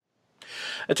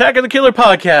Attack of the Killer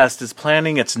Podcast is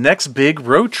planning its next big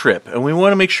road trip, and we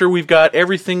want to make sure we've got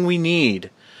everything we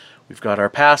need. We've got our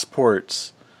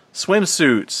passports,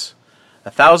 swimsuits,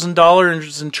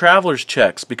 $1,000 in traveler's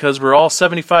checks because we're all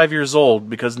 75 years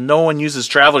old because no one uses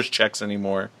traveler's checks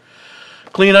anymore.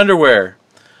 Clean underwear,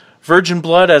 virgin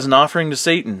blood as an offering to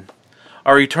Satan,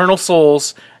 our eternal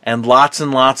souls, and lots of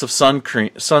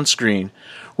sunscreen.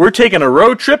 We're taking a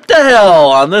road trip to hell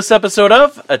on this episode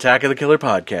of Attack of the Killer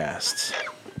Podcast.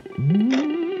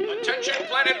 Attention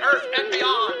planet Earth and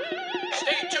beyond.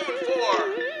 Stay tuned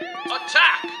for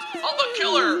Attack of the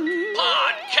Killer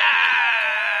Podcast.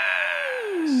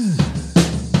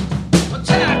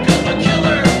 Attack of the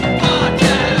Killer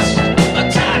Podcast.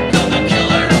 Attack of the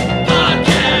Killer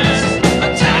Podcast.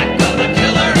 Attack of the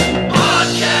Killer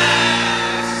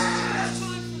Podcast. That's time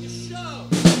for the show.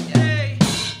 Yay.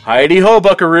 Heidi ho,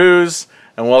 buckaroos,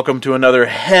 and welcome to another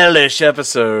hellish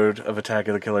episode of Attack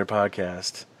of the Killer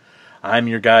Podcast. I'm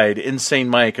your guide, Insane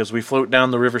Mike, as we float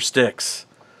down the River Styx.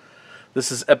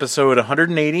 This is episode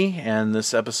 180, and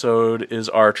this episode is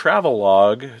our travel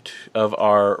log of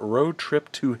our road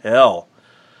trip to hell.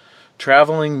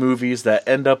 Traveling movies that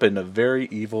end up in a very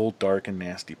evil, dark, and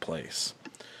nasty place.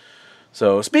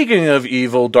 So, speaking of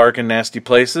evil, dark, and nasty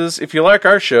places, if you like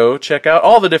our show, check out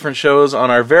all the different shows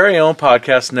on our very own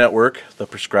podcast network, the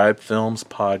Prescribed Films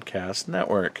Podcast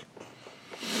Network.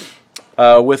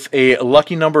 With a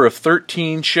lucky number of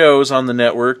 13 shows on the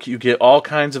network, you get all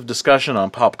kinds of discussion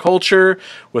on pop culture,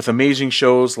 with amazing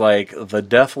shows like The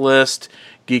Death List,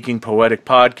 Geeking Poetic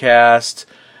Podcast,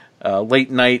 Late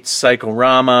Night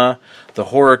Psychorama, The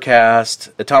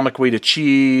Horrorcast, Atomic Weight of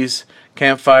Cheese,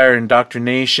 Campfire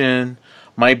Indoctrination,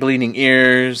 My Bleeding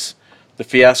Ears, The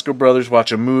Fiasco Brothers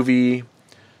Watch a Movie,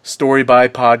 Story by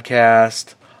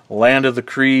Podcast, Land of the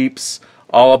Creeps,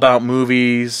 All About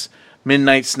Movies,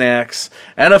 Midnight Snacks,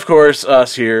 and of course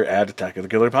us here at Attack of the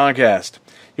Killer Podcast.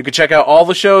 You can check out all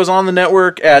the shows on the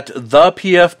network at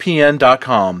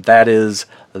thepfpn.com. That is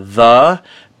thepfpn.com.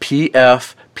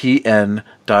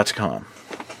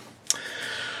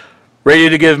 Ready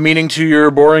to give meaning to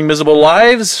your boring, miserable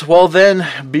lives? Well then,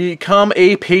 become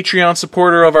a Patreon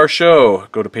supporter of our show.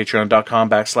 Go to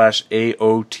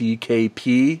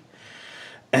patreon.com/AOTKP.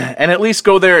 And at least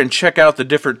go there and check out the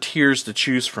different tiers to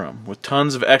choose from, with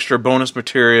tons of extra bonus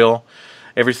material,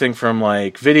 everything from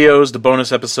like videos to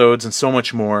bonus episodes and so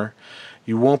much more.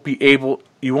 You won't be able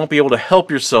to help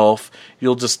yourself.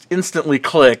 You'll just instantly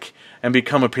click and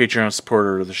become a Patreon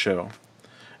supporter of the show.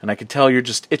 And I can tell you're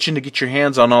just itching to get your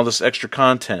hands on all this extra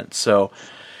content. So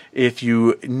if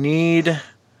you need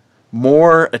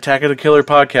more Attack of the Killer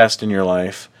podcast in your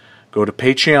life, go to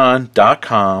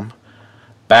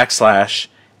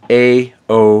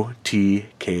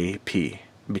patreon.com/AOTKP.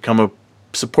 Become a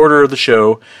supporter of the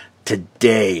show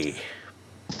today.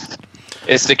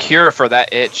 It's the cure for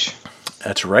that itch.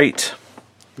 That's right.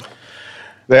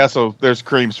 There's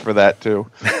creams for that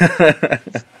too.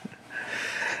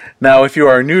 Now, if you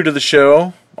are new to the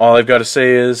show, all I've got to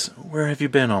say is, where have you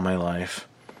been all my life?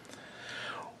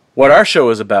 What our show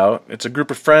is about, it's a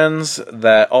group of friends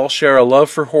that all share a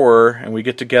love for horror, and we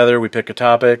get together, we pick a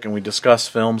topic, and we discuss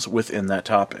films within that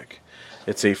topic.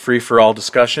 It's a free-for-all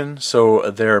discussion, so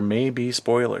there may be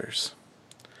spoilers.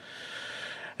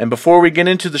 And before we get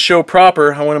into the show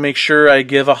proper, I want to make sure I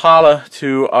give a holla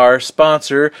to our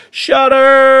sponsor,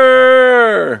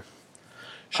 Shudder!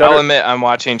 I'll admit I'm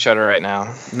watching Shudder right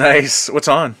now. Nice. What's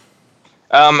on?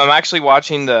 I'm actually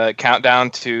watching the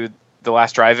countdown to The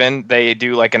Last Drive-In. They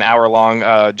do like an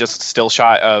hour-long just still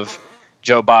shot of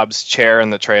Joe Bob's chair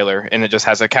in the trailer, and it just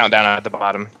has a countdown at the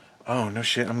bottom. Oh, no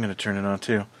shit. I'm going to turn it on,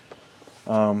 too.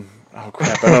 Oh,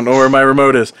 crap. I don't know where my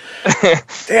remote is.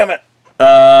 Damn it.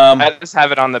 I just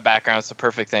have it on the background. It's the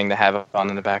perfect thing to have on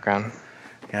in the background.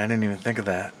 Yeah, I didn't even think of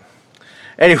that.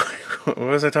 Anyway, what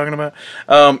was I talking about?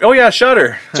 Oh, yeah,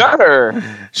 Shudder. Shudder!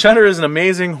 Shudder is an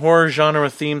amazing horror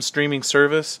genre-themed streaming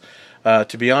service.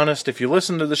 To be honest, if you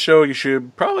listen to the show, you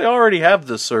should probably already have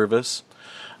this service.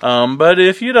 But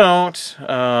if you don't,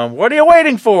 what are you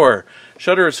waiting for?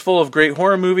 Shudder is full of great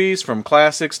horror movies, from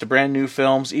classics to brand new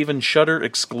films, even Shudder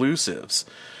exclusives.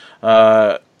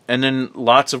 And then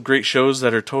lots of great shows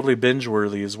that are totally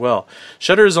binge-worthy as well.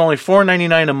 Shudder is only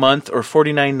 $4.99 a month or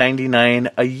 $49.99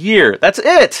 a year. That's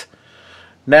it!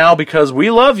 Now, because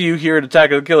we love you here at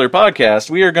Attack of the Killer Podcast,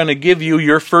 we are going to give you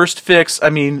your first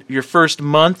your first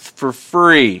month for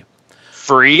free.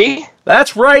 Free?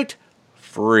 That's right.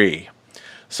 Free.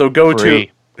 So go to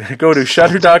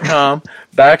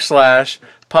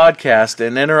shudder.com/podcast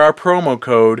and enter our promo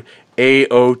code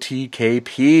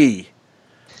AOTKP.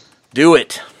 Do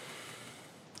it.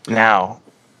 Now.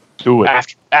 Do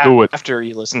it. Do it. After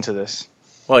you listen to this.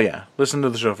 Well, yeah. Listen to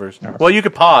the show first. Well, you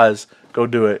could pause, go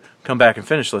do it, come back and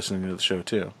finish listening to the show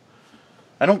too.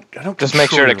 I don't. Just make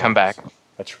sure to control come back.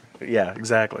 That's yeah,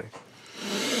 exactly.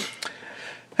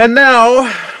 And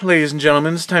now, ladies and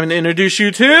gentlemen, it's time to introduce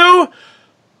you to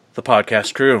the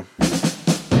podcast crew.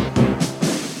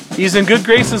 He's in good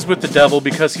graces with the devil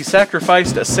because he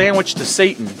sacrificed a sandwich to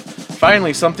Satan.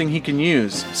 Finally, something he can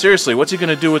use. Seriously, what's he going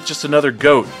to do with just another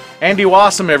goat? Andy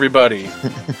Wassum, everybody.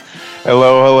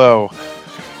 Hello.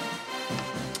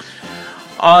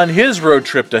 On his road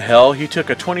trip to hell, he took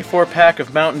a 24-pack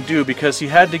of Mountain Dew because he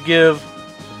had to give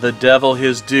the devil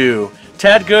his due.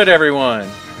 Tad Good, everyone.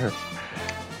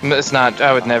 It's not.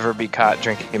 I would never be caught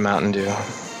drinking Mountain Dew.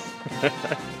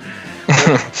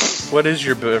 What is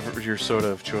your soda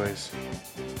of choice?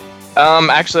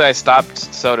 Actually, I stopped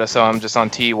soda, so I'm just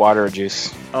on tea, water, or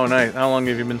juice. Oh, nice. How long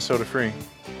have you been soda free?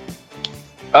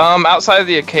 Outside of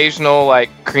the occasional like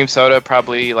cream soda,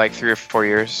 probably like 3 or 4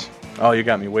 years. Oh, you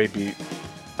got me way beat.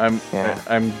 I'm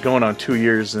going on 2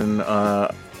 years in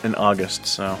August,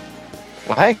 so.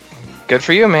 Well, hey, good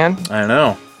for you, man. I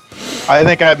know. I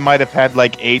think I might have had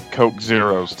like 8 Coke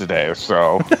Zeros today,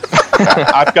 so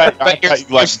I've got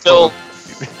You're still.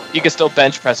 You can still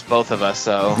bench press both of us,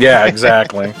 so. Yeah,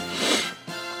 exactly.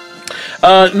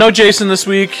 No Jason this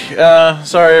week.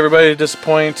 Sorry, everybody, to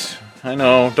disappoint. I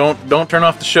know. Don't turn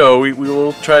off the show. We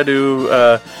will try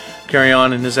to carry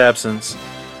on in his absence.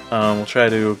 We'll try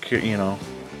to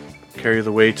carry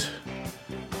the weight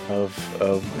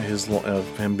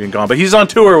of him being gone. But he's on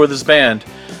tour with his band,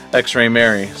 X-Ray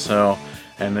Mary. So,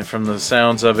 and from the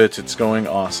sounds of it, it's going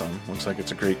awesome. Looks like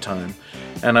it's a great time.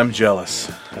 And I'm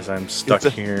jealous as I'm stuck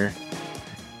here.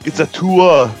 It's a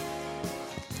tour.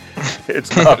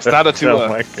 It's not a tour. Oh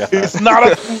my god. It's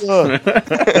not a tour.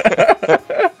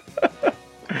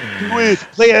 Do it.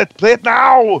 Play it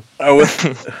now.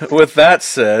 With that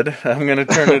said, I'm going to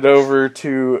turn it over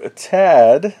to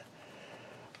Tad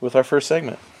with our first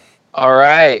segment. All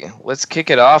right, let's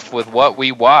kick it off with what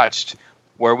we watched,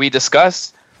 where we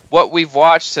discuss what we've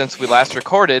watched since we last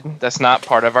recorded that's not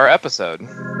part of our episode.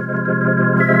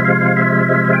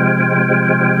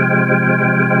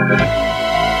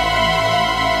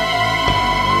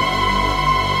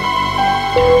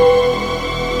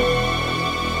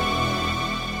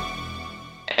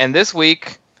 And this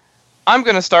week, I'm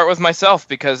going to start with myself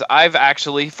because I've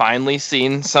actually finally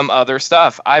seen some other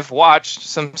stuff. I've watched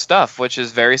some stuff, which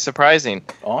is very surprising.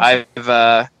 Awesome.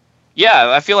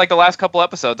 I feel like the last couple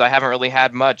episodes I haven't really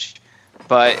had much,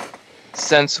 but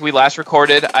since we last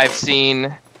recorded, I've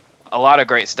seen a lot of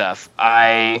great stuff.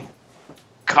 I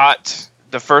caught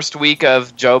the first week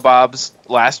of Joe Bob's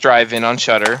Last Drive-In on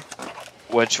Shudder,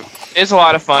 which is a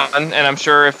lot of fun, and I'm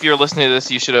sure if you're listening to this,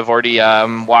 you should have already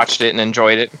watched it and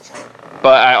enjoyed it.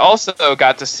 But I also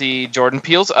got to see Jordan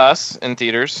Peele's Us in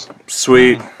theaters.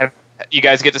 Sweet. You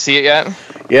guys get to see it yet?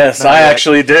 Yes, I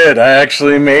actually did. I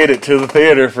actually made it to the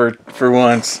theater for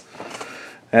once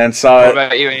and saw What it.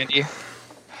 about you, Andy?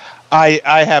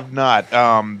 I have not.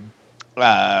 I'm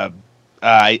on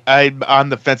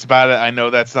the fence about it. I know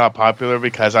that's not popular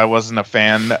because I wasn't a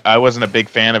fan. I wasn't a big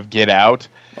fan of Get Out.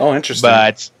 Oh, interesting.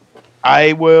 But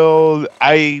I will.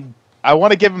 I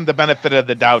want to give him the benefit of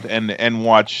the doubt and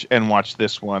watch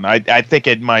this one. I think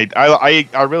it might.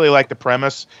 I really like the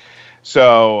premise,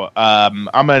 so I'm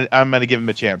gonna give him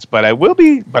a chance. But I will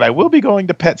be going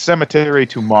to Pet Sematary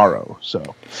tomorrow. So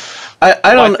I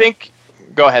don't. I think.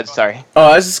 Go ahead. Sorry.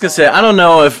 Oh, I was just gonna say I don't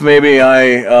know if maybe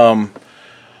I'm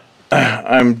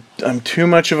too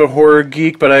much of a horror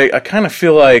geek, but I kind of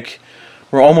feel like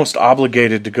we're almost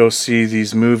obligated to go see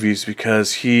these movies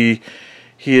because he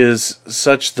is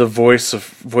such the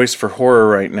voice for horror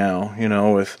right now,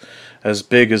 with as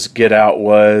big as Get Out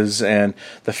was, and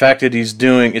the fact that he's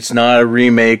doing, it's not a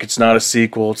remake, it's not a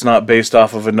sequel, it's not based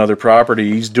off of another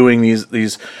property. He's doing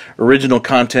these original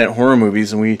content horror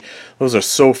movies, and those are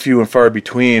so few and far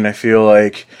between. I feel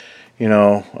like,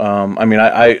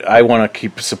 I want to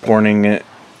keep supporting it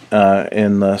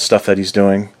in the stuff that he's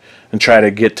doing and try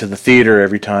to get to the theater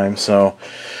every time. So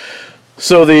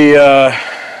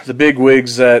the big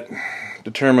wigs that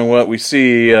determine what we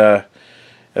see at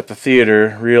the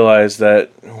theater realize that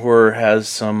horror has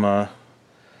some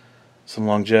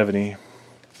longevity.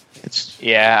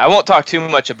 Yeah, I won't talk too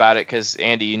much about it because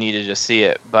Andy, you need to just see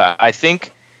it. But I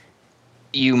think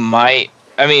you might.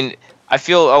 I mean, I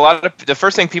feel a lot of the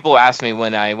first thing people asked me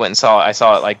when I went and saw it. I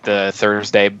saw it like the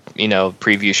Thursday,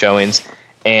 preview showings,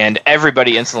 and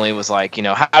everybody instantly was like,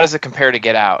 how does it compare to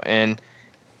Get Out? And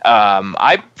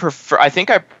I think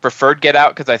I preferred Get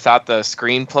Out because I thought the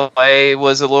screenplay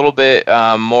was a little bit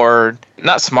more,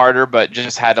 not smarter, but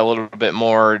just had a little bit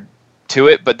more to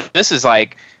it. But this is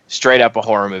like straight up a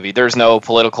horror movie. There's no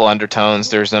political undertones.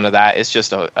 There's none of that. It's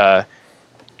just a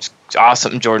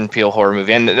awesome Jordan Peele horror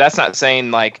movie. And that's not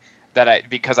saying like that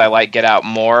because I like Get Out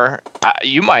more.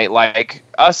 You might like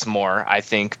Us more, I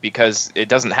think, because it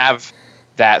doesn't have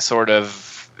that sort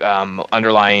of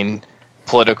underlying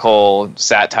political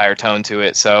satire tone to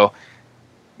it. So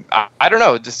I don't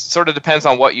know. It just sort of depends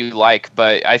on what you like.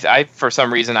 But I for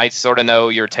some reason, I sort of know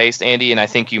your taste, Andy, and I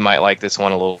think you might like this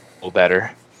one a little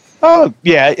better. Oh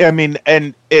yeah, I mean,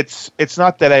 and it's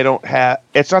not that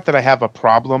I have a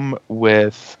problem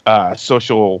with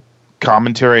social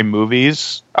commentary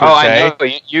movies. Per Oh, se. I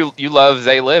know you love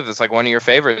They Live. It's like one of your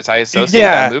favorites. I associate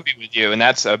that movie with you, and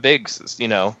that's a big,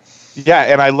 Yeah,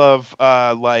 and I love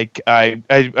I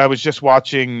was just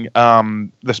watching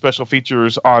the special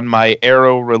features on my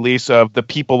Arrow release of The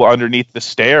People Underneath the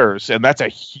Stairs, and that's a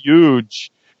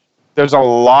huge. There's a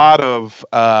lot of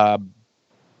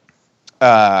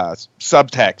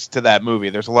subtext to that movie.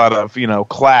 There's a lot of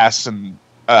class and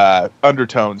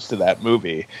undertones to that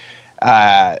movie,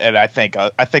 and I think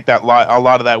that a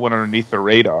lot of that went underneath the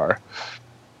radar.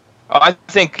 I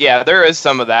think there is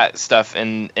some of that stuff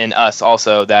in Us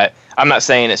also. That I'm not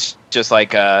saying it's just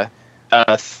like a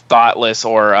thoughtless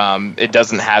or it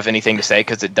doesn't have anything to say,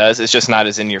 because it does. It's just not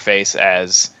as in your face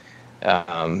as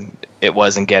it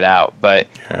was in Get Out. But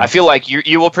I feel like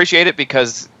you will appreciate it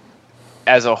because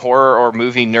as a horror or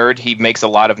movie nerd, he makes a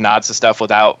lot of nods to stuff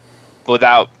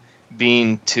without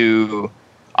being too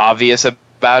obvious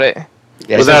about it.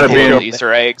 Yeah, Without it Little being-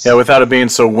 Easter eggs. Yeah, without it being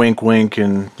so wink wink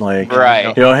and like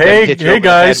Right. hey hit you over the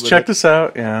guys, head with check it. this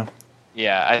out. Yeah.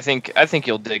 Yeah, I think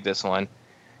you'll dig this one.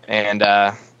 And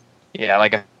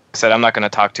like I said, I'm not going to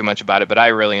talk too much about it, but I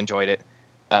really enjoyed it.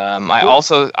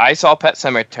 I saw Pet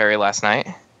Sematary last night.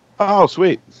 Oh,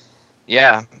 sweet.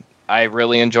 Yeah, I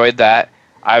really enjoyed that.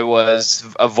 I was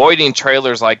avoiding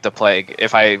trailers like the plague.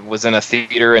 If I was in a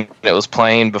theater and it was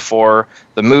playing before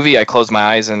the movie, I closed my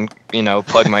eyes and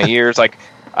plugged my ears. Like,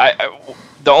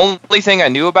 the only thing I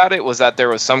knew about it was that there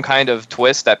was some kind of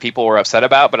twist that people were upset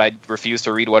about, but I refused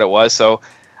to read what it was. So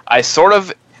I sort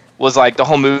of was like the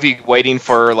whole movie waiting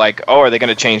for like, oh, are they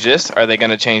going to change this? Are they going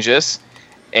to change this?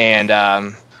 And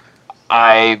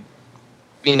I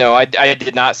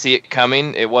did not see it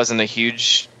coming. It wasn't a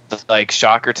huge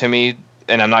shocker to me.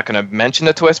 And I'm not going to mention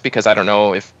the twist because I don't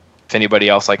know if anybody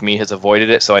else like me has avoided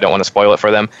it, so I don't want to spoil it for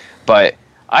them. But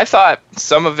I thought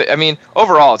some of it,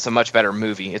 overall, it's a much better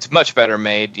movie. It's much better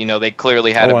made. They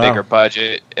clearly had a bigger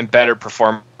budget and better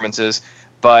performances.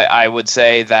 But I would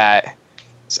say that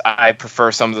I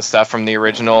prefer some of the stuff from the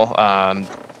original.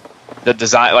 The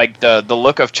design, like the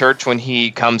look of Church when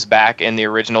he comes back in the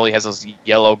original, he has those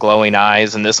yellow glowing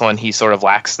eyes. And this one, he sort of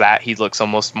lacks that. He looks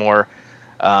almost more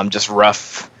just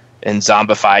rough and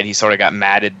zombified. He sort of got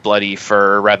matted, bloody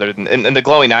fur rather than, and the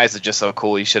glowing eyes are just so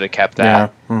cool. He should have kept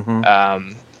that. Yeah.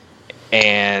 Mm-hmm.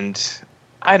 And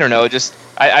I don't know, just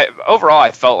I overall I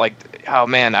felt like, oh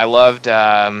man, I loved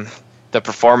the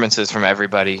performances from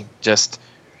everybody. Just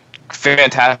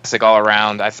fantastic all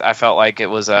around. I felt like it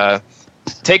was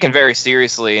taken very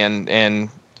seriously,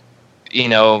 and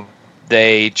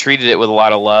they treated it with a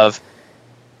lot of love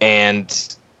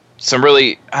and some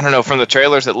really, I don't know, from the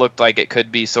trailers it looked like it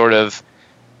could be sort of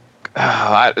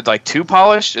like too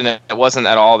polished, and it wasn't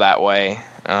at all that way.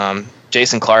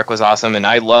 Jason Clarke was awesome, and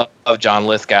I love John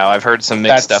Lithgow. I've heard some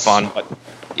mixed stuff on, but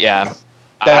yeah,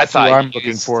 That's I who thought I'm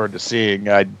looking forward to seeing.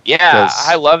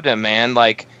 I loved him, man.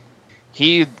 Like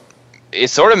it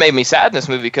sort of made me sad in this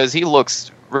movie because he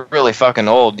looks really fucking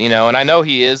old, and I know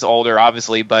he is older,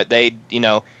 obviously, but they,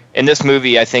 in this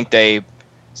movie, I think they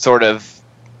sort of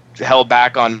held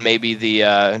back on maybe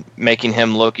the making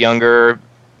him look younger.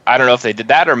 I don't know if they did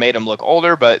that or made him look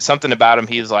older, but something about him,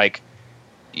 he's like,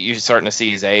 you're starting to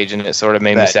see his age, and it sort of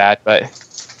made me sad. But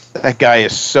that guy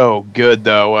is so good,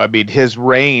 though. His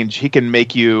range, he can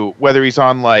make you, whether he's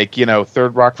on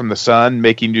Third Rock from the Sun,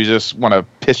 making you just want to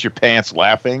piss your pants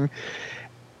laughing,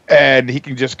 and he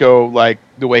can just go like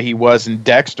the way he was in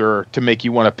Dexter to make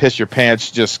you want to piss your pants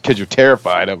just because you're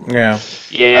terrified of him.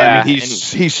 Yeah.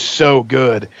 He's so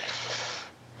good.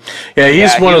 Yeah,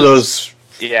 he's one of those.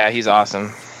 Yeah, he's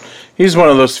awesome. He's one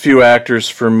of those few actors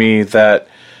for me that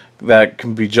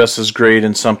can be just as great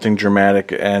in something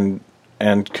dramatic and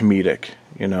comedic,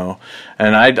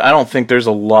 And I don't think there's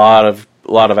a lot of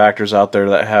actors out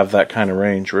there that have that kind of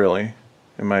range, really,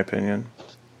 in my opinion.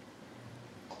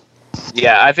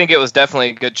 Yeah, I think it was definitely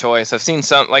a good choice. I've seen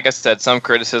some, like I said, some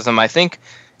criticism. I think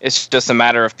it's just a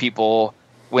matter of people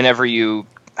whenever you,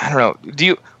 I don't know,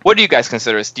 what do you guys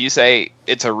consider this? Do you say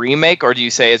it's a remake or do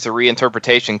you say it's a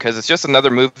reinterpretation? Because it's just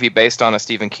another movie based on a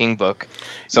Stephen King book.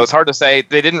 So it's hard to say.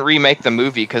 They didn't remake the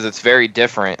movie because it's very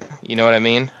different. You know what I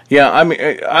mean? Yeah, I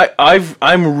mean,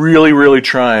 I'm really, really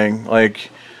trying,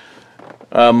 like,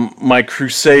 my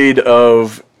crusade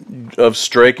of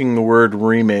striking the word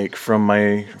remake from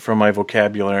my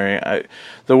vocabulary.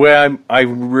 The way I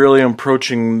really am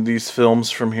approaching these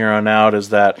films from here on out is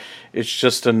that it's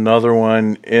just another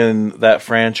one in that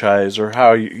franchise, or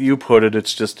how you put it,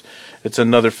 it's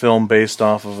another film based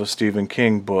off of a Stephen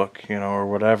King book, or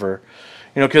whatever.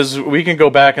 Because we can go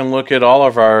back and look at all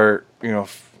of our,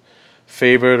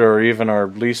 favorite or even our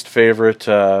least favorite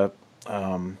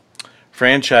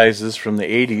franchises from the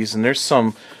 80s, and there's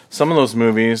some of those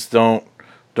movies don't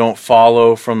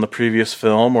follow from the previous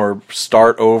film or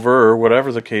start over or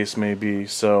whatever the case may be.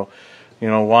 So,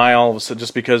 why all of a sudden,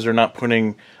 just because they're not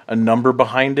putting a number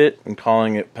behind it and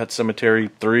calling it Pet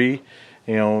Sematary 3,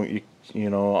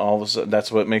 all of a sudden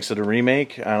that's what makes it a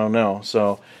remake? I don't know.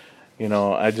 So,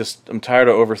 I'm tired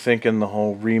of overthinking the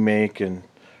whole remake and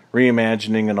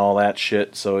reimagining and all that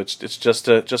shit. So it's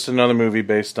just another movie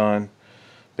based on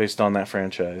that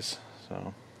franchise.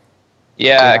 So.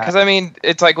 Yeah, because I mean,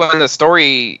 it's like when the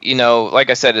story, like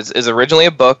I said, is originally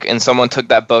a book, and someone took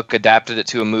that book, adapted it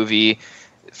to a movie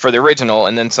for the original,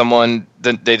 and then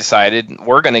they decided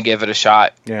we're going to give it a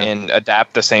shot and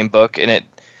adapt the same book, and it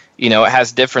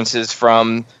has differences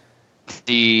from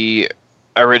the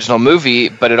original movie,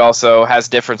 but it also has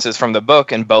differences from the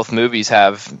book, and both movies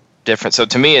have different. So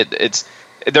to me, it's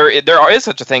there is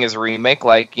such a thing as a remake.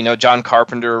 Like John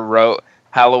Carpenter wrote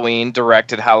Halloween,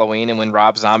 directed Halloween, and when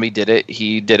Rob Zombie did it,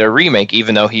 he did a remake.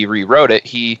 Even though he rewrote it,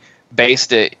 he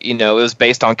based it, it was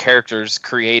based on characters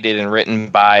created and written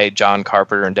by John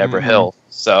Carpenter and Deborah Hill.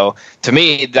 So to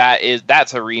me,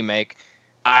 that's a remake.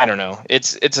 I don't know.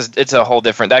 It's a whole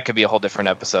different. That could be a whole different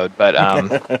episode. But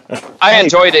I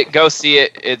enjoyed it. Go see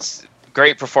it. It's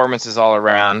great performances all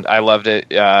around. I loved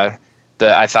it. I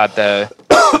thought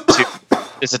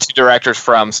it's the two directors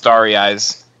from Starry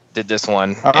Eyes did this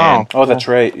one. Oh, that's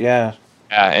right. Yeah.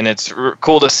 Yeah, and it's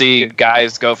cool to see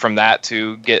guys go from that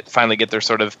to finally get their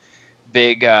sort of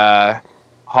big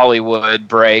Hollywood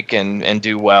break and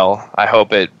do well. I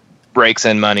hope it breaks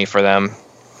in money for them.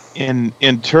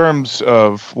 In terms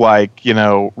of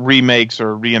remakes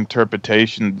or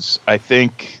reinterpretations, I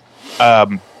think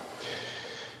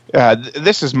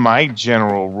this is my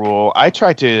general rule. I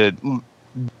try to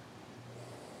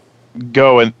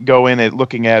go in it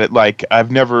looking at it like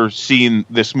I've never seen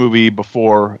this movie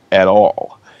before at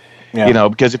all. Yeah.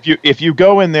 Because if you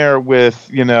go in there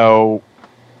with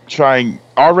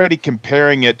already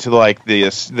comparing it to like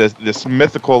this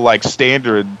mythical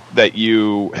standard that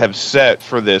you have set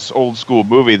for this old school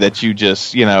movie that you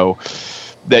just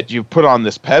that you put on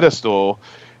this pedestal,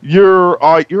 you're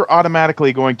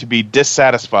automatically going to be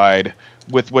dissatisfied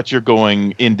with what you're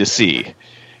going in to see.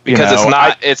 Because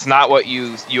it's not what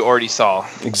you already saw.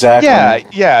 Exactly.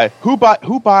 Yeah.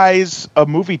 Who buys a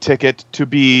movie ticket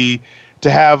to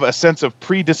have a sense of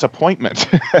pre-disappointment?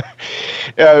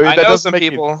 I know some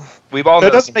people. We've all.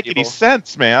 That doesn't make any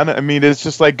sense, man. I mean, it's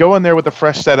just like go in there with a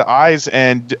fresh set of eyes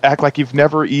and act like you've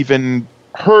never even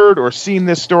heard or seen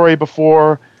this story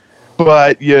before,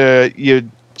 but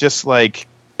you just like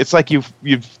it's like you're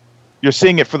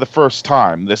seeing it for the first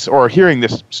time, or hearing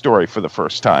this story for the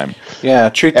first time. Yeah,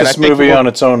 treat this movie on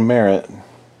its own merit.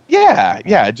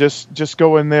 Yeah. Just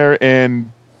go in there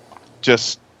and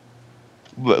just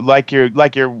like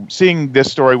you're seeing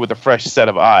this story with a fresh set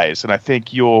of eyes, and I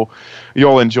think you'll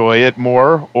enjoy it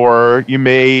more, or you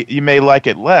may like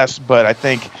it less. But I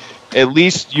think at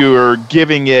least you're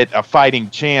giving it a fighting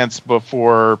chance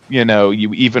before you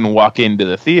even walk into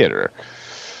the theater.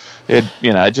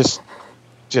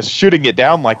 Just shooting it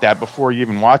down like that before you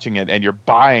even watching it, and you're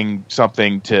buying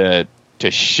something to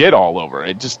shit all over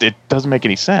it. It doesn't make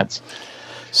any sense.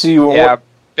 See,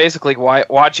 basically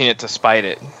watching it to spite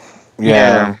it.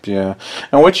 Yeah.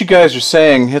 And what you guys are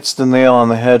saying hits the nail on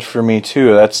the head for me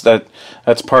too. That's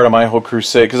part of my whole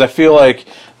crusade, because I feel like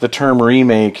the term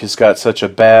remake has got such a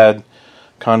bad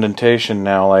connotation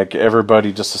now. Like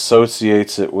everybody just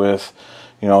associates it with,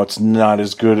 it's not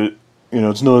as good.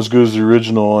 It's not as good as the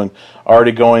original, and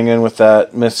already going in with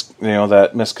that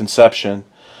that misconception,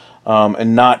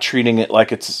 and not treating it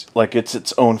like it's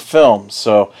its own film.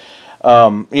 So,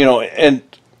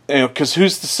 because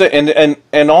who's to say?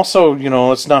 And also,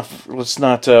 let's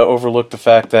not overlook the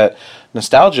fact that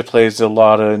nostalgia plays a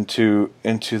lot into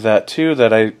that too.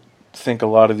 That I think a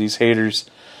lot of these haters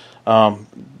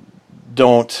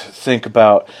don't think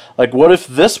about, like, what if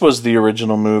this was the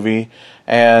original movie,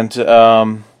 and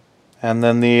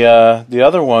then the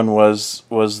other one was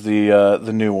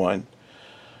the new one.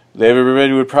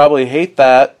 Everybody would probably hate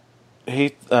the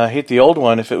old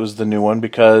one if it was the new one,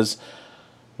 because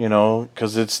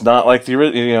it's not like the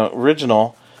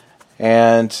original.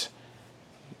 And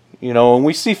when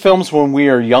we see films when we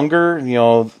are younger,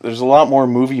 there's a lot more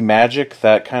movie magic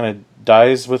that kind of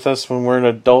dies with us when we're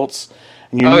adults.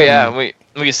 And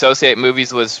we associate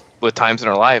movies with times in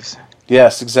our lives.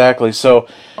 Yes, exactly. So,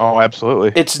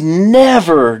 absolutely. It's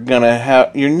never gonna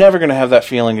have. You're never gonna have that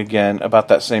feeling again about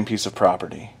that same piece of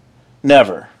property.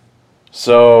 Never.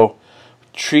 So,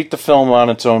 treat the film on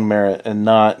its own merit and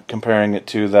not comparing it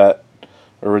to that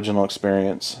original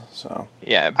experience. So.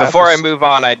 Yeah. Before I move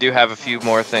on, I do have a few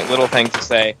more little things to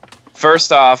say.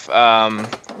 First off,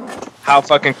 how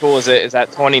fucking cool is it? Is that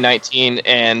 2019?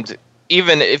 And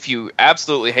even if you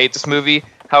absolutely hate this movie,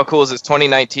 how cool is it?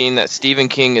 2019 that Stephen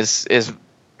King is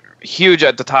huge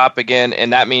at the top again,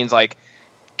 and that means like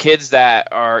kids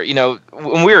that are,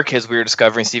 when we were kids, we were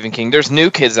discovering Stephen King. There's new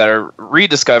kids that are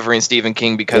rediscovering Stephen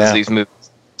King because of these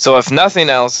movies. So if nothing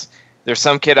else, there's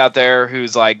some kid out there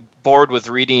who's like bored with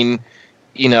reading,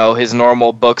 his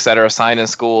normal books that are assigned in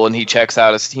school, and he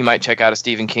might check out a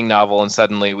Stephen King novel, and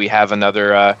suddenly we have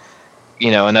another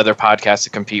podcast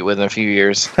to compete with in a few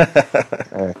years.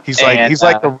 He's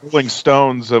like the Rolling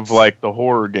Stones of like the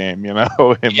horror game,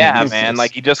 Yeah, man.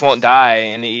 Like, he just won't die,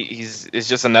 and he's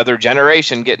just another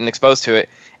generation getting exposed to it.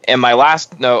 And my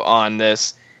last note on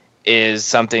this is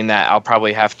something that I'll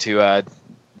probably have to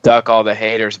duck all the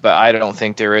haters, but I don't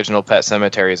think the original Pet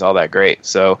Sematary is all that great.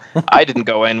 So I didn't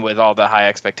go in with all the high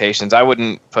expectations. I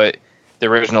wouldn't put the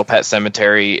original Pet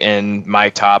Sematary in my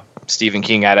top Stephen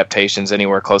King adaptations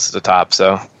anywhere close to the top.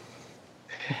 So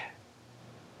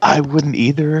I wouldn't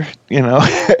either.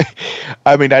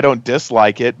 I mean, I don't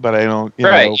dislike it, but I don't.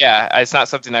 Right? Yeah, it's not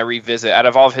something I revisit. Out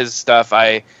of all of his stuff,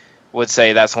 I would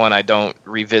say that's one I don't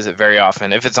revisit very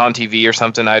often. If it's on TV or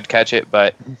something, I'd catch it,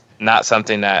 but not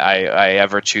something that I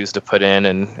ever choose to put in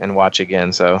and watch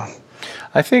again. So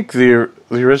I think the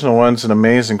original one's an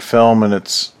amazing film, and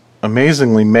it's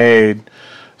amazingly made,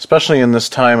 especially in this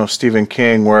time of Stephen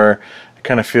King, where it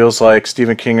kind of feels like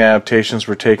Stephen King adaptations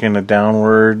were taking a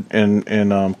downward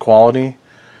in quality,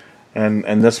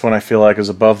 and this one I feel like is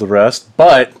above the rest.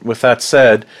 But with that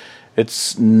said,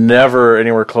 it's never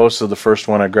anywhere close to the first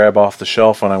one I grab off the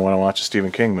shelf when I want to watch a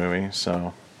Stephen King movie.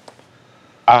 So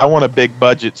I want a big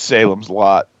budget Salem's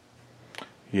Lot.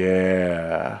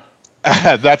 Yeah.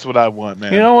 That's what I want,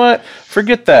 man. You know what?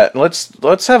 Forget that.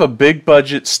 Let's have a big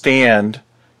budget stand.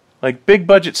 Like, big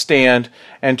budget stand,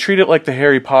 and treat it like the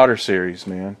Harry Potter series,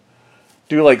 man.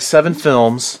 Do like 7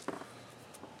 films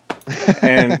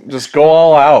and just go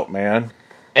all out, man.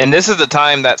 And this is the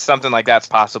time that something like that's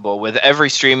possible with every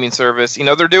streaming service. They're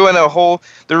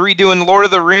redoing Lord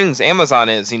of the Rings. Amazon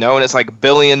is, and it's like $1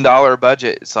 billion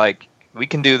budget. It's like, we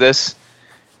can do this,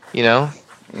 Yeah.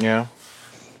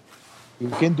 We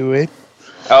can do it.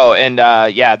 Oh, and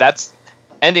that's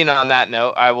ending on that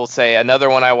note. I will say another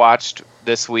one I watched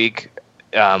this week.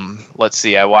 Let's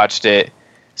see, I watched it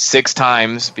 6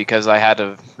 times because I had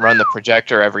to run the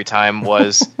projector every time.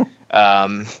 Was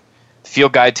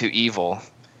Field Guide to Evil,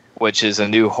 which is a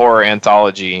new horror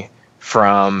anthology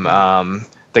from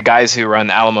the guys who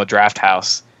run Alamo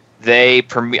Drafthouse. They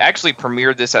actually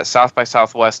premiered this at South by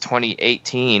Southwest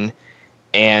 2018,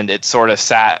 and it sort of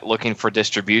sat looking for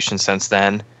distribution since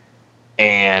then.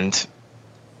 And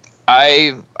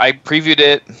I previewed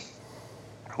it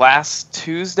last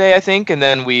Tuesday, I think, and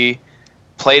then we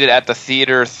played it at the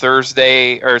theater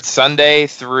Sunday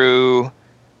through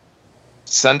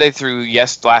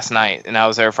last night, and I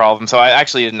was there for all of them. So I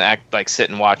actually didn't sit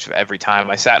and watch every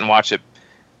time. I sat and watched it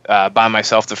by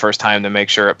myself the first time to make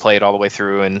sure it played all the way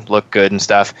through and looked good and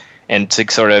stuff, and to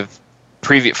sort of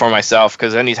preview it for myself,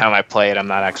 because anytime I play it, I'm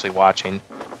not actually watching.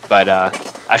 But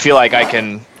I feel like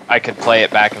I could play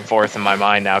it back and forth in my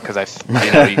mind now, because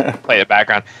you play the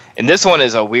background. And this one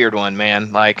is a weird one,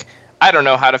 man. Like, I don't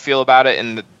know how to feel about it,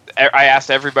 and I asked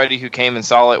everybody who came and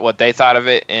saw it what they thought of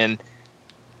it, and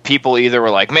people either were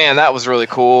like, man, that was really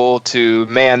cool, to,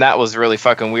 man, that was really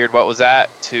fucking weird, what was that,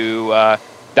 to,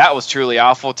 that was truly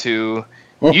awful, to,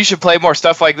 you should play more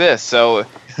stuff like this. So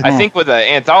I think with an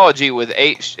anthology with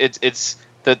 8, it's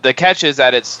the catch is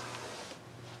that it's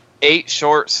 8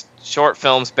 short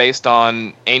films based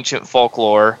on ancient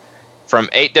folklore from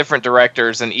 8 different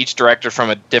directors, and each director from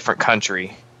a different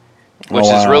country, which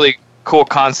is really cool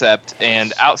concept.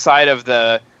 And outside of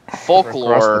the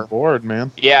folklore, across the board,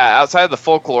 man. Yeah, outside of the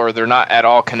folklore, they're not at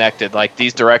all connected. Like,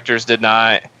 these directors did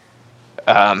not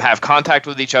have contact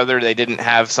with each other. They didn't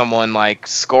have someone like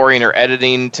scoring or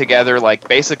editing together. Like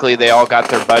basically, they all got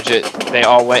their budget. They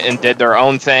all went and did their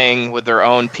own thing with their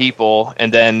own people,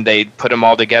 and then they put them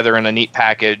all together in a neat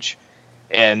package.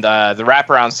 And the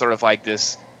wraparound's sort of like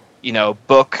this,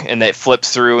 book, and it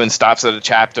flips through and stops at a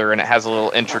chapter, and it has a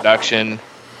little introduction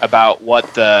about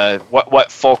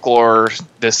what folklore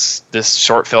this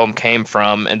short film came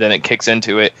from, and then it kicks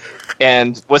into it.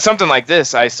 And with something like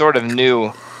this, I sort of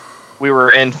knew we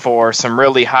were in for some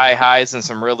really high highs and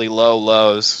some really low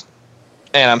lows.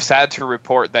 And I'm sad to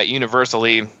report that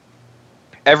universally,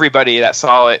 everybody that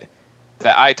saw it,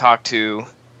 that I talked to,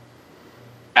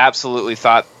 absolutely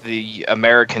thought the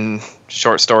American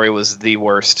short story was the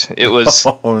worst. It was...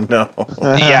 Oh, no.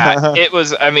 Yeah, it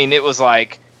was... I mean, it was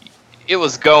like... It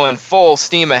was going full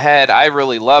steam ahead. I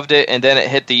really loved it. And then it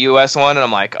hit the U.S. one, and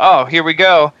I'm like, oh, here we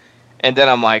go. And then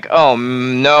I'm like, oh,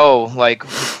 no, like...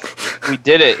 We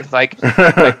did it. Like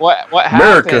what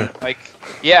happened? America. Like,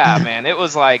 yeah, man, it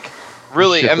was like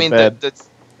really. I mean,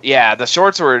 the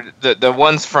shorts were the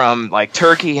ones from like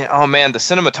Turkey. And, oh man, the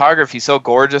cinematography so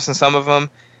gorgeous in some of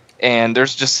them, and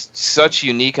there's just such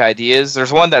unique ideas.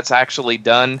 There's one that's actually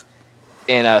done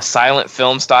in a silent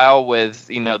film style with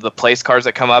the place cards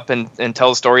that come up and tell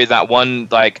the story. That one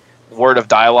like word of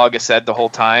dialogue is said the whole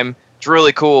time. It's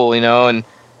really cool, And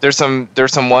there's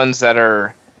some ones that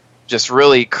are just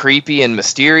really creepy and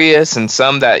mysterious, and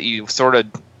some that you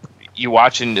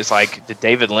watch and it's like, did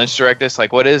David Lynch direct this?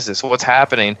 Like, what is this? What's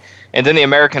happening? And then the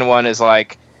American one is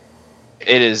like,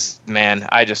 it is, man,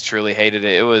 I just truly hated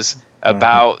it. It was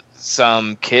about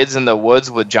some kids in the woods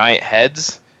with giant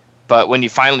heads, but when you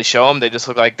finally show them, they just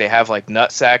look like they have like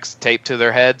nut sacks taped to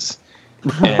their heads,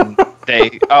 and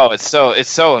it's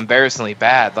so embarrassingly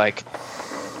bad. Like,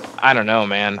 I don't know,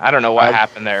 man. I don't know what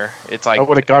happened there. It's like I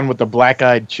would have gone with the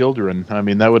black-eyed children. I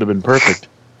mean, that would have been perfect.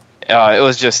 It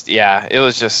was just, I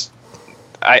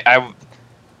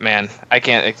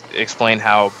can't explain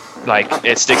how like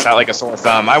it sticks out like a sore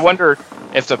thumb. I wonder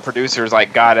if the producers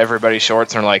like got everybody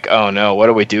shorts and are like, oh no, what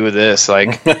do we do with this?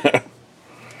 Like,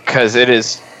 because it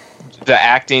is, the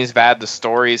acting's bad, the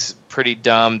story's pretty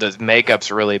dumb, the makeup's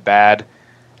really bad.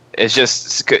 It's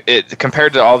just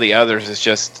compared to all the others, it's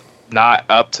just not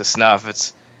up to snuff.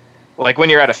 It's like when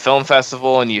you're at a film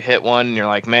festival and you hit one and you're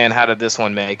like, man, how did this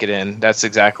one make it in? That's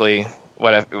exactly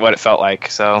what it felt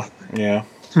like. So Yeah.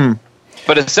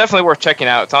 but it's definitely worth checking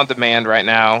out. It's on demand right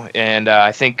now, and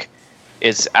I think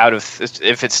it's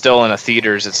if it's still in a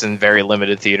theaters, it's in very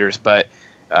limited theaters. But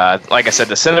like I said,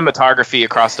 the cinematography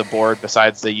across the board,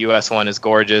 besides the US one, is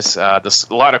gorgeous. There's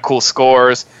a lot of cool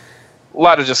scores, a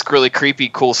lot of just really creepy,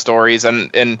 cool stories,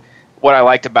 and what I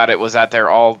liked about it was that they're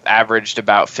all averaged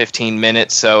about 15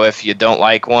 minutes. So if you don't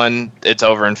like one, it's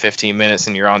over in 15 minutes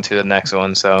and you're on to the next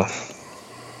one. So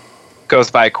goes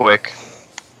by quick.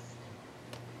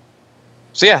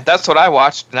 So yeah, that's what I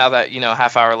watched. Now that,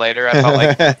 half hour later, I felt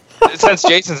like since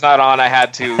Jason's not on, I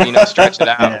had to, stretch it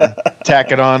out. Yeah.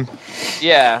 Tack it on.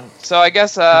 Yeah. So I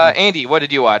guess, Andy, what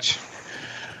did you watch?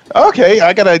 Okay,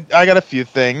 I got a few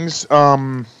things.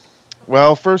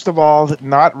 Well, first of all,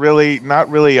 not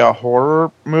really a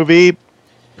horror movie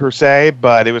per se,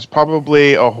 but it was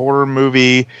probably a horror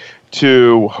movie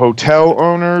to hotel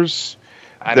owners,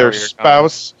 their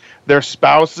spouses,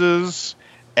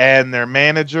 and their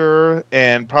manager,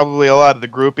 and probably a lot of the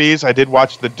groupies. I did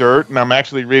watch The Dirt, and I'm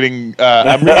actually reading.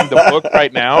 I'm reading the book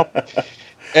right now.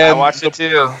 And I watched it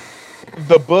too.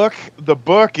 The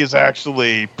book is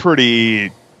actually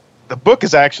pretty. The book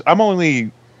is actually. I'm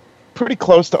only pretty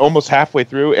close to almost halfway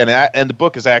through, and the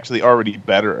book is actually already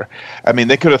better. I mean,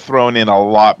 they could have thrown in a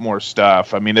lot more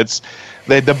stuff. I mean, it's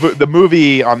the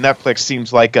movie on Netflix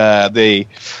seems like they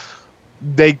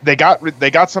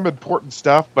got some important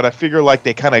stuff, but I figure like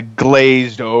they kind of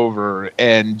glazed over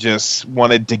and just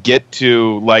wanted to get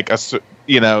to like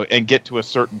and get to a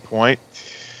certain point.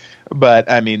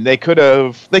 But I mean, they could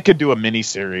do a mini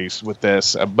series with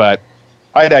this, but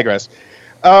I digress.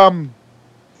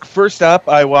 First up,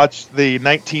 I watched the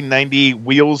 1990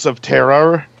 Wheels of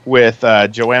Terror with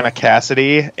Joanna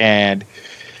Cassidy, and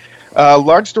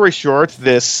long story short,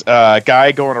 this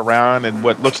guy going around in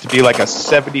what looks to be like a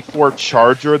 74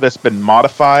 Charger that's been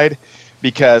modified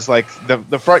because like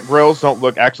the front grills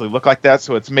don't actually look like that,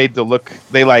 so it's made to look,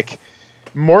 they like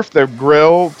morphed their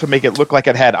grill to make it look like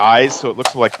it had eyes, so it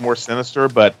looks like more sinister.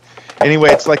 But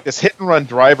anyway, it's like this hit and run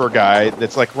driver guy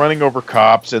that's like running over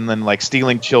cops and then like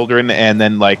stealing children, and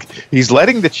then like he's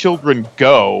letting the children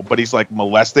go, but he's like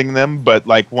molesting them. But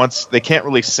like once they can't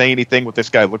really say anything what this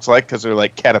guy looks like because they're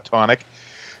like catatonic,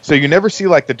 so you never see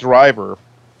like the driver.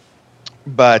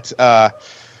 But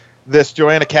this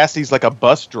Joanna Cassidy's like a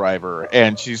bus driver,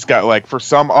 and she's got like, for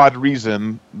some odd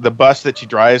reason, the bus that she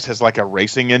drives has like a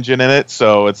racing engine in it,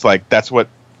 so it's like that's what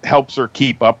helps her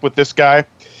keep up with this guy.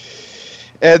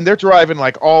 And they're driving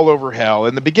like all over hell.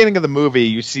 In the beginning of the movie,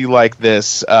 you see like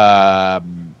this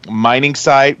mining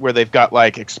site where they've got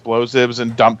like explosives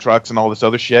and dump trucks and all this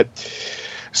other shit.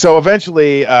 So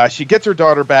eventually, she gets her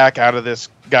daughter back out of this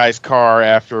guy's car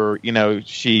after, you know,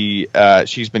 she's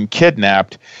been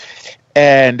kidnapped.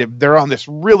 And they're on this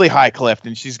really high cliff,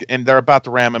 and they're about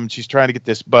to ram him. She's trying to get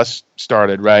this bus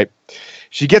started, right?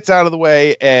 She gets out of the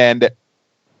way, and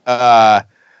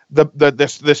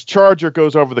this charger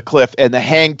goes over the cliff, and the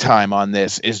hang time on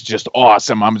this is just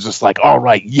awesome. I'm just like, all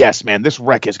right, yes, man, this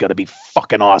wreck is going to be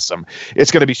fucking awesome.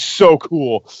 It's going to be so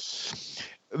cool.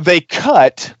 They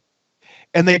cut,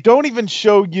 and they don't even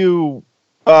show you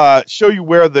where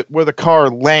the car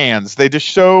lands. They just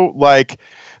show like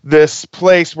this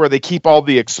place where they keep all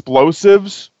the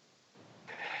explosives,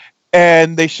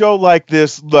 and they show like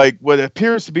this, like what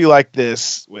appears to be like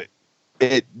this.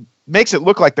 It makes it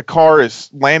look like the car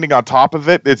is landing on top of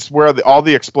it. It's where all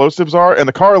the explosives are, and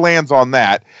the car lands on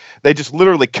that. They just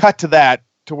literally cut to that,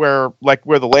 to where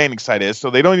the landing site is.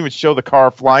 So they don't even show the car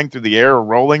flying through the air or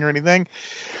rolling or anything.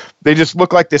 They just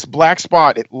look like this black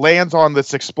spot. It lands on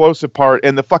this explosive part,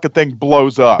 and the fucking thing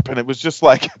blows up. And it was just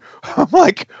like, I'm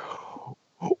like,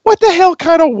 what the hell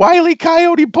kind of Wile E.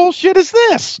 Coyote bullshit is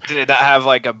this? Did it not have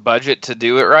like a budget to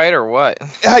do it right, or what?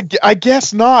 I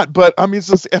guess not, but I mean, it's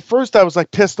just, at first I was like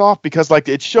pissed off because like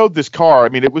it showed this car. I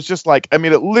mean, it was just like, I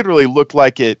mean, it literally looked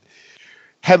like it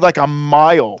had like a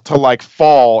mile to like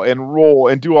fall and roll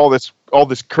and do all this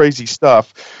crazy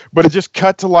stuff, but it just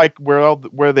cut to like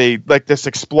where they like this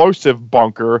explosive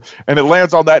bunker, and it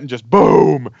lands on that and just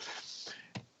boom.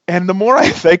 And the more I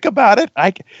think about it,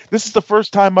 this is the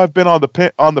first time I've been on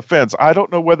the fence. I don't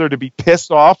know whether to be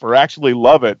pissed off or actually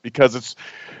love it, because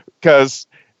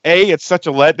A, it's such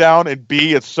a letdown, and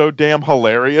B, it's so damn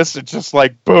hilarious. It's just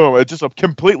like, boom, it just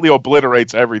completely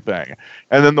obliterates everything.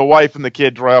 And then the wife and the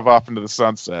kid drive off into the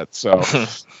sunset. So,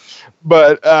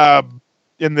 but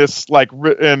in this, like,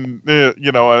 and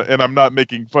I'm not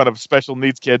making fun of special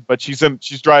needs kid, but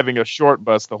she's driving a short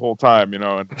bus the whole time, you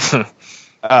know, and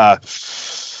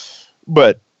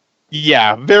but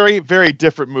yeah, very, very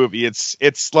different movie.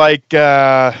 It's like,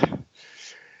 I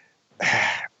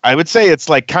would say it's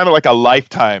like kind of like a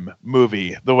Lifetime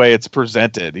movie, the way it's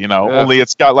presented, you know, only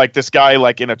it's got like this guy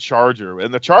like in a Charger,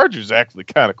 and the Charger's actually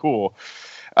kind of cool.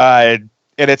 And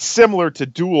it's similar to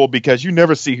Duel because you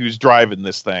never see who's driving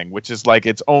this thing, which is like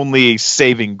its only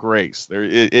saving grace.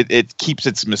 It keeps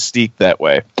its mystique that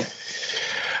way.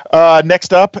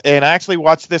 Next up, and I actually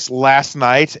watched this last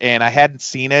night, and I hadn't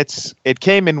seen it. It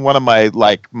came in one of my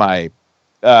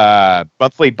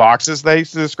monthly boxes that I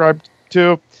used to subscribe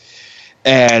to,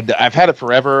 and I've had it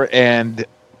forever. And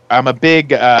I'm a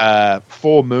big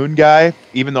Full Moon guy,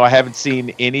 even though I haven't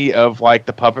seen any of like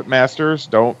the Puppet Masters.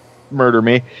 Don't murder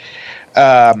me.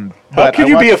 How could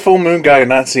you be a Full Moon guy and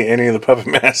not see any of the Puppet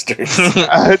Masters?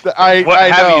 What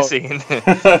have you seen?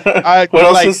 What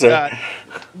else is there?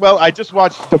 Well, I just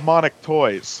watched Demonic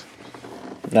Toys.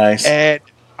 Nice. And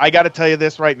I got to tell you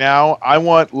this right now. I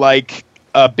want like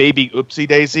a baby Oopsie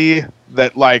Daisy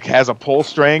that like has a pull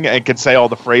string and can say all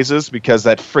the phrases, because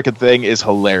that freaking thing is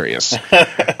hilarious.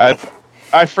 I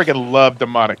freaking love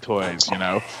Demonic Toys, you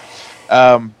know.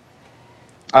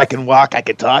 I can walk, I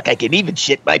can talk, I can even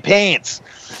shit my pants.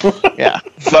 Yeah.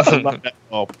 love that.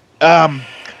 Oh.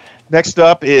 Next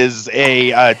up is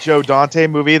a Joe Dante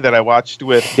movie that I watched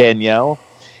with Danielle,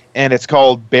 and it's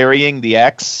called Burying the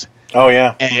Ex. Oh,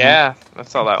 yeah. And Yeah, I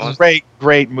saw that one.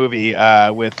 Great movie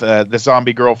with the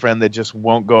zombie girlfriend that just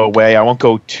won't go away. I won't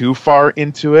go too far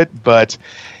into it, but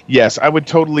yes, I would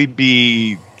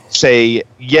totally say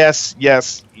yes,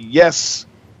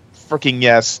 freaking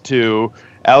yes to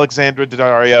Alexandra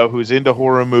Daddario, who's into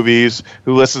horror movies,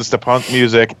 who listens to punk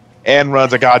music, and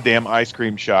runs a goddamn ice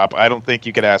cream shop. I don't think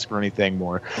you could ask for anything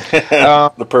more.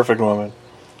 The perfect woman.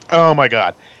 Oh my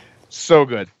god, so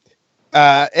good.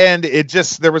 And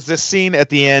there was this scene at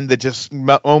the end that just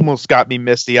almost got me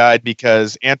misty-eyed,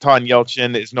 because Anton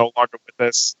Yelchin is no longer with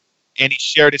us, and he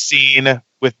shared a scene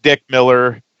with Dick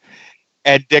Miller.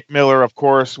 And Dick Miller, of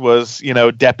course, was,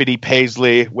 Deputy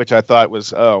Paisley, which I thought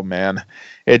was, oh man,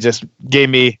 it just gave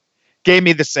me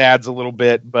the sads a little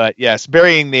bit. But yes,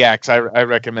 Burying the Ex, I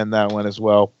recommend that one as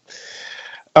well.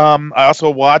 I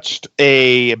also watched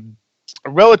a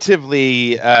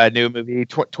relatively new movie,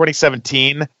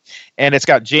 2017, and it's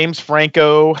got James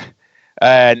Franco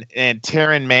and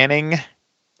Taryn Manning,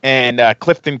 and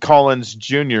Clifton Collins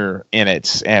Jr. in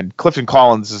it. And Clifton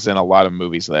Collins is in a lot of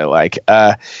movies that I like.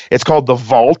 It's called The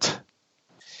Vault,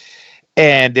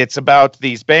 and it's about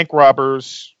these bank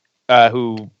robbers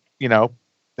who,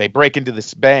 they break into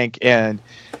this bank, and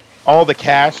all the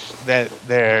cash that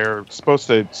they're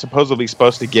supposedly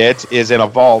supposed to get is in a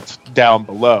vault down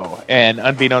below. And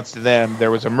unbeknownst to them,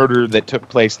 there was a murder that took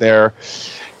place there,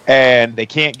 and they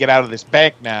can't get out of this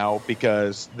bank now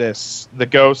because the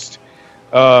ghost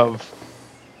of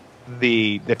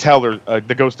the teller,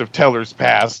 the ghost of Teller's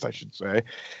past, I should say,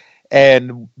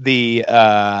 and the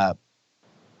guy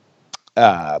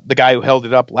who held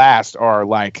it up last are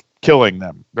like killing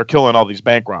them. They're killing all these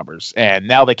bank robbers, and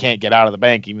now they can't get out of the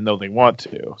bank even though they want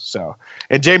to. So,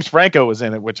 and James Franco was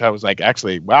in it, which I was like,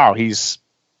 actually, wow, he's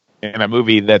in a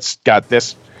movie that's got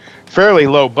this fairly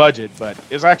low budget, but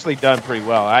is actually done pretty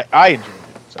well. I enjoyed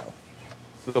it. So,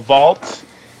 The Vault.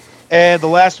 And the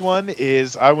last one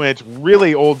is I went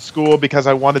really old school because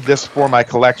I wanted this for my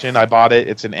collection. I bought it.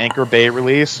 It's an Anchor Bay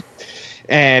release,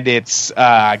 and it's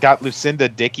got Lucinda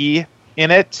Dickey in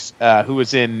it, who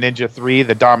was in Ninja 3,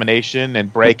 The Domination,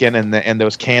 and Breakin', and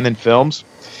those Canon films.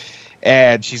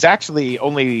 And she's actually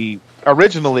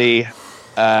originally,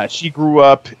 she grew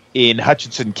up in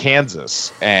Hutchinson,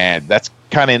 Kansas, and that's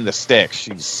kind of in the sticks.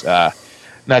 She's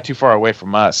not too far away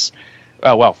from us.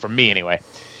 Well, from me anyway.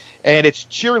 And it's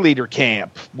Cheerleader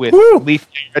Camp with Leif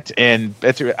Garrett and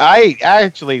Betsy. I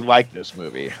actually like this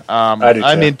movie. I do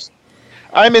too.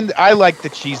 I like the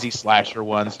cheesy slasher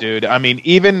ones, dude. I mean,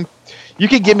 even you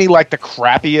could give me like the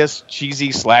crappiest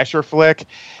cheesy slasher flick,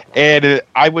 and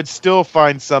I would still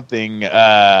find something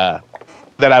that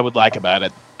I would like about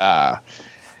it.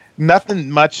 Nothing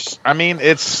much. I mean,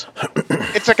 it's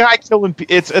a guy killing.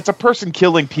 It's a person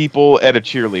killing people at a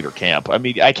cheerleader camp. I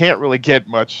mean, I can't really get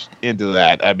much into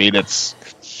that. I mean,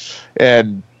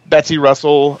 and Betsy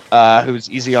Russell, who's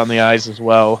easy on the eyes as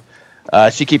well.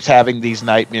 She keeps having these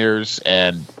nightmares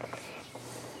and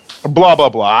blah blah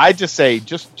blah. I just say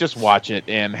just watch it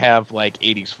and have like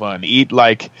 80s fun. Eat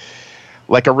like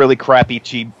a really crappy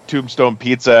cheap Tombstone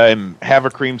pizza and have a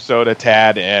cream soda,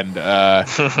 Tad, and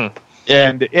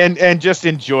and just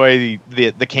enjoy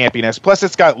the campiness. Plus,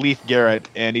 it's got Leif Garrett,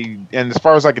 and as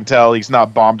far as I can tell, he's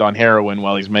not bombed on heroin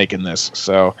while he's making this.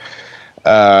 So,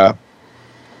 yeah,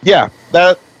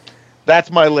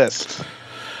 that's my list.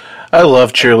 I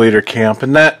love Cheerleader Camp,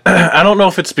 and that I don't know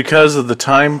if it's because of the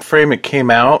time frame it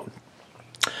came out,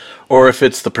 or if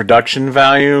it's the production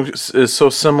value is so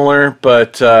similar.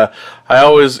 But when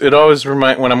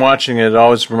I'm watching it, it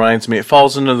always reminds me. It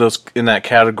falls into in that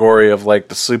category of like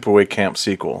the Sleepaway Camp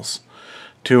sequels,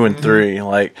 2 and 3,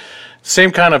 like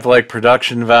same kind of like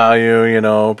production value,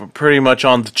 but pretty much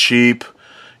on the cheap,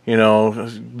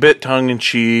 a bit tongue in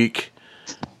cheek.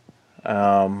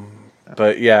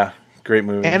 But yeah. Great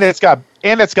movie, and it's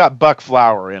got Buck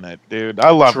Flower in it, dude. I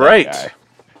love that guy.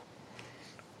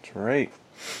 That's right.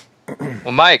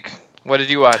 Well, Mike, what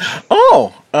did you watch?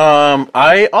 Oh,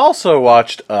 I also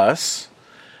watched Us,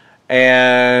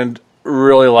 and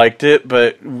really liked it.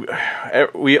 But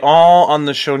we all on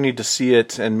the show need to see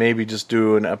it, and maybe just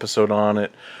do an episode on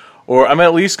it. Or I'm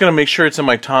at least going to make sure it's in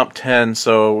my top 10,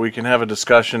 so we can have a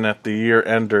discussion at the year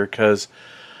ender. Because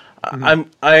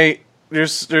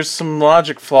There's some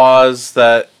logic flaws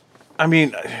that, I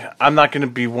mean, I'm not going to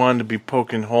be one to be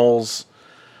poking holes.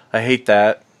 I hate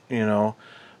that,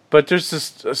 But there's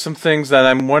just some things that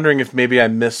I'm wondering if maybe I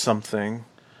missed something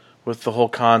with the whole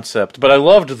concept. But I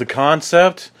loved the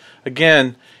concept.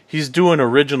 Again, he's doing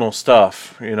original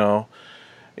stuff,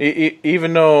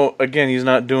 Even though, again, he's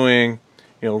not doing,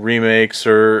 remakes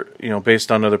or, based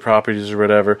on other properties or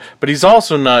whatever. But he's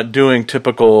also not doing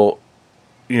typical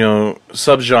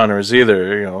subgenres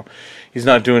either. He's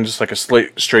not doing just like a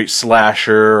straight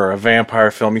slasher or a vampire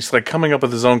film. He's like coming up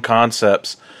with his own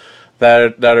concepts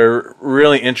that are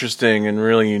really interesting and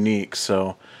really unique.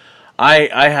 So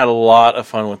I had a lot of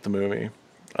fun with the movie.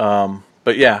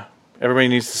 But yeah, everybody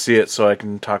needs to see it so I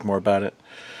can talk more about it.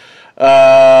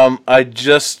 I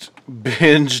just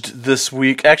binged this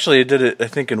week. Actually, I did it I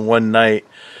think in one night.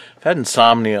 I've had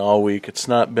insomnia all week. It's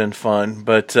not been fun,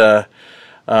 but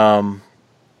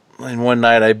in one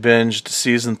night I binged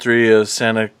season 3 of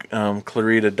Santa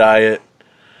Clarita Diet.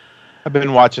 I've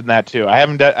been watching that too. I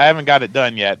haven't got it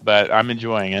done yet, but I'm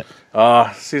enjoying it.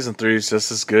 Season 3 is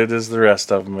just as good as the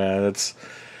rest of them, man. It's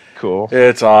cool.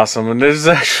 It's awesome, and there's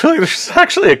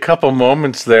actually a couple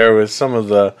moments there with some of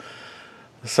the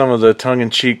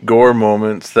tongue-in-cheek gore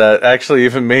moments that actually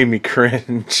even made me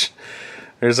cringe.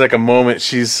 There's like a moment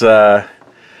she's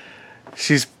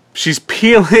she's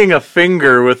peeling a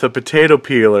finger with a potato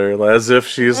peeler as if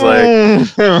she's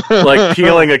like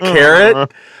peeling a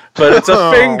carrot, but it's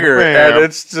a finger, man. and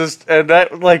it's just and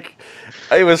that like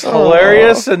it was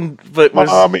hilarious but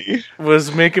Mommy.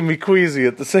 was making me queasy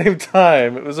at the same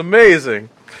time. It was amazing.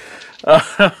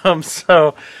 Yeah,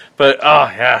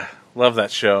 love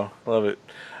that show, love it.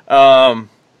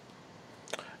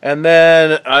 And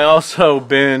then I also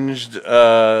binged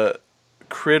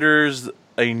Critters,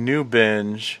 a new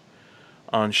binge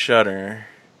on Shudder.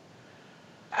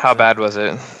 How bad was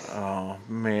it? Oh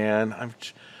man, I'm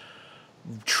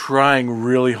trying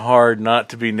really hard not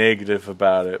to be negative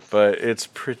about it, but it's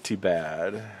pretty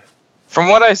bad. From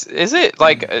what is it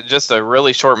like just a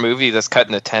really short movie that's cut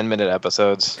into 10-minute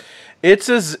episodes? It's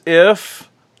as if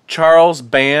Charles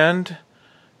Band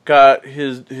got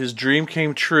his dream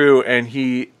came true and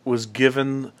he was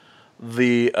given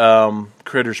the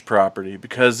Critters property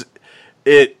because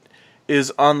it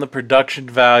is on the production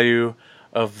value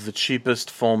of the cheapest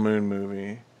full moon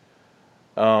movie,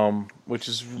 which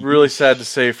is really sad to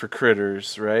say for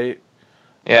Critters, right?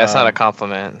 Yeah, it's not a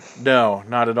compliment. No,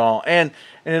 not at all. And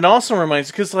it also reminds,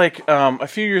 because like a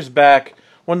few years back,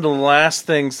 one of the last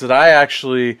things that I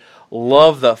actually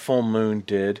love that Full Moon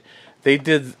did, they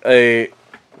did a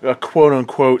quote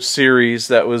unquote series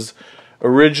that was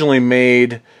originally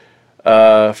made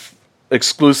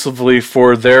exclusively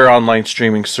for their online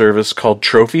streaming service called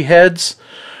Trophy Heads,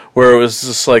 where it was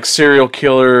just like serial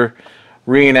killer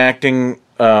reenacting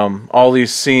all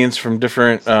these scenes from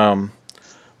different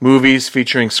movies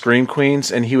featuring Scream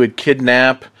Queens, and he would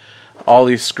kidnap all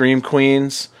these Scream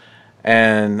Queens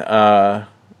and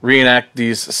reenact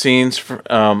these scenes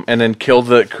and then kill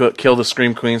the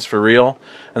Scream Queens for real,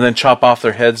 and then chop off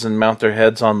their heads and mount their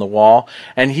heads on the wall.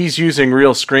 And he's using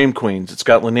real Scream Queens. It's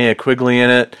got Linnea Quigley in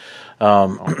it,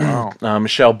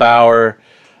 Michelle Bauer,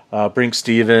 Brink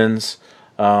Stevens,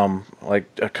 like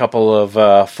a couple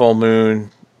of Full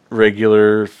Moon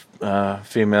regular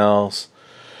females.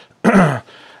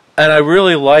 And I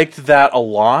really liked that a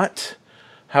lot.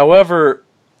 However,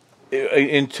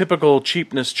 in typical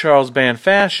cheapness Charles Band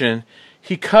fashion,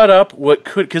 he cut up what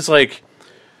could, because like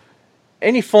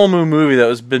any Full Moon movie that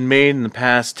has been made in the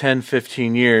past 10,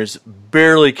 15 years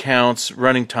barely counts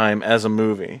running time as a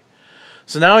movie.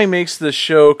 So now he makes this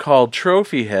show called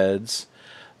Trophy Heads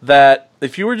that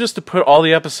if you were just to put all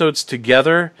the episodes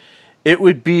together, it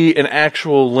would be an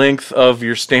actual length of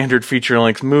your standard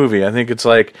feature-length movie. I think it's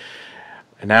like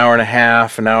an hour and a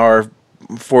half, an hour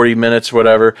 40 minutes,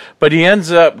 whatever. But he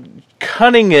ends up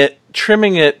cutting it,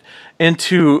 trimming it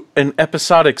into an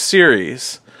episodic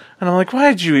series. And I'm like,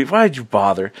 why'd you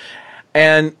bother?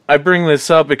 And I bring this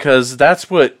up because that's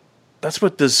what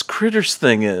this Critters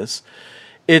thing is.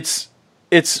 It's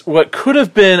what could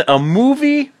have been a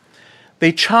movie.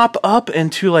 They chop up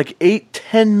into like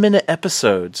 8-10 minute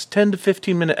episodes, 10 to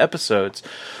 15 minute episodes.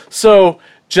 So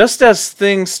just as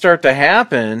things start to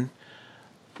happen,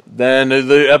 then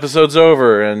the episode's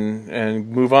over and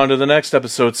move on to the next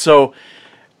episode. So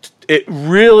it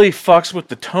really fucks with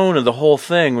the tone of the whole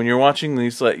thing when you're watching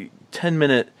these like 10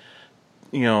 minute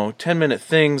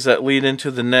things that lead into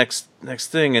the next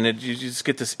thing, and you just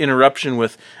get this interruption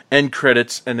with end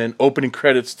credits and then opening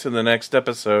credits to the next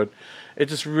episode. It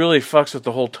just really fucks with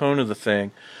the whole tone of the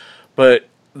thing. But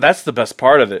that's the best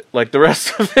part of it. Like the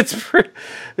rest of it's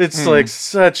like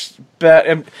such bad.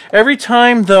 And every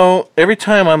time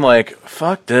I'm like,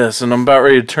 fuck this, and I'm about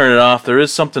ready to turn it off, there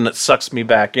is something that sucks me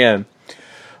back in.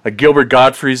 Like Gilbert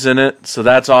Gottfried's in it, so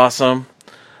that's awesome.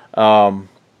 Oh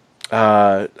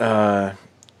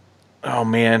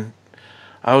man,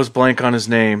 I was blank on his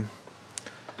name.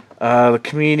 The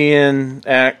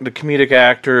comedic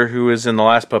actor who was in the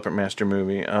last Puppet Master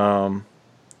movie. Oh,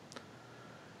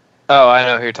 I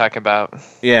know who you're talking about.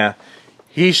 Yeah,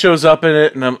 he shows up in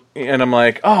it, and I'm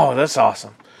like, oh, that's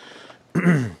awesome.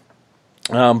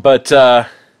 But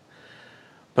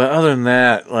other than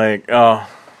that, like, oh,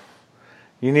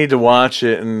 you need to watch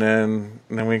it, and then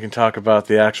we can talk about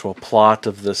the actual plot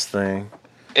of this thing.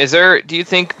 Do you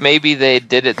think maybe they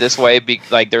did it this way,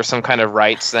 like there's some kind of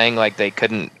rights thing, like they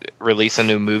couldn't release a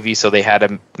new movie, so they had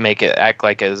to make it act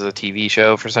like it was a TV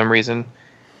show for some reason?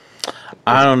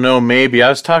 I don't know, maybe. I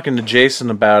was talking to Jason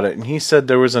about it, and he said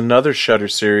there was another Shudder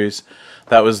series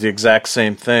that was the exact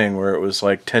same thing, where it was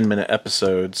like 10-minute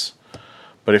episodes.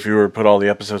 But if you were to put all the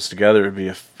episodes together, it would be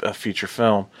a feature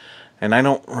film. And I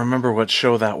don't remember what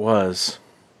show that was.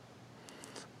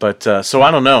 But, so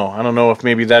I don't know. I don't know if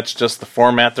maybe that's just the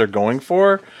format they're going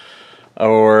for,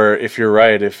 or if you're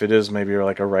right, if it is maybe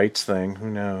like a rights thing. Who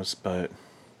knows, but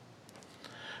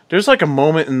there's like a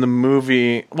moment in the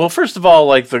movie. Well, first of all,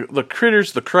 like the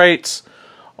critters, the Krites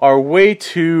are way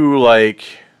too like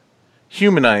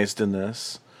humanized in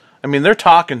this. I mean, they're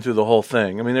talking through the whole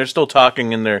thing. I mean, they're still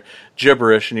talking in their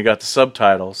gibberish, and you got the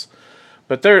subtitles,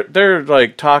 but they're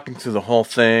like talking through the whole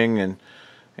thing, and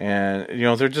you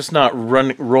know, they're just not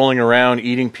rolling around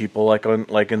eating people like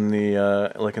in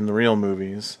the real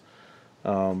movies.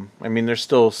 I mean, there's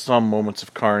still some moments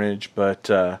of carnage, but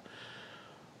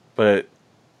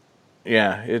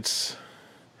yeah, it's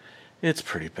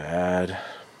pretty bad.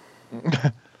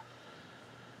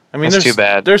 I mean, That's too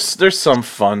bad. There's some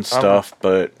fun stuff,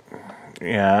 but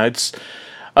yeah, it's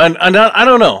and I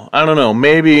don't know.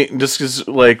 Maybe just 'cause,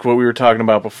 like what we were talking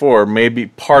about before, maybe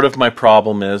part of my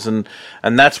problem is, and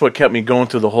that's what kept me going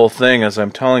through the whole thing, as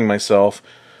I'm telling myself,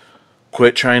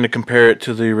 quit trying to compare it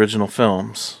to the original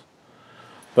films.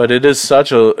 But it is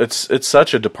such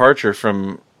a departure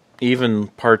from even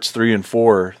parts 3 and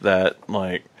 4 that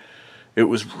like it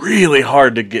was really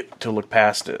hard to look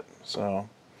past it. So.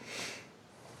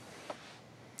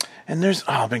 And there's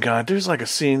like a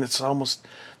scene that's almost...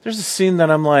 There's a scene that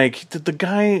I'm like, did the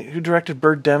guy who directed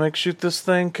Birdemic shoot this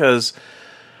thing? Because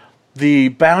the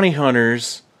bounty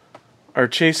hunters are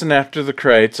chasing after the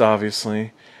Krites,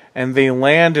 obviously, and they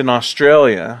land in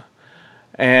Australia,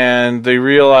 and they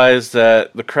realize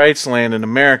that the Krites land in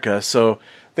America, so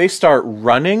they start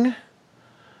running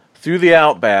through the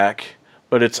outback,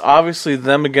 but it's obviously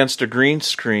them against a green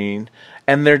screen,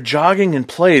 and they're jogging in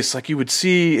place like you would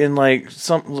see in like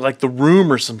some like The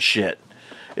Room or some shit.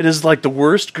 It is like the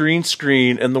worst green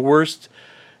screen and the worst,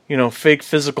 you know, fake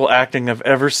physical acting I've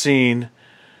ever seen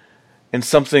in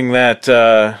something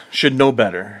that should know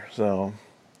better. So,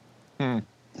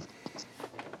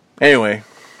 Anyway,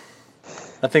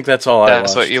 I think that's all I watched.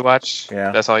 That's what you watched?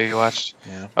 Yeah. That's all you watched?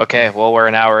 Yeah. Okay, well, we're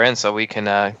an hour in, so we can,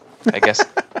 I guess,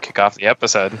 kick off the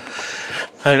episode.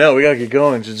 I know, we gotta get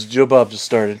going. Joe Bob just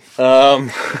started. All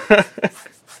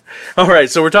right,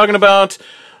 so we're talking about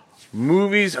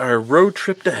movies, our road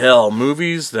trip to hell.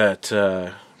 Movies that,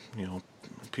 you know,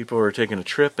 people are taking a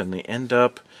trip and they end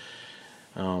up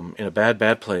in a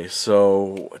bad place.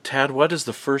 So, Tad, what is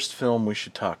the first film we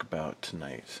should talk about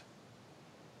tonight?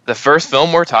 The first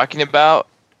film we're talking about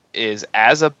is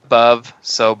As Above,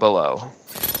 So Below.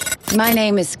 My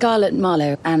name is Scarlett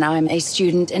Marlowe, and I'm a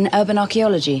student in urban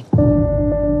archaeology.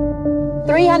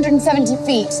 370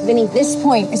 feet beneath this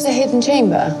point is a hidden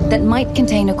chamber. That might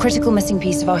contain a critical missing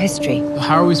piece of our history.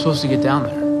 How are we supposed to get down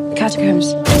there?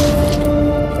 Catacombs.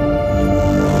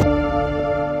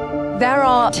 There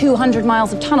are 200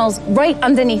 miles of tunnels right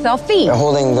underneath our feet. They're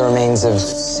holding the remains of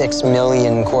 6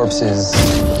 million corpses.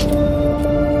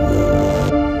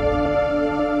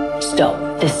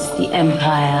 Stop. This is the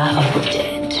Empire of the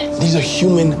Dead. These are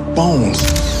human bones.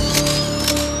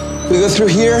 We go through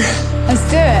here? Let's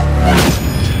do it.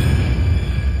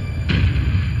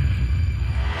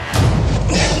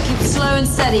 Keep it slow and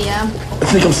steady, yeah? I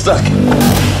think I'm stuck.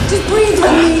 Just breathe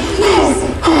with me, please.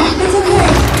 It's okay.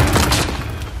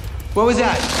 What was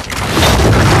that?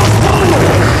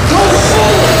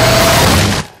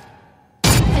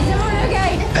 Is everyone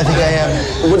okay? I think I am.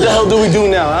 What the hell do we do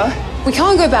now, huh? We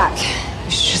can't go back.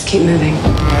 We should just keep moving.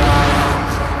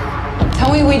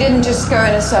 Tell me we didn't just go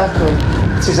in a circle.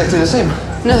 It's exactly the same.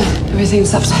 No,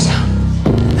 everything's upside down.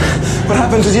 What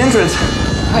happened to the entrance?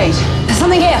 Wait, there's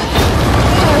something here.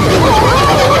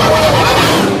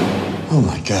 Oh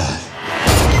my god.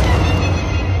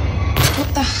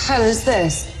 What the hell is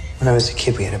this? When I was a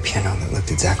kid, we had a piano that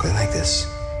looked exactly like this.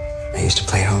 I used to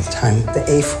play it all the time. The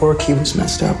A4 key was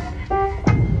messed up.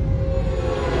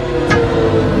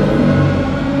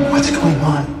 What's going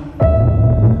on?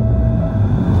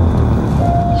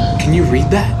 Can you read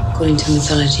that? According to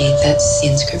mythology, that's the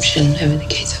inscription over the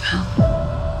gates of hell.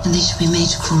 And they shall be made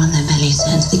to crawl on their bellies to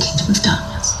enter the kingdom of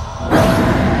darkness.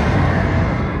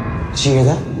 Did you hear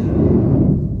that?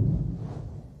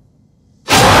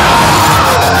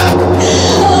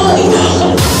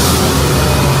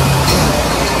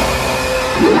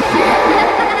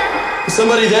 Is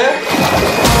somebody there?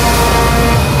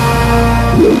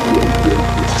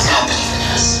 What's happening to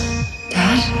us?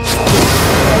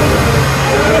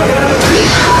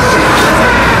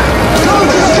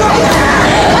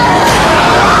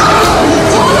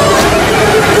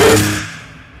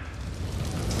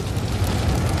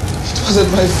 It wasn't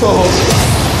my fault.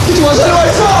 It wasn't my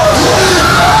fault!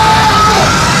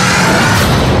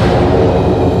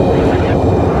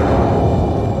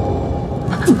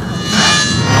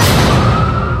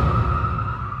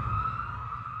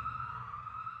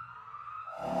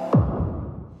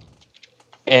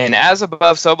 And As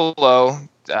Above, So Below,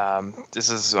 this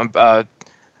is a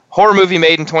horror movie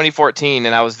made in 2014,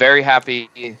 and I was very happy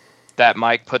that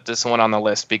Mike put this one on the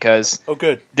list because Oh,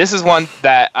 good. this is one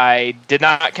that I did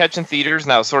not catch in theaters,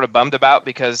 and I was sort of bummed about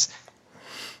because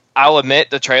I'll admit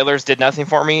the trailers did nothing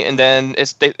for me, and then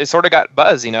it sort of got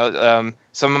buzz.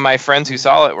 Some of my friends who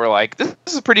saw it were like, "This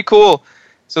is pretty cool."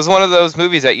 So it's one of those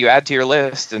movies that you add to your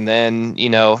list, and then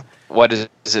what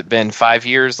has it been? 5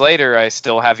 years later, I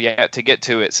still have yet to get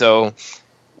to it. So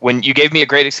when you gave me a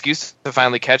great excuse to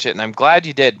finally catch it, and I'm glad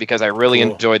you did because I really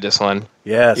enjoyed this one.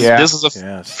 Yes. Yeah. This was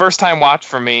a first time watch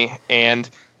for me, and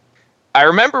I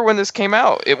remember when this came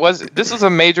out. This was a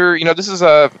major. This is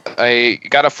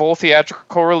got a full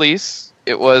theatrical release.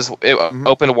 It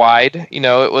opened wide.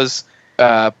 It was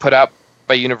put out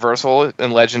by Universal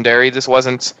and Legendary. This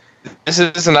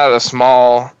is not a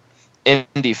small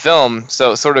indie film,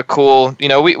 so it's sort of cool.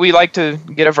 We like to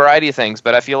get a variety of things,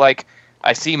 but I feel like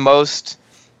I see most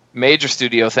major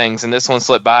studio things, and this one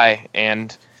slipped by,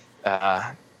 and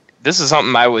this is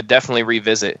something I would definitely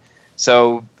revisit.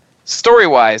 So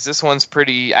story-wise, this one's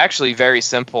actually very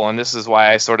simple, and this is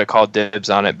why I sort of called dibs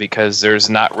on it, because there's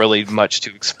not really much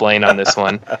to explain on this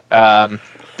one.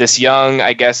 This young,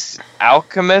 I guess,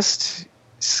 alchemist,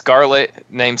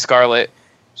 named Scarlet,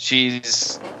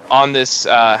 she's on this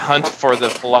hunt for the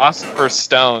Philosopher's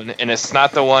Stone, and it's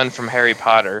not the one from Harry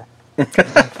Potter.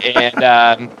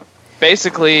 And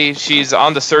basically, she's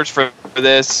on the search for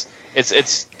this.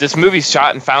 This movie's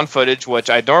shot in found footage, which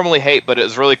I normally hate, but it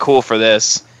was really cool for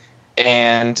this.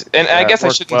 And I guess I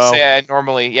shouldn't say I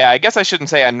normally. Yeah, I guess I shouldn't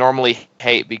say I normally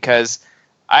hate, because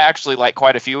I actually like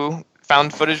quite a few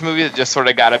found footage movies that just sort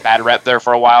of got a bad rep there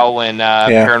for a while when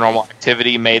Paranormal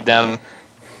Activity made them.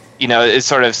 It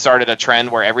sort of started a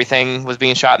trend where everything was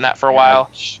being shot in that for a while.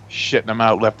 Shitting them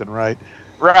out left and right.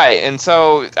 Right, and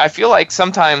so I feel like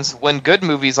sometimes when good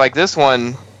movies like this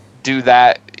one do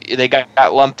that, they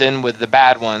got lumped in with the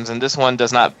bad ones, and this one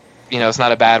does not, it's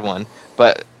not a bad one.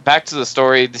 But back to the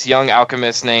story, this young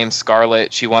alchemist named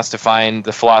Scarlet, she wants to find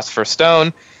the Philosopher's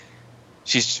Stone.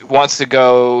 She wants to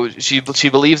go, she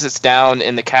believes it's down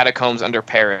in the catacombs under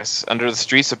the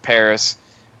streets of Paris,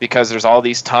 because there's all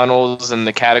these tunnels and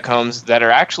the catacombs that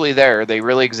are actually there. They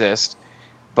really exist,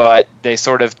 but they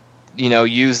sort of,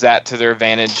 use that to their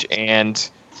advantage, and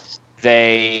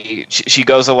she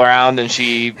goes around and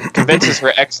she convinces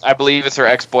her I believe it's her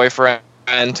ex-boyfriend,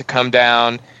 to come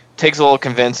down. Takes a little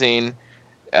convincing.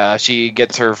 She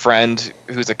gets her friend,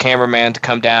 who's a cameraman, to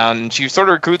come down, and she sort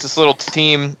of recruits this little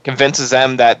team, convinces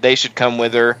them that they should come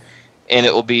with her, and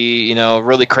it will be, a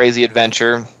really crazy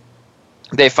adventure.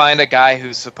 They find a guy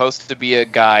who's supposed to be a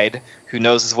guide who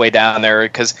knows his way down there,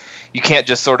 because you can't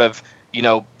just sort of,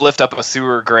 lift up a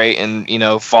sewer grate and,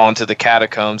 fall into the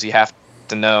catacombs. You have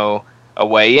to know a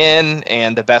way in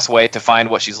and the best way to find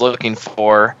what she's looking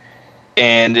for.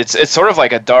 And it's sort of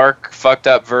like a dark, fucked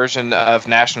up version of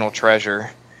National Treasure.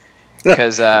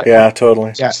 Because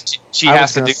totally. Yeah. She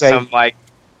has to do some like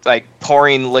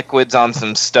pouring liquids on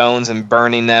some stones and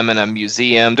burning them in a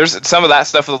museum. There's some of that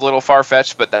stuff was a little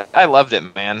far-fetched, but I loved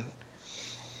it, man.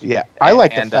 Yeah, I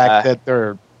like the fact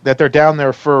that they're down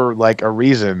there for like a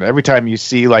reason. Every time you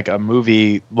see like a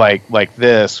movie like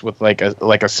this with like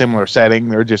a similar setting,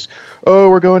 they're just,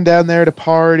 we're going down there to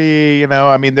party.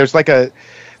 I mean, there's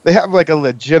they have like a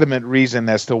legitimate reason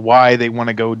as to why they want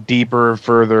to go deeper,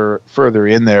 further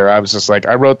in there. I was just like,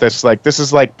 I wrote this like, this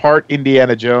is like part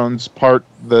Indiana Jones, part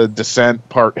The Descent,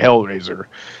 part Hellraiser,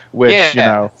 which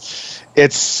it's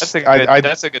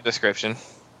that's a good description.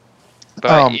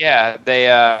 But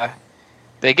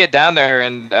they get down there,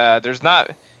 and there's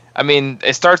not. I mean,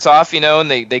 it starts off, and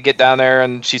they get down there,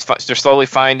 and they're slowly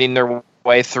finding their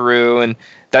way through, and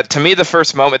that, to me, the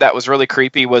first moment that was really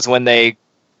creepy was when they.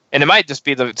 And it might just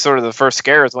be the sort of the first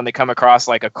scare is when they come across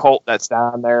like a cult that's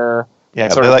down there. Yeah,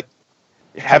 they're like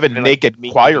having naked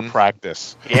choir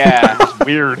practice. Yeah, it's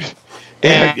weird.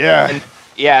 And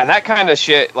that kind of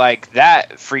shit, like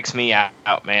that freaks me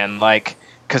out, man. Like,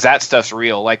 because that stuff's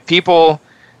real. Like people,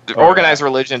 organized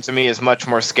religion to me is much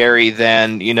more scary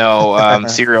than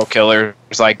serial killers,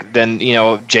 like than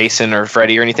Jason or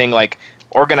Freddy or anything. Like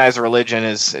organized religion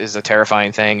is a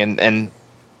terrifying thing, and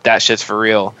that shit's for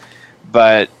real.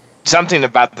 But something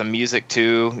about the music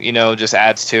too, just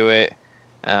adds to it.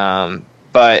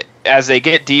 But as they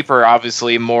get deeper,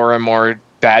 obviously more and more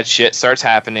bad shit starts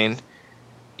happening.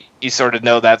 You sort of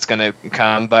know that's going to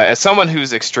come. But as someone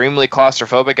who's extremely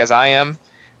claustrophobic, as I am,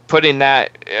 putting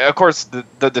that, of course,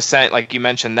 the Descent, like you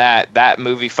mentioned, that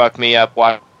movie fucked me up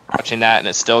watching that, and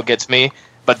it still gets me.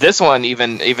 But this one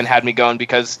even had me going,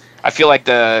 because I feel like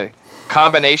the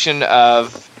combination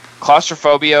of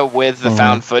claustrophobia with the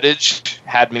found footage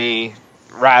had me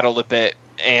rattled a bit,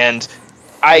 and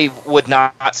I would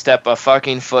not step a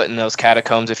fucking foot in those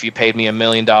catacombs if you paid me $1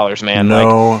 million, man.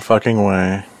 No fucking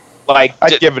way. Like,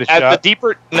 I'd give it a shot.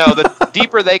 The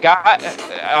deeper they got,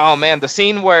 oh man, the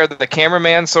scene where the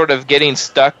cameraman sort of getting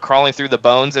stuck crawling through the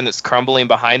bones and it's crumbling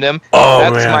behind him. Oh,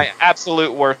 that's man. my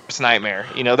absolute worst nightmare.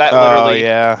 You know, that literally. Oh,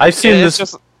 yeah. I've seen it's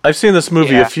this. just- I've seen this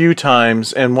movie Yeah. a few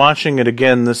times, and watching it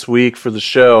again this week for the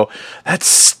show, that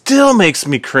still makes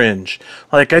me cringe.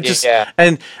 Like I just Yeah.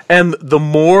 and the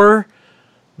more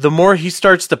he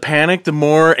starts to panic, the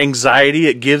more anxiety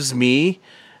it gives me.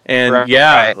 And Right.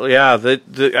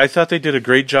 I thought they did a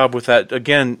great job with that.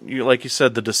 Again, like you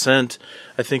said, The Descent,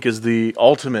 I think, is the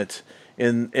ultimate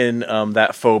in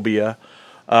that phobia,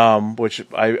 which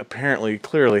I apparently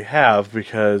clearly have,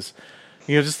 because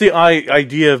just the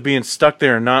idea of being stuck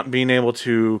there and not being able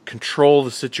to control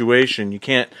the situation. You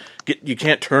can't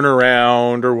turn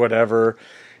around or whatever.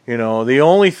 The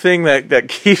only thing that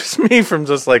keeps me from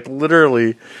just like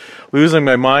literally losing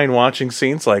my mind watching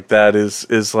scenes like that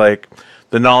is like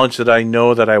the knowledge that I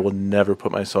know that I will never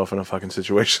put myself in a fucking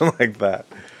situation like that.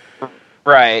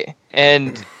 Right.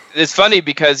 And it's funny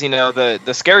because,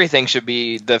 the scary thing should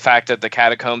be the fact that the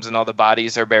catacombs and all the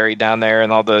bodies are buried down there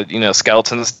and all the,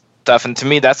 skeletons stuff. And to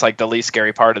me, that's like the least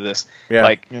scary part of this. Yeah.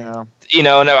 Like, Yeah. and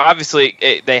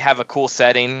obviously they have a cool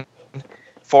setting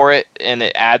for it and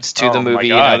it adds to the Oh my movie,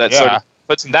 God, that yeah. sort of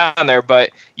puts them down there. But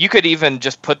you could even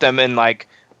just put them in like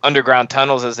underground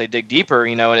tunnels as they dig deeper,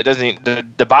 and it doesn't,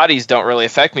 the bodies don't really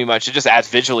affect me much. It just adds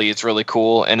visually. It's really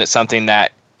cool. And it's something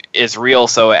that is real.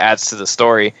 So it adds to the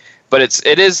story. But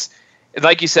it is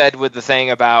like you said, with the thing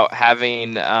about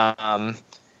having,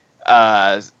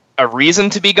 a reason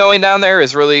to be going down there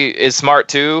is smart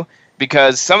too,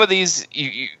 because some of these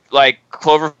you like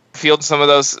Cloverfield, some of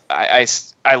those I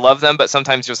love them, but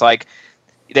sometimes just like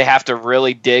they have to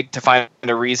really dig to find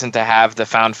a reason to have the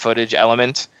found footage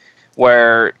element,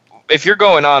 where if you're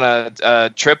going on a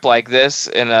trip like this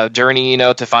and a journey,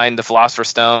 to find the Philosopher's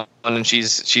Stone, and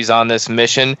she's on this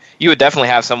mission, you would definitely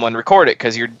have someone record it,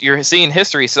 because you're seeing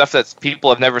history stuff that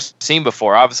people have never seen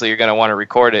before. Obviously you're going to want to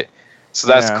record it, so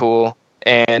that's cool.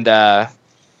 And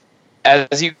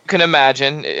as you can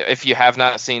imagine, if you have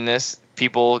not seen this,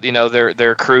 people,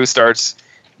 their crew starts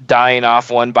dying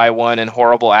off one by one in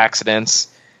horrible accidents.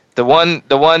 The one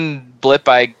blip,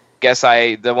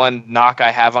 the one knock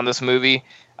I have on this movie,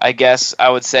 I guess I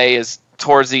would say, is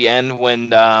towards the end when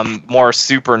more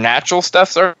supernatural stuff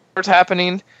starts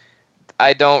happening.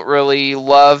 I don't really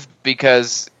love,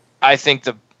 because I think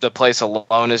the place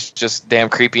alone is just damn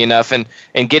creepy enough, and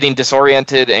getting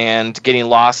disoriented and getting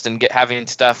lost and having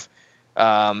stuff,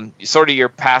 sort of your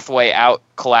pathway out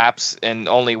collapse and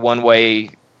only one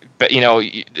way, but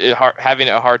having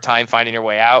a hard time finding your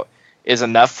way out is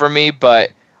enough for me. But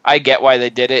I get why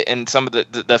they did it, and some of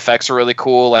the effects are really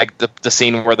cool, like the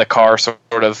scene where the car sort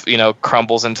of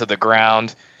crumbles into the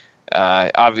ground.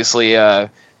 Obviously,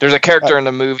 there's a character in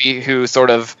the movie who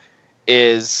sort of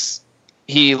is.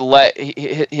 He let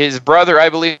his brother, I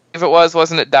believe it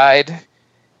wasn't it, died,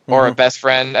 or a best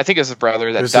friend. I think it was his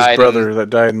brother that It was died. his brother that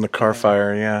died in the car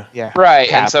fire. Yeah. Yeah. Right,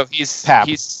 Pap. and so Pap.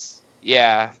 he's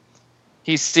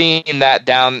seeing that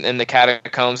down in the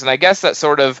catacombs, and I guess that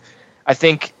sort of, I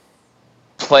think,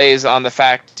 plays on the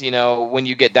fact, when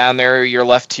you get down there, you're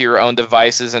left to your own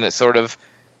devices, and it's sort of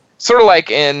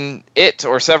like in It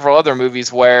or several other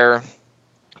movies where,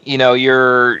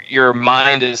 your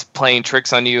mind is playing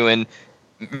tricks on you and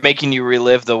making you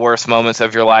relive the worst moments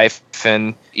of your life,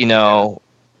 and you're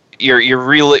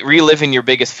reliving your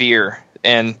biggest fear,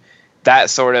 and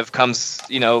that sort of comes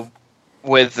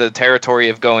with the territory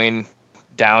of going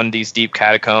down these deep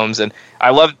catacombs. And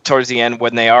I love towards the end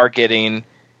when they are getting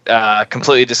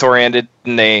completely disoriented,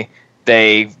 and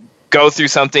they go through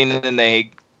something, and they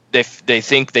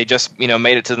think they just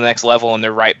made it to the next level, and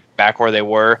they're right back where they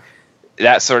were.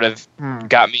 That sort of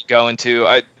got me going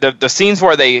too. The scenes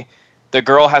where the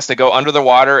girl has to go under the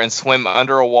water and swim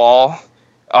under a wall.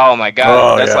 Oh my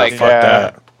god, that's like fuck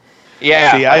that.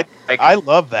 Yeah. See, I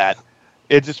love that.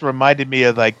 It just reminded me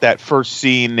of like that first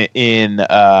scene in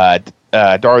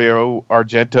Dario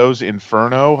Argento's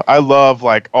Inferno. I love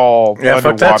like all fuck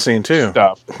underwater that scene too.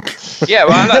 stuff. Yeah,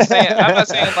 well, I'm not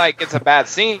saying like it's a bad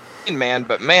scene, man,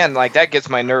 but man, like that gets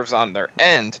my nerves on their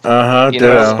end.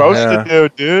 It's supposed to do,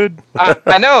 dude.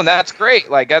 I know, and that's great.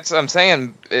 Like that's what I'm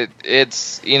saying.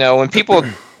 It's when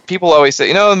people always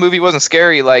say, the movie wasn't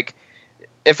scary. Like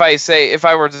if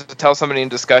I were to tell somebody in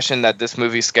discussion that this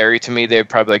movie's scary to me, they'd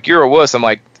probably be like, "You're a wuss." I'm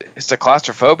like, it's the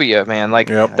claustrophobia, man. Like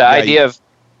the idea of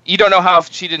you don't know how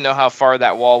she didn't know how far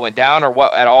that wall went down or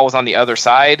what at all was on the other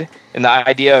side. And the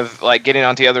idea of like getting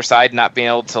onto the other side and not being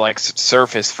able to like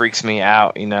surface freaks me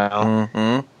out, you know.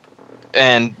 Mm-hmm.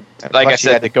 And like I she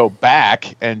said, had to go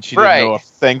back, and she didn't know if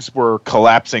things were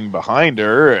collapsing behind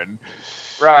her, and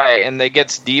right, and it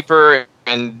gets deeper,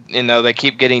 and you know they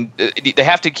keep getting. They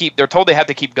have to keep. They're told they have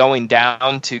to keep going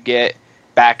down to get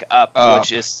back up,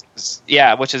 which is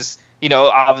you know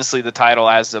obviously the title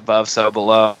as above, so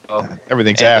below.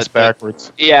 Everything's ass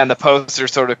backwards. Yeah, and the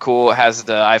poster's sort of cool. It has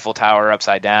the Eiffel Tower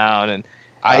upside down, and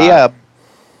I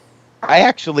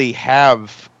actually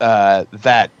have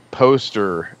that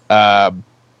poster.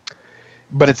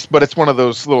 But it's one of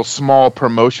those little small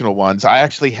promotional ones. I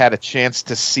actually had a chance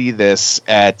to see this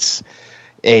at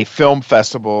a film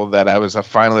festival that I was a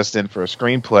finalist in for a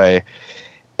screenplay,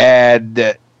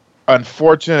 and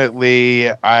unfortunately,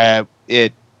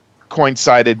 it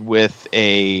coincided with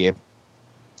a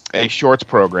shorts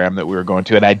program that we were going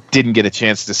to, and I didn't get a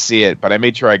chance to see it. But I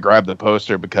made sure I grabbed the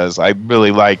poster because I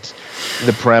really liked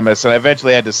the premise, and I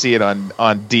eventually had to see it on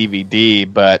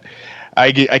DVD, but.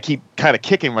 I keep kind of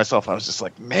kicking myself. I was just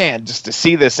like, man, just to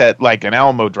see this at like an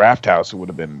Alamo Draft House, it would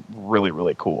have been really,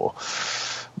 really cool.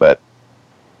 But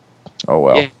oh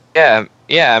well. Yeah.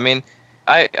 I mean,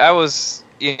 I was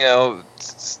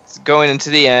going into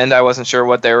the end. I wasn't sure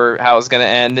how it was going to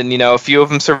end, and a few of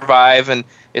them survive, and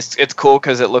it's cool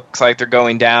because it looks like they're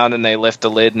going down, and they lift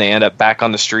the lid, and they end up back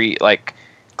on the street, like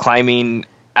climbing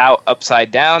out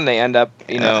upside down. They end up,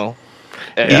 Even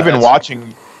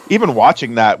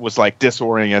watching that was like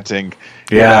disorienting.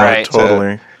 Yeah, right.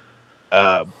 Totally.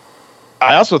 I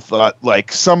also thought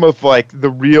like some of like the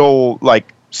real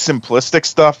like simplistic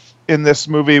stuff in this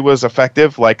movie was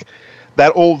effective. Like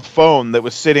that old phone that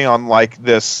was sitting on like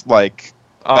this like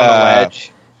on the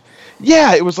ledge.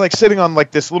 Yeah, it was like sitting on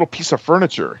like this little piece of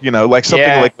furniture, like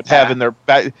something like would have in their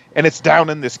back, and it's down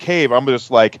in this cave. I'm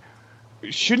just like,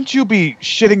 shouldn't you be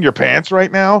shitting your pants right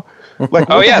now? Like,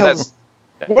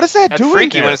 what is that That's doing?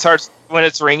 Freaky when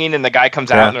it's ringing and the guy comes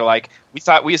out and they're like,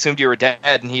 we assumed you were dead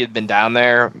and he had been down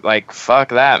there. Like, fuck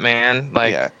that, man.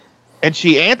 Like, and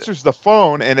she answers the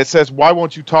phone and it says, "Why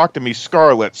won't you talk to me,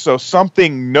 Scarlett?" So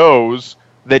something knows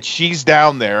that she's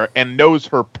down there and knows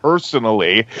her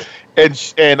personally,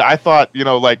 and I thought,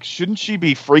 like, shouldn't she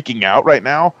be freaking out right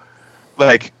now?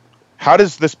 Like, how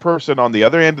does this person on the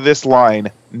other end of this line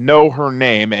know her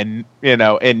name and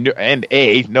know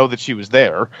that she was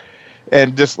there?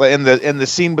 And just in the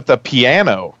scene with the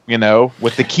piano,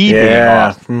 with the key being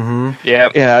off. Mm-hmm. Yeah,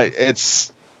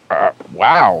 it's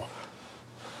wow.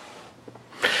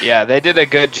 Yeah, they did a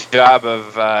good job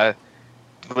of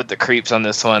with the creeps on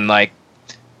this one. Like,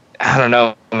 I don't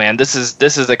know, man. This is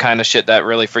the kind of shit that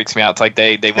really freaks me out. It's like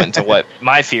they went into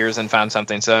my fears and found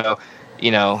something. So,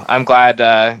 I'm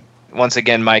glad. Once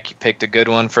again, Mike picked a good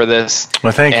one for this.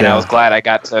 Well, thank you. And I was glad I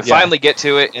got to finally get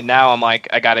to it. And now I'm like,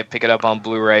 I got to pick it up on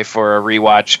Blu-ray for a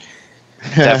rewatch.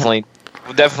 Definitely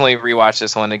rewatch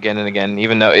this one again and again.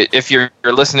 Even though if you're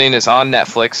listening, it's on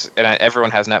Netflix, and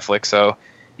everyone has Netflix, so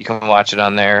you can watch it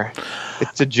on there.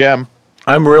 It's a gem.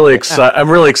 I'm really excited. I'm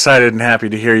really excited and happy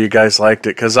to hear you guys liked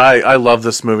it because I love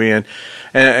this movie and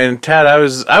Tad, I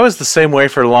was the same way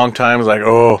for a long time. I was like,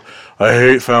 oh, I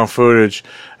hate found footage,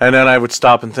 and then I would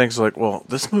stop and think like, well,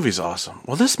 this movie's awesome.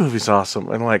 Well, this movie's awesome,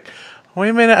 and like, wait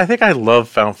a minute, I think I love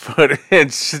found footage.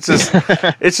 It's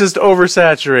just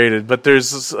oversaturated. But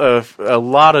there's a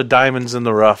lot of diamonds in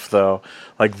the rough though,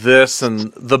 like this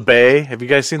and The Bay. Have you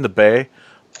guys seen The Bay?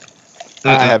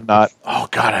 I have not. Oh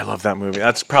God, I love that movie.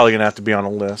 That's probably gonna have to be on a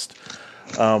list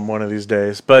one of these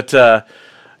days. But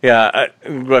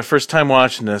my first time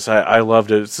watching this, I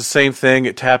loved it. It's the same thing.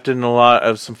 It tapped in a lot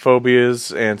of some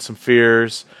phobias and some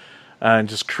fears, and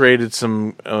just created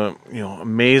some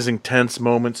amazing tense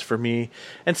moments for me.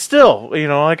 And still,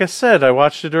 like I said, I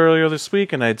watched it earlier this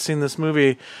week, and I'd seen this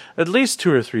movie at least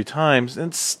 2 or 3 times,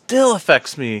 and it still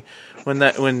affects me when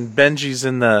Benji's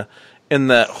in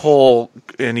that hole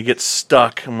and he gets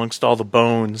stuck amongst all the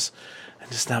bones, and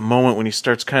just that moment when he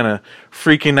starts kind of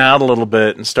freaking out a little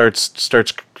bit and starts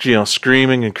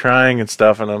screaming and crying and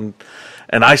stuff, and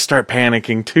I start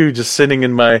panicking too, just sitting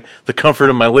in the comfort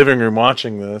of my living room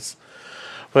watching this.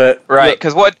 But right,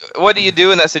 because what do you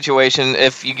do in that situation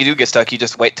if you do get stuck? You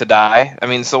just wait to die. I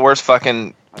mean, it's the worst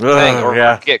fucking thing,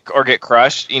 or get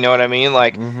crushed. You know what I mean?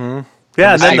 Like, and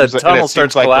then the tunnel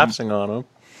starts collapsing on him.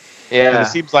 Yeah, and it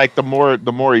seems like the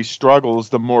more he struggles,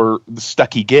 the more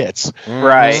stuck he gets.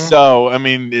 Right. So I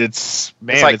mean, it's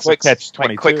like a catch-22.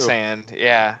 Like quicksand.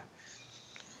 Yeah.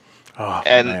 Oh,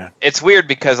 and man. It's weird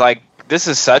because like this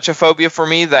is such a phobia for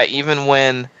me that even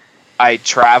when I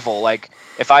travel, like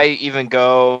if I even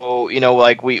go,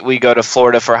 like we go to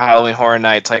Florida for Halloween Horror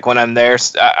Nights, like when I'm there,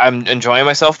 I'm enjoying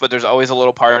myself, but there's always a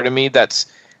little part of me that's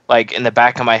like in the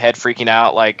back of my head freaking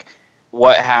out, like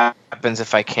what happens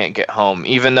if I can't get home?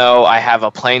 Even though I have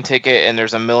a plane ticket and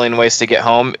there's a million ways to get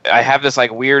home, I have this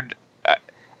like weird,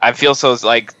 I feel so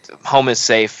like home is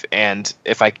safe, and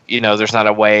if I, there's not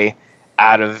a way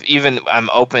out of, even I'm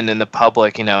open in the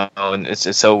public, and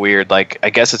it's so weird. Like, I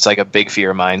guess it's like a big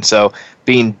fear of mine. So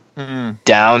being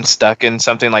down, stuck in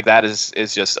something like that is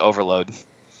just overload.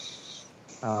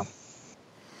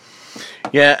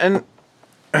 Yeah, and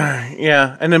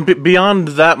then beyond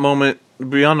that moment,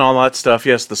 beyond all that stuff,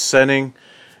 yes, the setting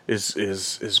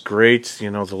is great. The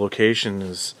location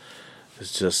is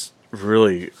just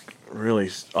really,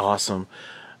 really awesome,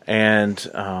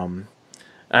 and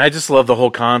I just love the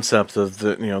whole concept of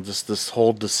this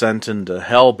whole descent into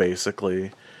hell,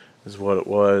 basically, is what it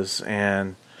was,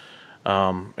 and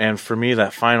for me,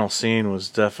 that final scene was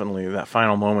definitely, that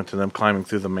final moment to them climbing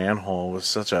through the manhole was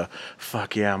such a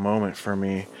fuck yeah moment for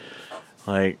me.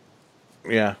 Like,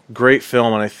 yeah, great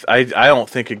film, and I don't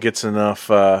think it gets enough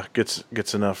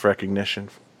gets enough recognition.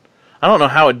 I don't know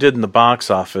how it did in the box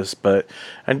office, but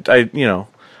I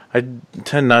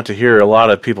tend not to hear a lot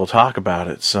of people talk about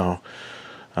it, so.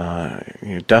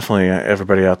 Definitely,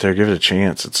 everybody out there, give it a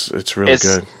chance. It's really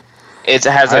good. It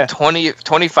has a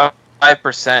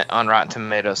 25% on Rotten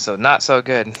Tomatoes, so not so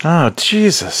good. Oh,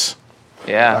 Jesus.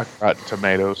 Yeah. Rotten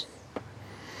Tomatoes.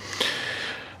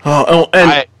 Oh,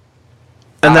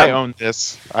 and I own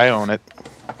this. I own it.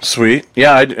 Sweet.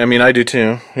 Yeah, I mean, I do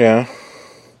too. Yeah.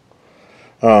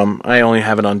 I only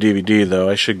have it on DVD though.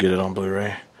 I should get it on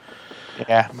Blu-ray.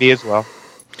 Yeah, me as well.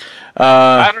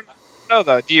 I don't know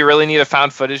though. Do you really need a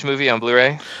found footage movie on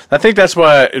Blu-ray? I think that's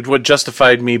what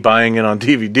justified me buying it on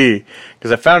DVD,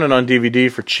 because I found it on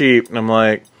DVD for cheap, and I'm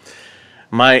like,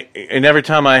 and every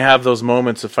time I have those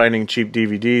moments of finding cheap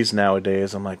DVDs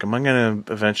nowadays, I'm like, am I going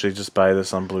to eventually just buy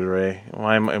this on Blu-ray?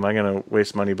 Why am I going to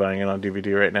waste money buying it on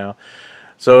DVD right now?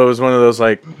 So it was one of those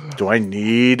like, do I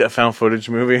need a found footage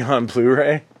movie on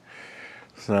Blu-ray?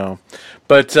 So,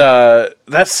 but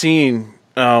that scene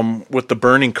with the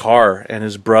burning car and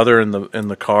his brother in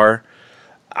the car,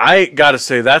 I gotta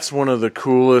say that's one of the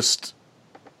coolest.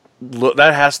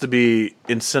 That has to be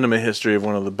in cinema history of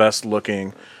one of the best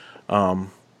looking,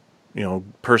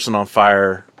 person on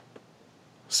fire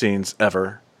scenes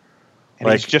ever.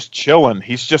 And he's just chilling.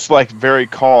 He's just like very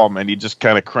calm, and he just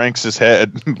kind of cranks his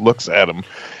head and looks at him.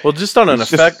 Well, just on an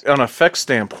effect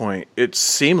standpoint, it's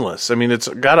seamless. I mean, it's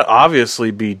got to obviously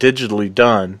be digitally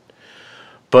done,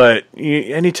 but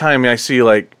anytime I see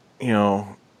like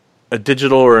a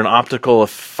digital or an optical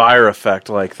fire effect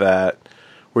like that,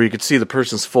 where you could see the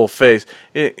person's full face,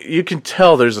 you can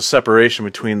tell there's a separation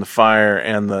between the fire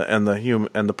and the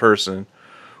human and the person,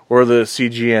 or the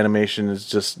CG animation is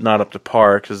just not up to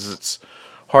par because it's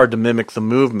hard to mimic the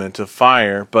movement of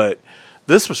fire. But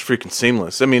this was freaking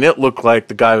seamless. I mean, it looked like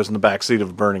the guy was in the back seat of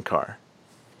a burning car.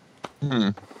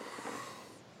 At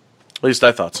least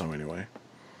I thought so, anyway.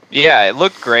 Yeah, it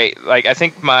looked great. Like, I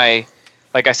think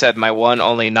like I said, my one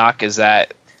only knock is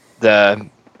that the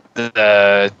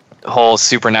whole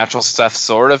supernatural stuff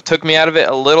sort of took me out of it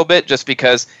a little bit, just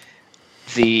because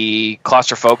the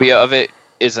claustrophobia of it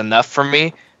is enough for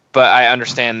me. But I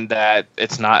understand that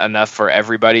it's not enough for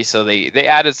everybody, so they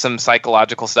added some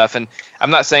psychological stuff. And I'm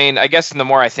not saying, I guess the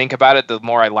more I think about it, the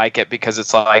more I like it, because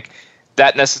it's like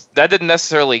that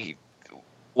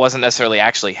wasn't necessarily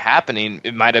actually happening.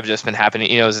 It might have just been happening,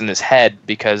 it was in his head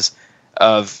because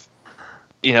of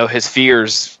his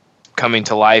fears coming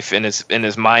to life in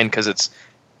his mind, because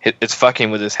it's fucking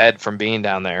with his head from being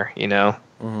down there,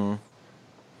 Mm-hmm.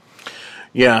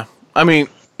 Yeah, I mean,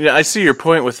 I see your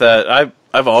point with that.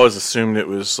 I've always assumed it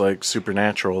was like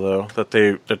supernatural, though, that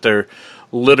they're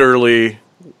literally,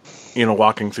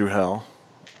 walking through hell.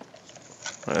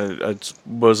 It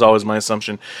was always my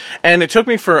assumption, and it took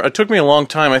me a long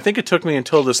time. I think it took me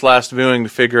until this last viewing to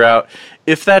figure out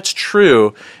if that's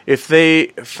true. If they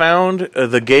found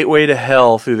the gateway to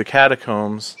hell through the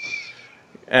catacombs,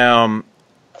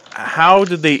 how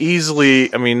did they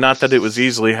easily? I mean, not that it was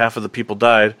easily. Half of the people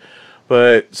died,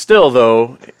 but still,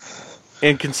 though,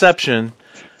 in conception,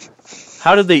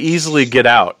 how did they easily get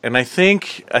out? And I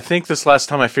think this last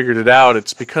time I figured it out,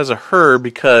 it's because of her,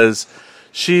 because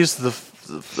she's the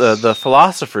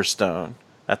Philosopher's Stone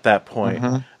at that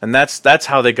point, and that's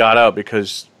how they got out,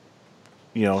 because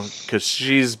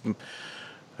she's,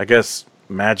 I guess,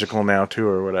 magical now too,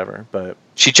 or whatever. But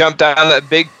she jumped down that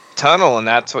big tunnel, and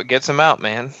that's what gets him out,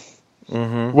 man.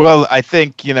 Mm-hmm. Well, I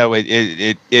think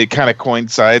it kind of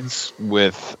coincides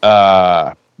with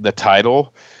the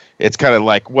title. it's kind of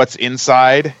like what's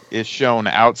inside is shown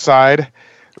outside.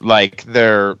 Like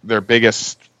their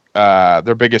biggest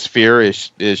fear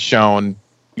is shown,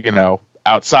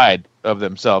 outside of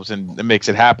themselves, and it makes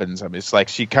it happen. I mean, it's like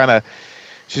she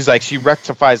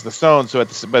rectifies the stone, but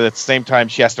at the same time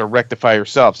she has to rectify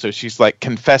herself. So she's like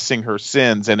confessing her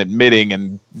sins and admitting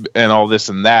and all this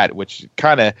and that, which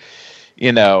kind of,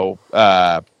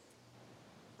 I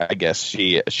guess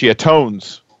she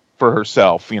atones for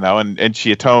herself, and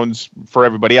she atones for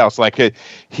everybody else. Like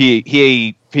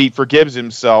he forgives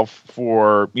himself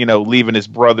for, leaving his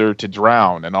brother to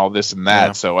drown and all this and that.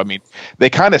 Yeah. So, I mean, they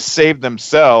kind of save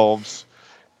themselves,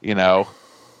 in a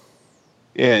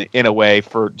way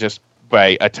for just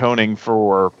by atoning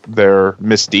for their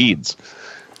misdeeds,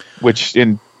 which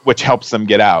helps them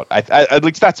get out. At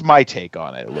least that's my take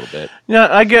on it a little bit. Yeah,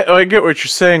 I get what you're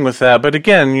saying with that. But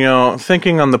again,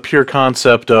 thinking on the pure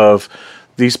concept of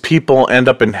these people end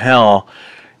up in hell,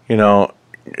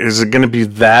 is it going to be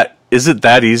that? Is it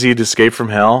that easy to escape from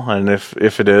hell? And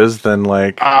if it is, then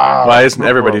why isn't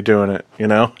everybody doing it?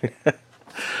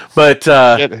 But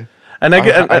and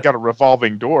I got a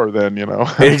revolving door. Then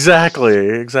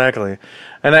exactly.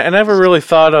 And I never really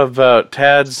thought about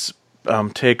Tad's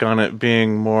take on it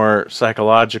being more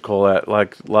psychological at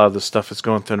like a lot of the stuff that's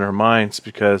going through her minds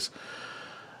because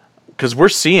we're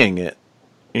seeing it.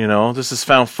 This is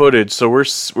found footage, so we're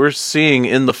seeing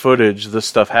in the footage this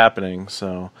stuff happening.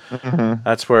 So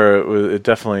that's where it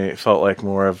definitely felt like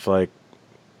more of like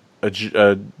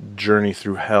a journey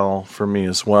through hell for me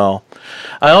as well.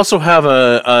 I also have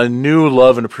a new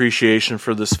love and appreciation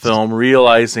for this film,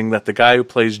 realizing that the guy who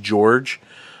plays George,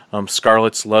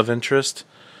 Scarlett's love interest,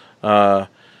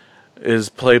 is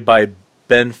played by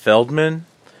Ben Feldman,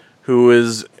 who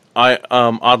is.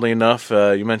 Oddly enough,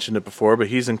 you mentioned it before, but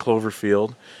he's in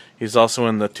Cloverfield. He's also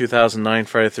in the 2009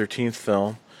 Friday the 13th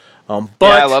film.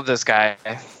 But I love this guy.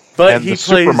 But and he the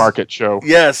plays Supermarket Show.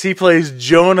 Yes, he plays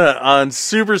Jonah on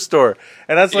Superstore,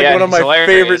 and that's like one of my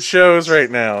favorite shows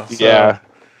right now. So. Yeah,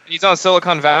 he's on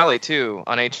Silicon Valley too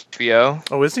on HBO.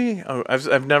 Oh, is he? Oh,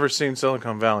 I've never seen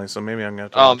Silicon Valley, so maybe I'm gonna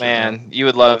have to. Oh man, you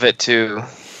would love it too.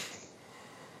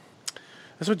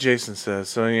 That's what Jason says.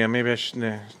 So yeah, maybe I should.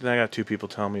 I got two people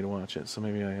telling me to watch it, so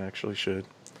maybe I actually should.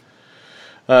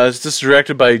 It's just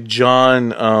directed by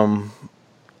John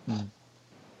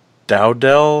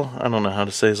Dowdell. I don't know how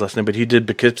to say his last name, but he did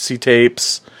Poughkeepsie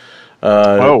Tapes.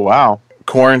 Oh wow!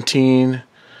 Quarantine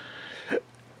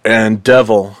and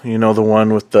Devil. The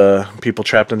one with the people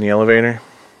trapped in the elevator.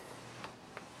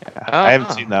 Yeah, I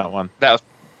haven't seen that one. That was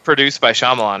produced by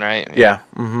Shyamalan, right? Yeah.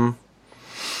 Mm-hmm.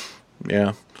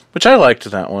 Yeah. Which I liked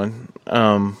that one,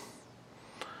 and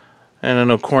I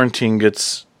know Quarantine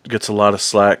gets a lot of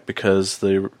slack because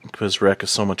Rec is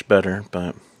so much better.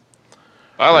 But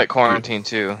I like Quarantine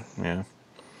too. Yeah.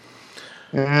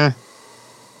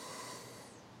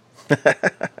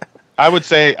 I would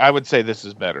say this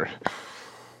is better.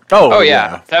 Oh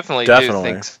yeah, definitely do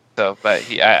think so. But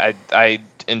I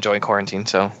enjoy Quarantine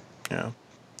so. Yeah.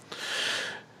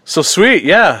 So sweet,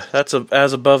 yeah. That's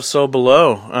As Above, So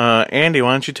Below. Andy,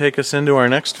 why don't you take us into our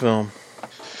next film?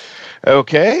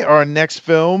 Okay, our next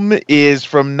film is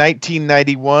from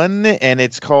 1991, and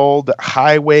it's called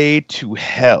Highway to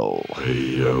Hell.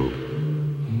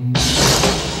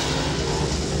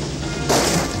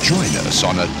 Join us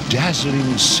on a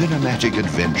dazzling cinematic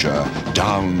adventure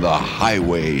down the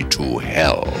Highway to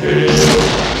Hell.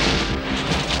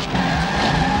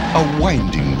 A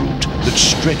winding route that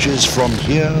stretches from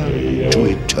here to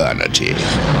eternity. Not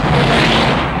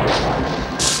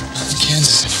in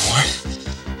Kansas anymore.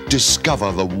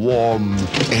 Discover the warm,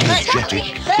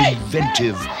 energetic,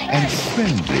 inventive, and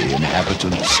friendly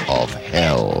inhabitants of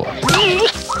hell.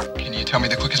 Can you tell me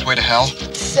the quickest way to hell?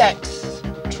 Sex,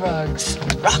 drugs,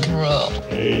 rock and roll.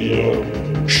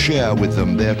 Share with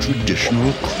them their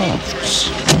traditional crafts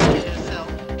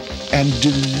and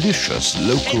delicious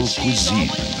local cuisine.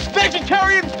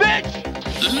 Vegetarian bitch!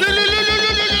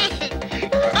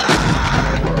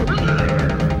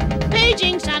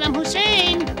 Paging Saddam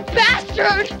Hussein.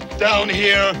 Bastard! Down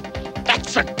here,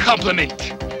 that's a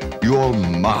compliment. You'll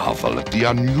marvel at the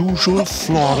unusual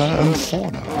flora and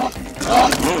fauna.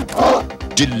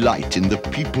 Delight in the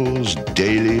people's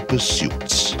daily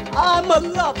pursuits. I'm a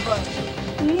lover,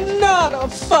 not a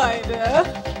fighter.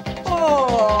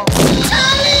 Oh.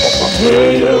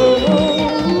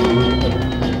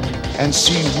 And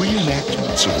see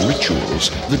reenactments of rituals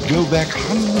that go back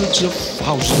hundreds of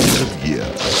thousands of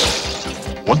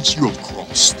years. Once you have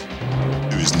crossed,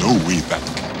 there is no way back.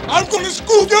 I'm gonna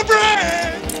scoop your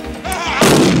brain!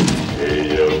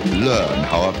 Learn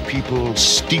how a people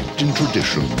steeped in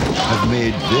tradition have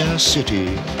made their city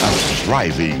a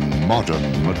thriving modern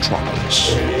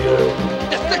metropolis.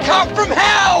 It's the cop from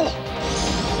hell!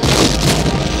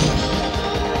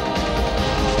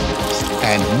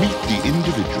 And meet the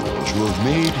individuals who have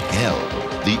made hell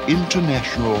the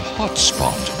international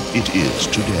hotspot it is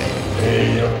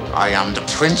today. I am the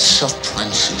Prince of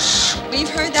Princes. We've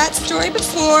heard that story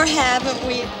before, haven't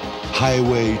we?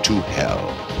 Highway to Hell.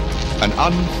 An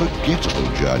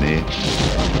unforgettable journey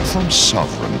from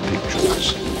Sovereign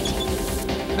Pictures.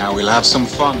 Now we'll have some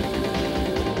fun.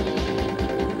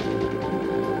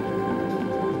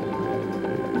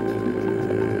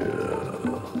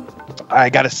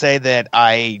 I gotta say that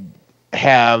I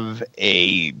have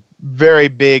a very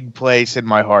big place in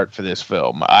my heart for this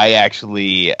film. I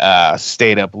actually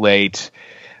stayed up late,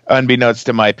 unbeknownst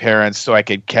to my parents, so I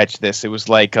could catch this. It was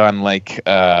like on like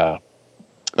a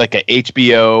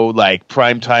HBO like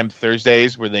primetime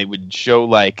Thursdays where they would show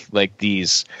like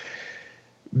these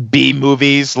B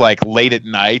movies like late at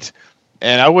night,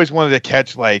 and I always wanted to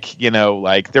catch like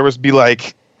there was be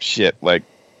like shit like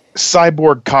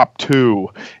Cyborg Cop 2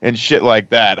 and shit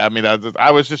like that. I mean,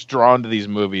 I was just drawn to these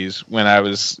movies when I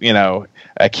was,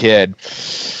 a kid.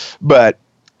 But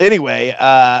anyway,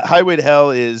 Highway to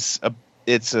Hell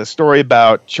it's a story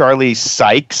about Charlie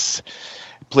Sykes,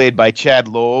 played by Chad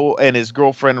Lowell, and his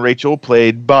girlfriend Rachel,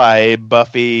 played by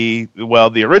the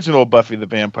original Buffy the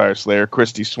Vampire Slayer,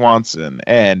 Christy Swanson,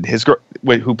 and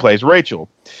who plays Rachel.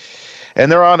 And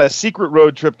they're on a secret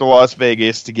road trip to Las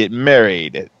Vegas to get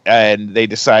married. And they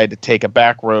decide to take a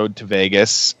back road to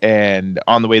Vegas. And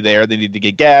on the way there, they need to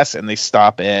get gas. And they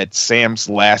stop at Sam's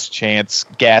Last Chance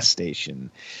gas station.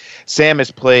 Sam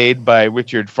is played by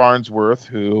Richard Farnsworth,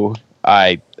 who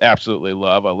I absolutely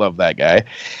love. I love that guy.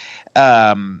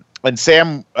 And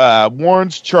Sam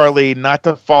warns Charlie not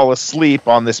to fall asleep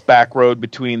on this back road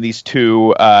between these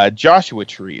two Joshua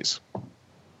trees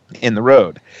in the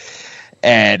road.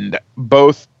 And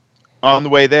both on the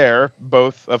way there,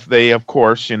 of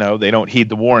course, they don't heed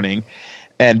the warning.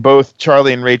 And both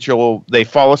Charlie and Rachel, they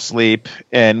fall asleep.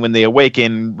 And when they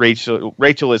awaken,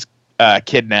 Rachel is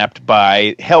kidnapped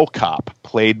by Hell Cop,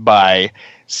 played by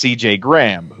C.J.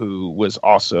 Graham, who was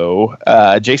also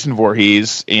Jason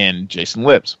Voorhees in Jason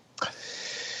Lives.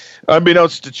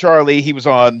 Unbeknownst to Charlie, he was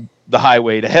on the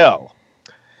highway to hell.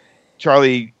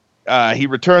 Charlie, he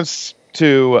returns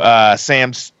to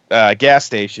Sam's gas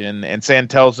station, and Sam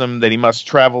tells him that he must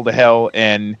travel to hell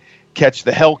and catch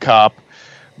the Hell Cop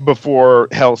before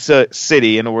Hell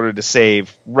City in order to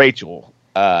save Rachel.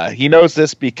 He knows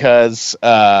this because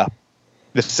the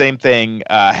same thing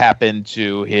happened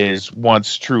to his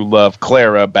once true love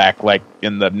Clara back like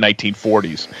in the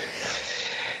 1940s.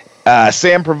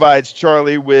 Sam provides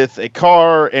Charlie with a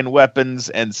car and weapons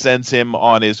and sends him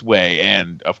on his way.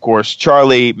 And of course,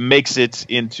 Charlie makes it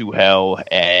into hell,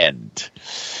 and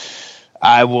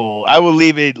I will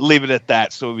leave it at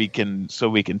that so we can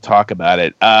talk about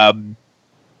it.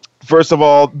 First of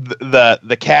all,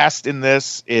 the cast in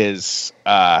this is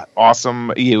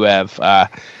awesome. You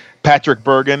have Patrick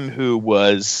Bergen, who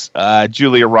was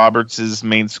Julia Roberts'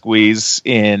 main squeeze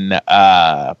in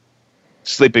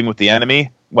Sleeping with the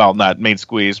Enemy. Well, not main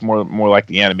squeeze, more like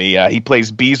the enemy. He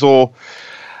plays Beazle.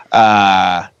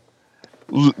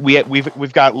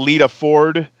 We've got Lita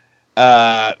Ford,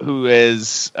 who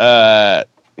plays a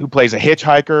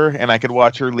hitchhiker, and I could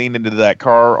watch her lean into that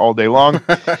car all day long.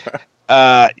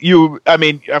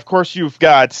 Of course, you've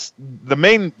got the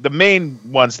main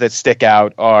ones that stick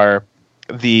out are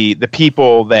the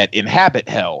people that inhabit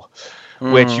hell,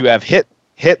 which you have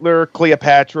Hitler,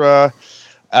 Cleopatra,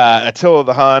 Attila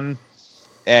the Hun,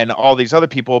 and all these other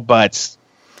people, but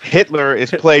Hitler is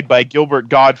played by Gilbert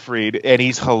Gottfried, and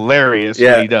he's hilarious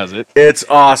when he does it. It's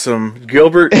awesome.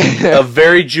 A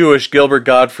very Jewish Gilbert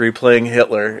Gottfried playing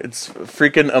Hitler. It's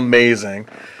freaking amazing.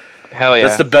 Hell yeah.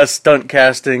 That's the best stunt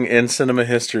casting in cinema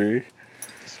history.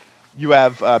 You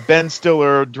have Ben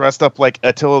Stiller dressed up like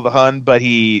Attila the Hun, but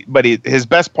his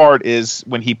best part is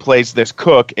when he plays this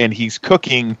cook, and he's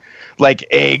cooking like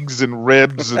eggs and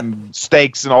ribs and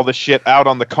steaks and all this shit out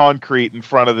on the concrete in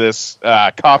front of this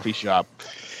coffee shop.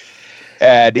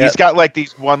 And he's got like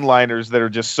these one-liners that are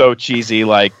just so cheesy,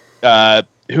 like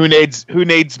who needs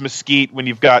mesquite when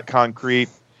you've got concrete?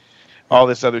 All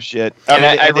this other shit.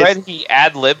 I read he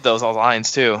ad-libbed those all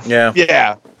lines too. Yeah.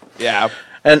 Yeah.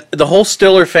 And the whole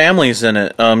Stiller family's in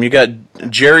it. You got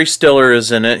Jerry Stiller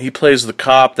is in it. He plays the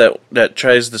cop that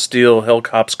tries to steal Hell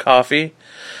Cop's coffee.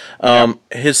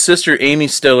 His sister Amy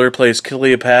Stiller plays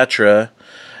Cleopatra,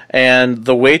 and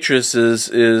the waitress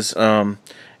is Ann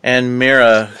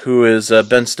Mira, who is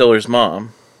Ben Stiller's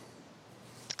mom.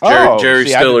 Jerry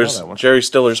see, I didn't know that one. Jerry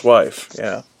Stiller's wife.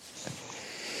 Yeah.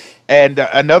 And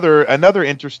another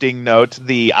interesting note: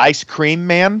 the ice cream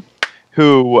man,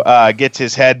 who gets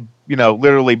his head,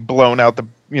 literally blown out the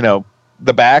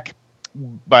back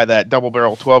by that double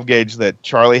barrel 12 gauge that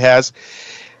Charlie has.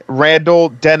 Randall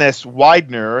Dennis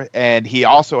Widener, and he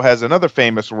also has another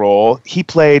famous role. He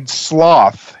played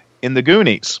Sloth in The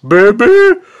Goonies.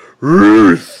 Baby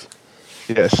Ruth.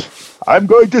 Yes, I'm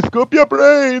going to scoop your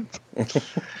brains.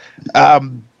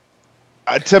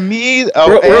 To me,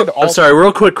 sorry,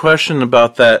 real quick question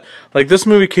about that. Like, this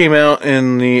movie came out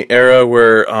in the era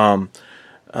where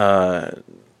the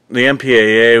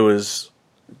MPAA was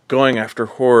going after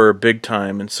horror big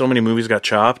time, and so many movies got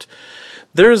chopped.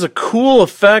 There's a cool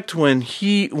effect when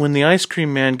the ice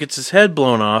cream man gets his head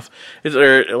blown off, his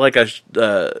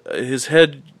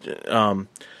head.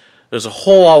 There's a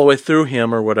hole all the way through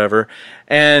him or whatever,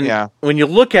 and when you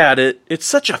look at it, it's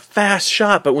such a fast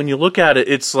shot. But when you look at it,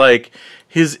 it's like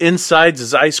his insides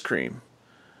is ice cream.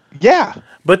 Yeah.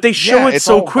 But they show it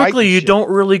so quickly, you shit. don't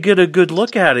really get a good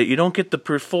look at it. You don't get the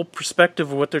full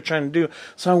perspective of what they're trying to do.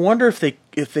 So I wonder if they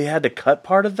had to cut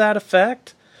part of that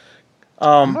effect.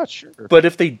 I'm not sure. But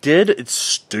if they did, it's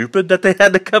stupid that they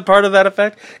had to cut part of that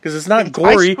effect because it's not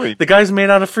gory. The guy's made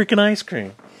out of freaking ice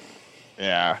cream.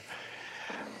 Yeah.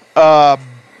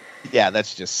 Yeah,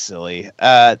 that's just silly.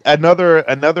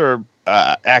 Another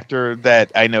actor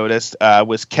that I noticed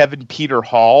was Kevin Peter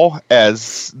Hall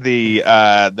as the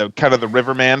kind of the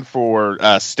riverman for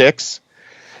Styx,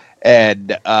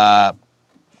 and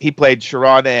he played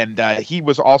Sharon, and he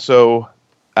was also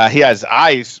he has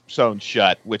eyes sewn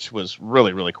shut, which was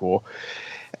really, really cool.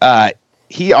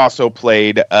 He also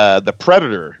played the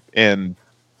Predator in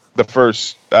the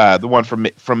first the one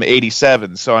from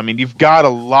 87. So I mean, you've got a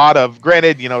lot of,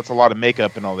 granted, it's a lot of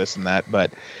makeup and all this and that,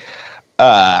 but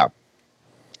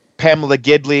Pamela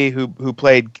Gidley, who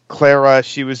played Clara,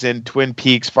 she was in Twin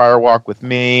Peaks Fire Walk with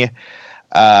Me.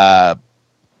 Yeah,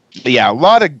 a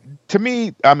lot of, to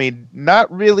me, I mean,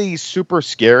 not really super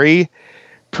scary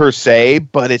per se,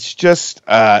 but it's just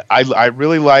I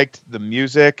really liked the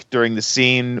music during the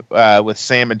scene with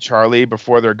Sam and Charlie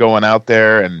before they're going out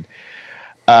there, and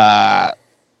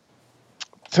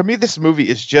to me this movie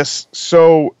is just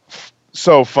so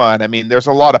fun. I mean, there's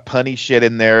a lot of punny shit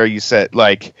in there. You said,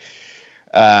 like,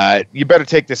 you better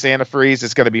take this antifreeze,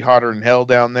 it's going to be hotter than hell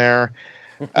down there.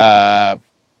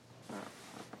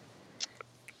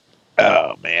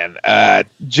 Oh man,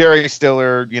 Jerry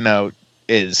Stiller,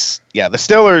 is, the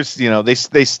Stillers,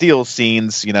 they steal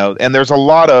scenes, and there's a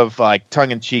lot of like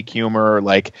tongue-in-cheek humor,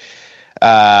 like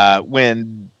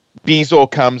when Beazle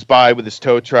comes by with his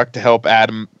tow truck to help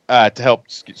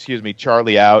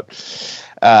Charlie out.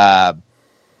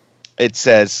 It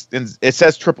says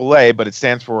AAA, but it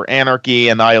stands for Anarchy,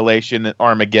 Annihilation,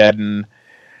 Armageddon.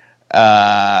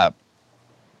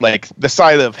 Like the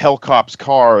side of Hellcop's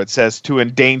car, it says to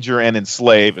endanger and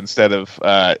enslave instead of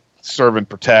serve and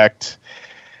protect.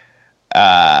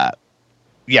 Yeah,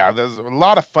 there's a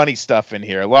lot of funny stuff in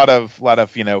here. A lot of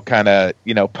kind of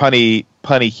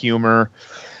punny humor.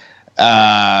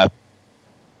 Like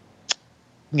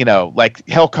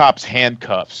Hellcop's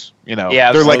handcuffs. Yeah,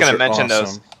 I was they're going to mention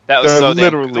those. That was so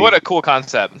literally, what a cool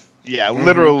concept. Yeah,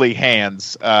 literally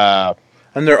hands.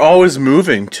 And they're always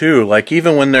moving too. Like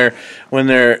even when they're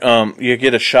you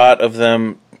get a shot of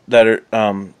them that are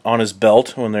on his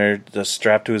belt, when they're just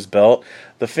strapped to his belt,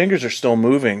 the fingers are still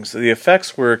moving. So the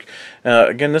effects work.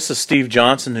 Again, this is Steve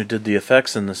Johnson who did the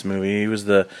effects in this movie. He was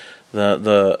the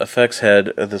effects head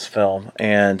of this film,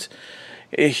 and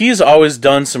he's always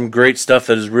done some great stuff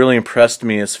that has really impressed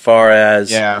me as far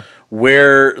as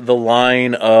where the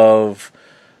line of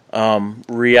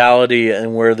reality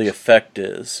and where the effect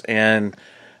is, and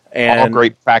all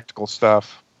great practical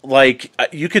stuff. Like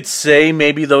you could say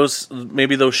maybe those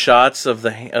shots of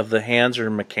the hands are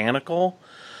mechanical,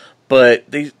 but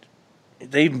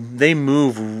they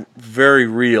move very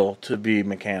real to be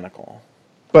mechanical.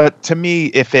 But to me,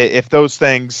 if those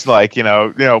things, like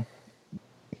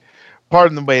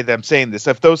pardon the way that I'm saying this,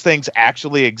 if those things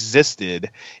actually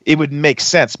existed, it would make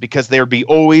sense because they would be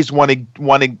always want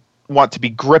to be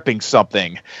gripping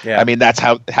something. Yeah. I mean, that's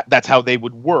how they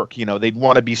would work. They'd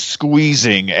want to be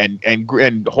squeezing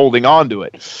and holding on to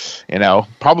it.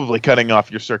 Probably cutting off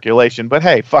your circulation. But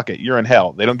hey, fuck it, you're in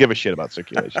hell. They don't give a shit about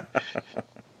circulation.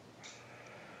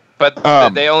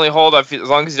 But they only hold up as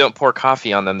long as you don't pour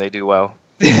coffee on them. They do well.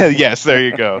 Yes, there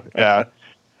you go.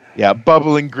 Yeah,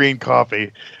 bubbling green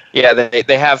coffee. Yeah,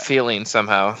 they have feelings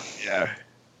somehow. Yeah.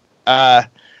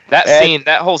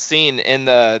 That whole scene in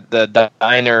the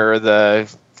diner or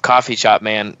the coffee shop,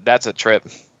 man, that's a trip.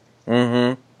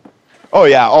 Mm-hmm. Oh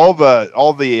yeah, all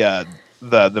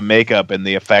the makeup and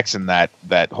the effects in that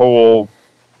whole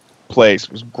place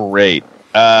was great.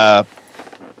 And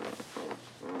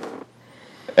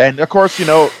of course,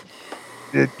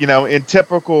 in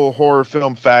typical horror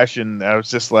film fashion, I was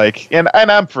just like, and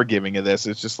I'm forgiving of this.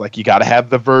 It's just like, you got to have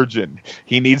the virgin.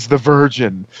 He needs the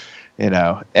virgin,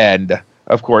 And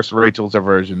of course, Rachel's a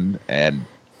virgin, and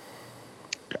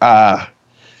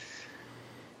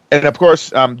of course,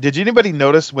 did anybody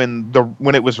notice when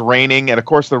it was raining? And of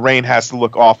course, the rain has to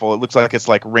look awful. It looks like it's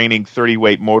like raining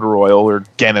 30-weight motor oil or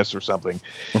Guinness or something.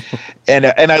 and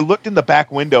I looked in the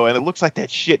back window, and it looks like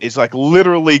that shit is like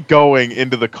literally going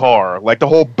into the car. Like the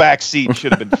whole back seat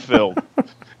should have been filled.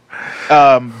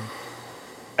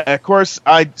 Of course,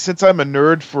 since I'm a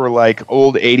nerd for like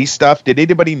old 80s stuff, did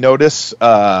anybody notice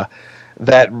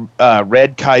that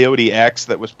red Coyote X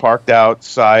that was parked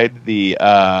outside the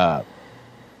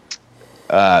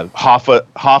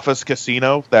Hoffa's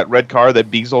Casino, that red car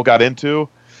that Beazle got into?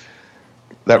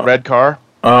 That red car?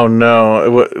 Oh,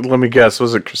 no. Let me guess.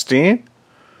 Was it Christine?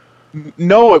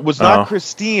 No, it was not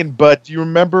Christine, but you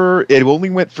remember it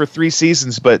only went for 3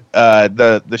 seasons, but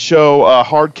the show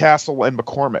Hardcastle and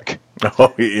McCormick.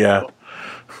 Oh, yeah.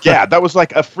 Yeah, that was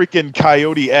like a freaking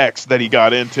Coyote X that he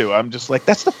got into. I'm just like,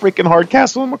 that's the freaking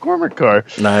Hardcastle and McCormick car.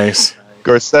 Nice. Of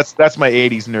course, that's my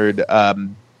 80s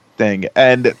nerd thing.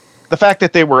 And the fact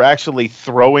that they were actually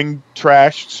throwing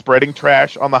trash, spreading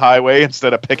trash on the highway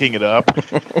instead of picking it up.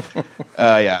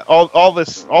 Yeah, all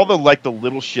the like the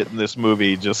little shit in this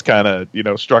movie just kind of,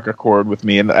 struck a chord with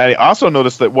me. And I also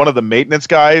noticed that one of the maintenance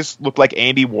guys looked like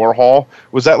Andy Warhol.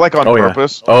 Was that like on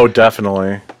purpose? Yeah. Oh,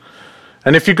 definitely.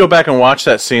 And if you go back and watch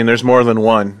that scene, there's more than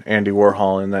one Andy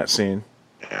Warhol in that scene.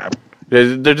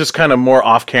 They're just kind of more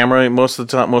off camera most of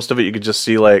the time. Most of it you could just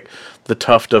see like the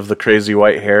tuft of the crazy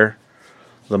white hair,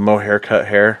 the haircut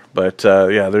hair. But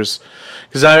yeah,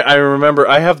 because I remember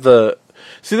I have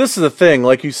see, this is the thing.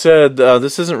 Like you said,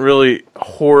 this isn't really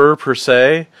horror per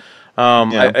se.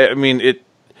 Yeah. I mean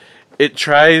it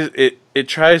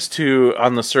tries to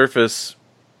on the surface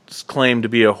claim to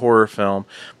be a horror film,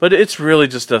 but it's really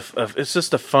just a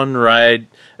fun ride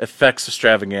effects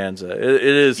extravaganza. It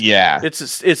is. Yeah.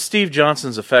 It's Steve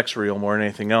Johnson's effects reel more than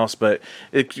anything else, but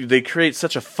they create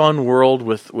such a fun world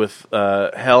with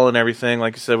hell and everything,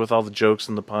 like you said, with all the jokes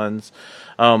and the puns.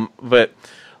 But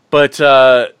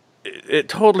it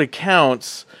totally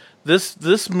counts.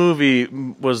 This movie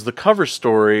was the cover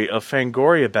story of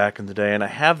Fangoria back in the day, and I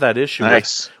have that issue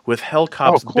with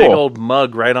Hellcop's big old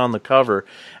mug right on the cover.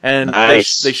 And they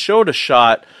showed a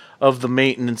shot of the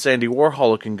maintenance Andy Warhol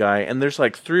looking guy, and there's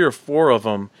like 3 or 4 of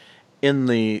them in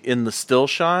the still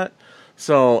shot.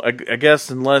 So I guess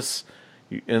unless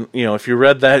if you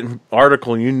read that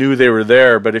article, you knew they were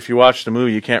there. But if you watch the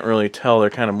movie, you can't really tell. They're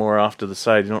kind of more off to the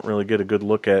side. You don't really get a good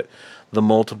look at the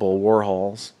multiple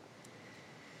Warhols.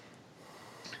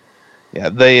 Yeah,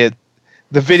 the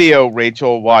video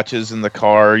Rachel watches in the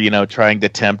car, trying to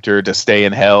tempt her to stay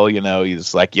in hell.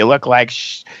 He's like, you look like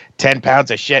 10 pounds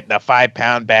of shit in a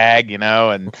 5-pound bag,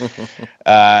 and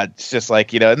it's just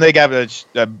like, and they got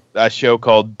a show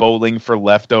called Bowling for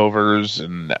Leftovers.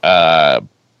 And of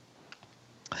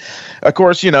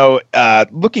course,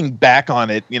 looking back on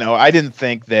it, I didn't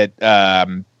think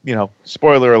that,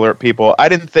 spoiler alert, people, I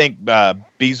didn't think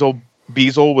Beazle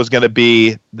was going to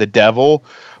be the devil.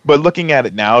 But looking at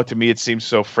it now, to me, it seems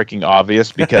so freaking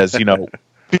obvious because,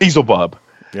 Beelzebub.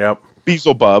 Yep.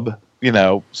 Beelzebub,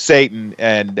 Satan.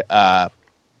 And, of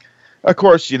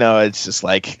course, it's just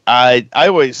like, I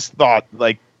always thought,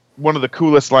 like, one of the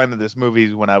coolest lines of this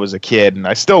movie when I was a kid, and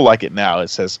I still like it now, it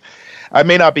says, I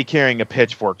may not be carrying a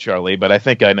pitchfork, Charlie, but I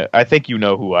think you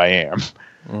know who I am.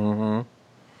 Mm-hmm.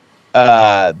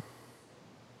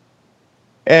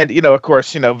 And, of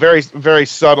course, very, very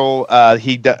subtle,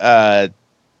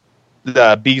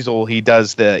 the Beazle, he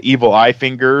does the evil eye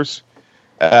fingers,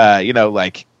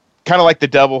 like kind of like the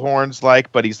devil horns,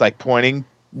 but he's like pointing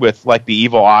with like the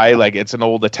evil eye, like it's an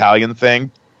old Italian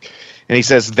thing. And he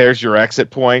says, "There's your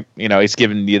exit point." He's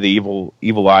giving you the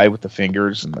evil eye with the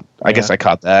fingers, and I guess I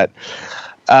caught that.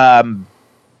 But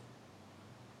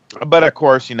of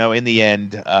course, in the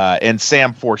end, and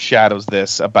Sam foreshadows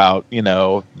this about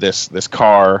this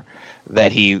car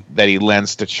that he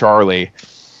lends to Charlie.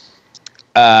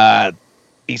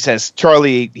 He says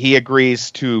Charlie, he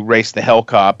agrees to race the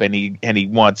Hellcop, and he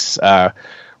wants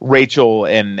Rachel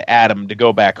and Adam to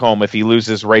go back home. If he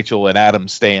loses, Rachel and Adam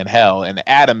stay in hell. And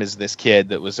Adam is this kid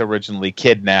that was originally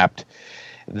kidnapped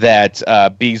that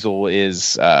Beazle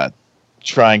is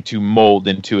trying to mold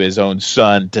into his own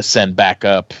son to send back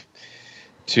up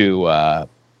to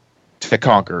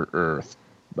conquer Earth.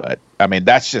 But I mean,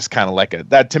 that's just kind of like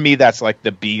to me, that's like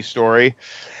the B story.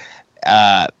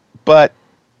 But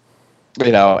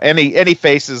you know, any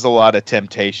faces a lot of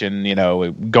temptation, you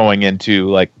know, going into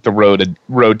like the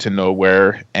road to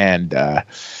nowhere, and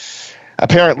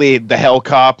apparently the Hell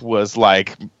Cop was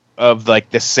like of like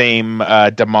the same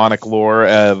demonic lore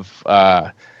of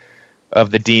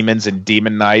the demons in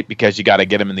Demon Knight, because you got to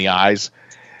get them in the eyes.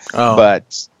 Oh.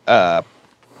 But I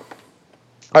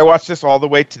watched this all the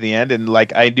way to the end, and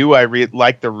like I knew I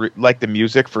liked the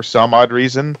music for some odd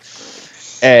reason.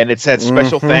 And it said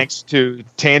special thanks to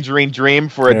Tangerine Dream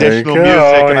for additional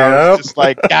music, and I was just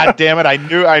like, God damn it!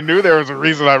 I knew there was a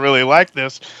reason I really liked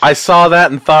this. I saw that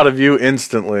and thought of you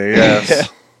instantly. Yes.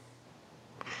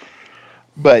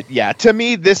 But yeah, to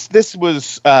me, this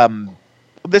is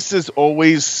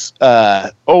always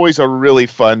a really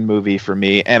fun movie for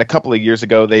me. And a couple of years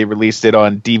ago, they released it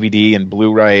on DVD and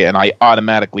Blu-ray, and I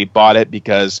automatically bought it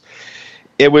because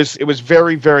it was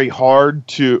very, very hard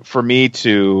for me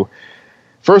to.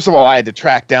 First of all, I had to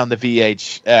track down the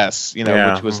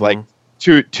VHS, which was like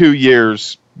 2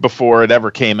 years before it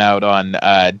ever came out on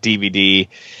DVD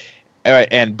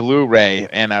and Blu-ray,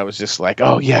 and I was just like,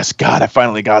 "Oh yes, God, I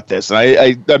finally got this!" And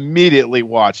I immediately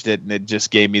watched it, and it just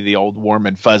gave me the old warm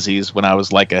and fuzzies when I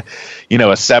was like a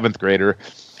 7th grader.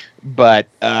 But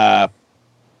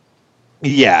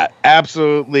yeah,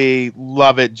 absolutely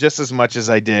love it just as much as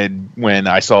I did when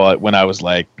I saw it when I was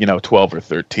like 12 or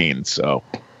 13. So.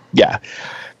 Yeah,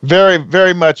 very,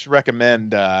 very much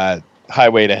recommend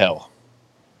Highway to Hell.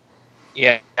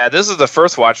 Yeah, this is the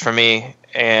first watch for me,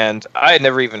 and I had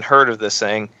never even heard of this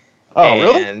thing. Oh,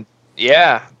 really?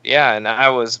 Yeah, and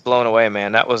I was blown away,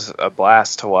 man. That was a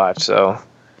blast to watch. So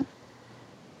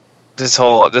this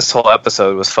whole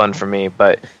episode was fun for me,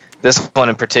 but this one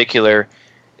in particular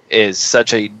is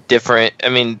such a different. I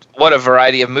mean, what a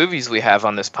variety of movies we have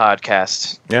on this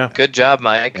podcast. Yeah, good job,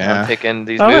 Mike, on picking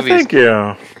these movies. Thank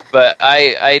you. But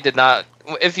I did not.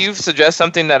 If you suggest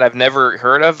something that I've never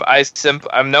heard of, I know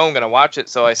I'm going to watch it,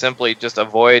 so I simply just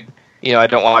avoid. I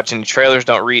don't watch any trailers,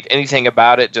 don't read anything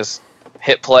about it, just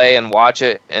hit play and watch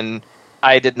it. And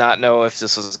I did not know if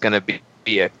this was going to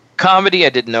be a comedy. I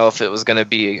didn't know if it was going to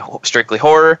be strictly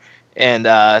horror. And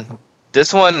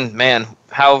this one, man,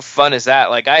 how fun is that?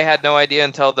 Like, I had no idea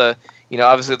until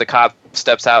obviously the cop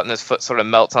steps out and his foot sort of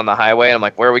melts on the highway. And I'm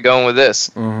like, where are we going with this?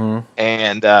 Mm-hmm.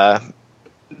 And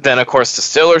then, of course, the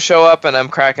Stillers show up, and I'm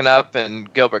cracking up,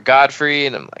 and Gilbert Gottfried,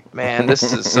 and I'm like, man, this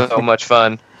is so much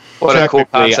fun. What a cool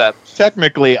concept.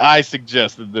 Technically, I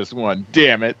suggested this one.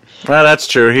 Damn it. Well, that's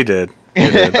true. He did.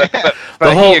 But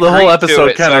the whole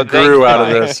episode kind of grew out of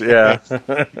this. Yeah.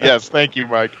 Yes, thank you,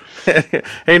 Mike.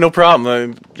 Hey, no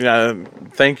problem.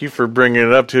 Thank you for bringing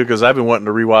it up, too, because I've been wanting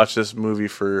to rewatch this movie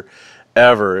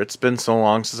forever. It's been so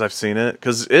long since I've seen it,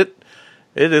 because it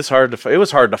is hard to. It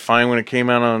was hard to find when it came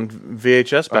out on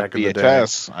VHS back in the day.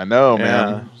 VHS, I know,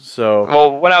 man. So,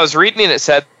 well, when I was reading it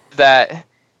said that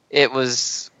it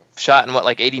was shot in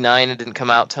like 89 and didn't come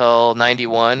out till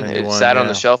 91. It sat on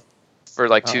the shelf for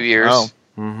like 2 years. Oh.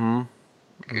 Mm-hmm.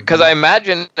 Because I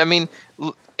imagine, I mean,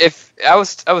 if I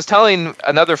was telling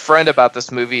another friend about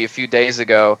this movie a few days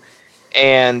ago,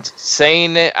 and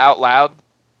saying it out loud,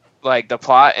 like the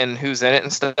plot and who's in it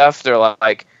and stuff, they're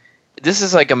like, this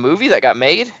is like a movie that got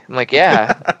made? I'm like,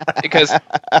 yeah. Because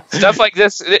stuff like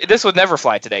this would never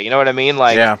fly today. You know what I mean?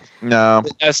 Like, yeah. No.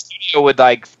 A studio would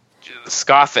like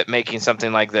scoff at making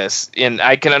something like this. And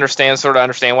I can understand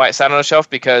why it sat on a shelf,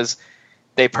 because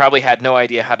they probably had no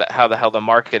idea how the hell to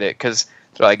market it. Because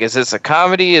they're like, is this a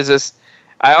comedy? Is this...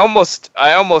 I almost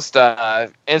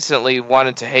instantly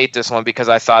wanted to hate this one because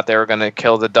I thought they were going to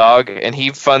kill the dog. And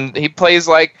he plays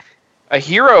like a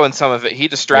hero in some of it. He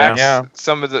distracts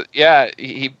some of the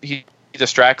he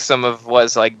distracts some of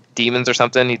what's like demons or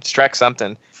something. He distracts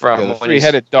something from the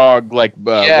three-headed dog, like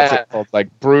what's it called,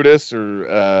 like Brutus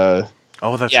or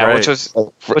oh, that's right, which was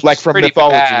like from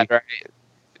mythology, bad, right?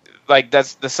 Like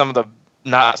that's some of the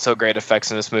not so great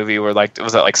effects in this movie were like,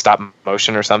 was that like stop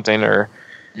motion or something, or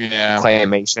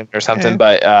claymation or something?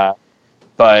 But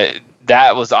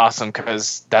that was awesome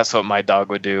because that's what my dog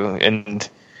would do. And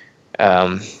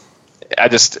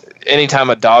anytime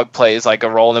a dog plays like a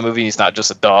role in the movie, he's not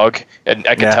just a dog, and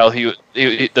I could tell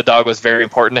the dog was very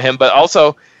important to him. But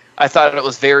also, I thought it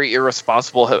was very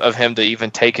irresponsible of him to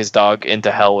even take his dog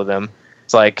into hell with him.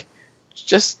 It's like,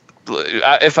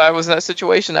 if I was in that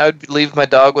situation, I would leave my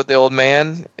dog with the old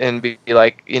man and be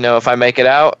like, if I make it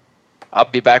out, I'll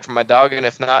be back for my dog, and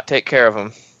if not, take care of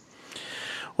him.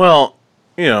 Well,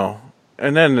 and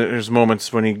then there's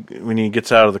moments when he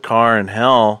gets out of the car in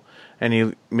hell, and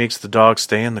he makes the dog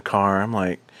stay in the car. I'm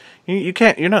like, you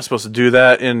can't. You're not supposed to do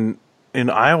that in in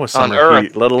Iowa summer Earth.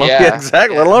 heat, let alone Yeah,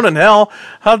 exactly, let alone in hell.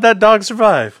 How'd that dog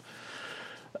survive?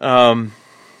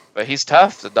 But he's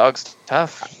tough. The dog's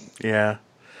tough. Yeah.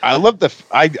 I love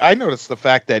I noticed the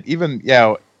fact that even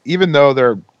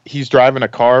though he's driving a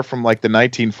car from like the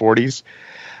 1940s,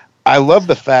 I love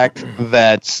the fact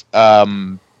that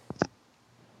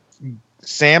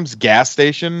Sam's gas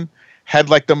station had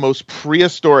like the most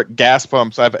prehistoric gas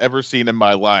pumps I've ever seen in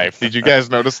my life. Did you guys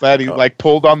notice that? He like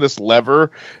pulled on this lever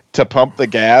to pump the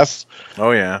gas.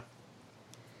 Oh yeah.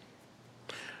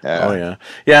 Oh yeah,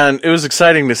 yeah, and it was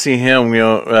exciting to see him.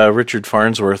 Richard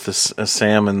Farnsworth as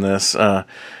Sam in this.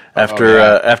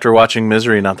 After watching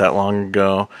Misery not that long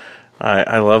ago,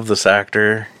 I love this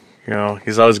actor.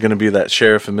 He's always going to be that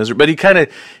sheriff in Misery, but he kind of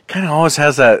always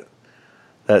has that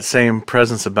same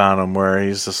presence about him, where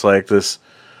he's just like this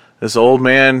old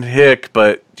man hick,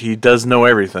 but he does know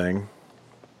everything.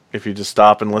 If you just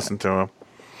stop and listen to him.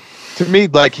 To me,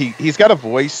 like he's got a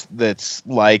voice that's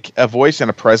like a voice and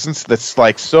a presence that's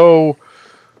like so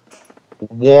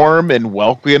warm and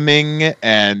welcoming,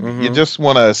 and you just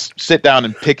want to sit down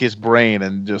and pick his brain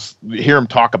and just hear him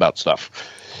talk about stuff.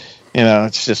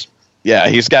 It's just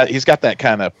he's got that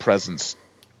kind of presence.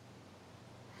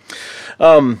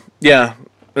 Yeah,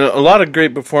 a lot of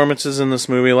great performances in this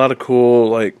movie. A lot of cool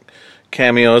like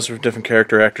cameos for different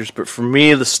character actors, but for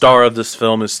me, the star of this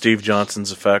film is Steve Johnson's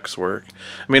effects work.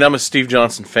 I mean, I'm a Steve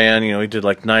Johnson fan. He did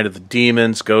like Night of the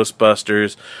Demons,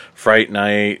 Ghostbusters, Fright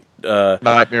Night,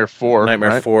 Nightmare 4.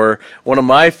 Nightmare 4. One of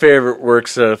my favorite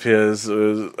works of his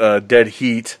was Dead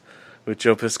Heat with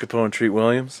Joe Piscopo and Treat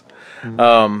Williams.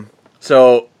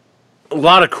 So a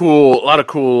lot of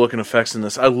cool looking effects in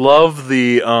this. I love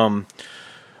the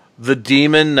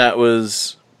demon that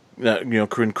was.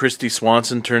 When Christy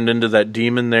Swanson turned into that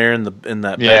demon there in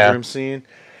that bedroom scene,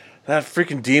 that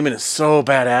freaking demon is so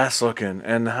badass looking,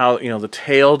 and how the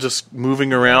tail just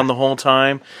moving around the whole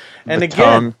time, and the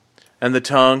tongue,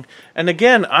 and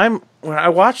again, when I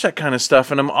watch that kind of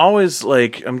stuff, and I'm always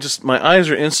like, my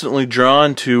eyes are instantly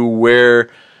drawn to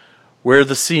where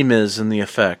the seam is in the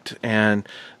effect, and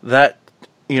that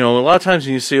a lot of times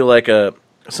when you see like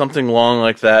something long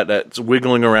like that's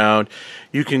wiggling around,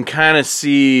 you can kind of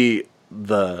see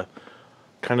the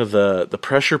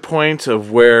pressure point of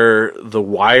where the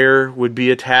wire would be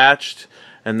attached,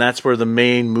 and that's where the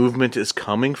main movement is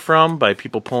coming from by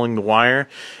people pulling the wire.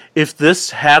 If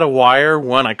this had a wire,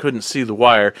 one, I couldn't see the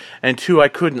wire, and two, I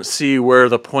couldn't see where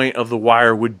the point of the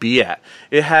wire would be at.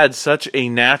 It had such a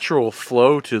natural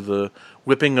flow to the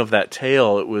whipping of that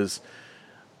tail. It was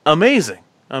amazing.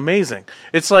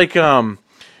 It's like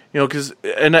because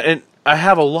and I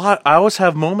have I always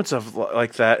have moments of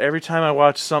like that every time I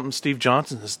watch something Steve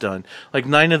Johnson has done. Like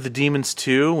Night of the Demons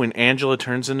 2, when Angela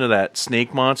turns into that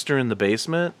snake monster in the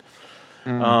basement.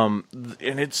 And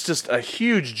it's just a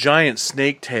huge giant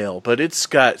snake tail, but it's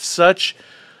got such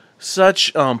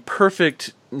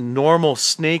perfect normal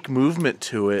snake movement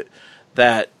to it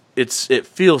that it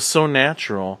feels so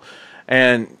natural.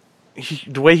 And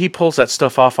the way he pulls that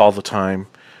stuff off all the time,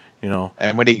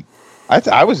 And when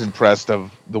I was impressed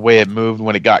of the way it moved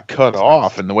when it got cut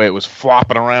off, and the way it was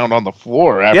flopping around on the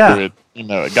floor after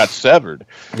it got severed.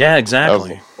 Yeah,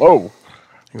 exactly. Whoa.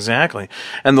 Exactly.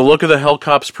 And the look of the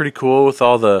Hellcop's pretty cool with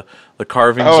all the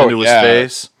carvings into his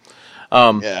face.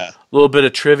 A little bit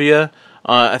of trivia.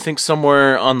 I think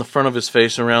somewhere on the front of his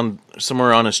face,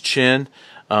 somewhere on his chin,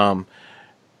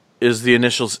 is the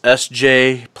initials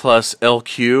SJ plus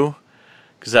LQ,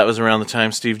 because that was around the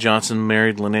time Steve Johnson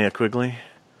married Linnea Quigley.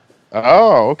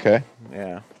 Oh, okay.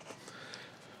 Yeah.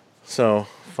 So,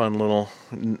 fun little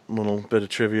bit of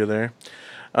trivia there.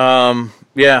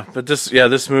 But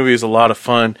this movie is a lot of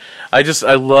fun. I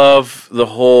love the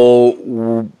whole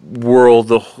world,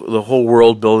 the whole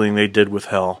world building they did with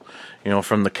Hell.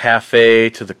 From the cafe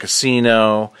to the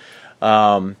casino.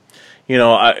 You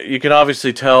can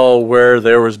obviously tell where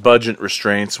there was budget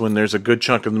restraints when there's a good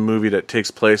chunk of the movie that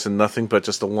takes place in nothing but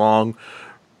just a long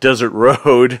desert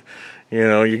road.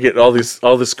 You get all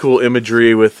this cool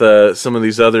imagery with some of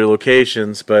these other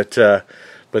locations, but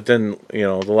then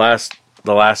the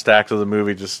last act of the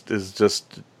movie is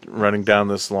just running down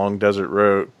this long desert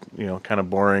road, kind of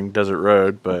boring desert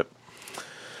road, but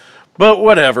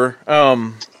whatever.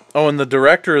 And the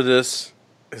director of this,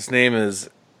 his name is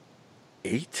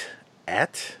Ate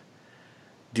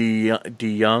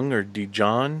DeYoung or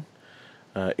DeJohn.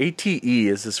 ATE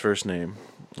is his first name.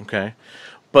 Okay,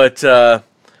 but.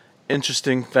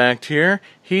 Interesting fact here,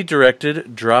 he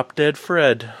directed Drop Dead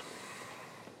Fred.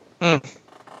 So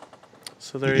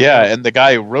there you go. And the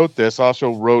guy who wrote this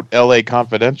also wrote L.A.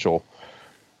 Confidential.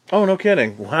 Oh, no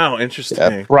kidding. Wow, interesting.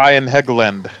 Yeah, Brian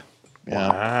Hegland. Yeah.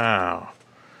 Wow.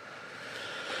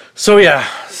 So yeah,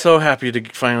 so happy to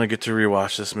finally get to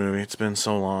rewatch this movie. It's been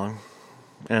so long,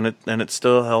 and it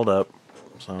still held up.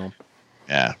 So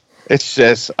Yeah. It's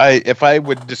just if I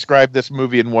would describe this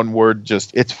movie in one word,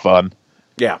 just it's fun.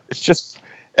 yeah, It's just,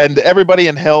 and everybody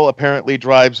in hell apparently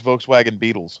drives Volkswagen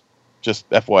Beetles. Just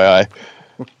FYI.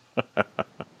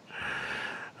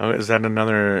 oh, is that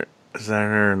another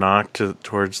knock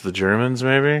towards the Germans?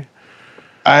 Maybe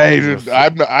I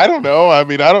don't know. I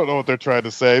mean, I don't know what they're trying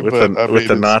to say, with but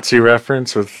the Nazi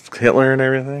reference with Hitler and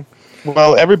everything.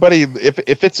 Well, everybody,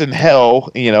 if it's in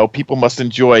hell, people must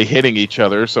enjoy hitting each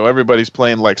other. So everybody's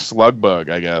playing like Slugbug,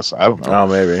 I guess. I don't know. Oh,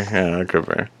 maybe. Yeah, that could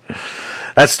be.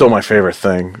 That's still my favorite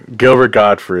thing. Gilbert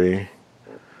Gottfried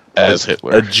as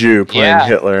Hitler, a Jew playing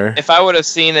Hitler. If I would have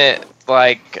seen it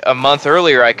like a month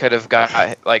earlier, I could have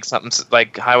got like something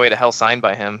like Highway to Hell signed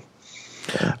by him.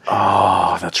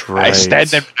 Oh, that's right.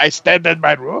 I stand in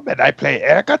my room and I play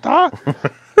air guitar.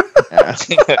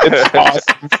 It's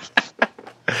awesome.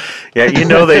 Yeah,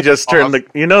 they just turned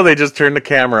the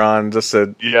camera on and just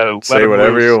said, say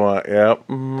whatever you want. Yep.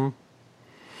 Mm-hmm.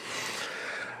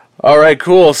 All right,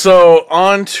 cool. So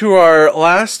on to our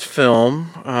last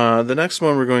film. The next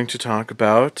one we're going to talk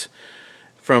about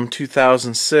from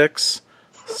 2006,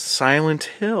 Silent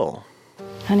Hill.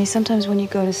 Honey, sometimes when you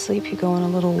go to sleep, you go on a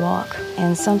little walk,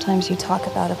 and sometimes you talk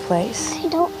about a place. I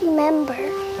don't remember.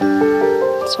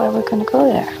 That's why we're going to go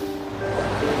there,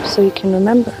 so you can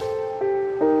remember.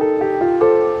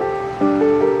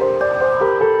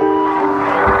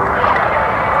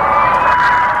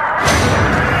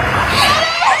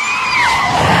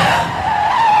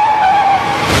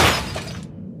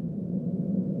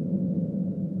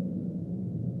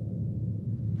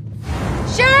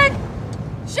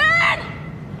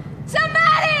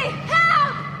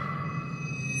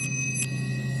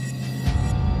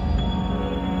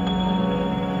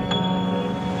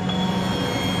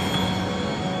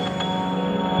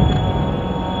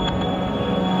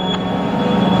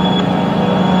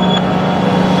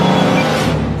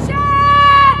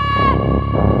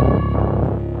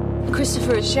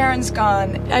 Sharon's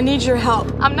gone. I need your help.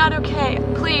 I'm not okay.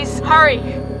 Please, hurry.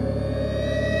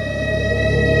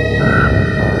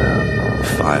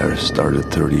 The fire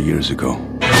started 30 years ago.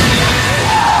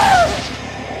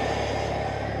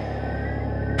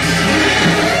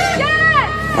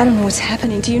 I don't know what's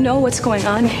happening. Do you know what's going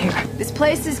on here? This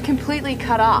place is completely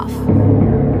cut off.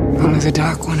 Only the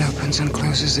Dark One opens and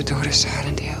closes the door to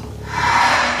Silent Hill.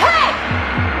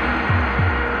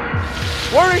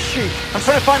 Where is she? I'm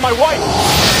trying to find my wife.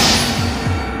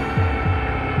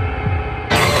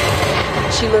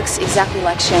 She looks exactly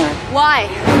like Sharon. Why?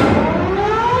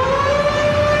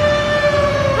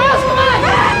 Rose, come on!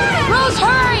 Rose,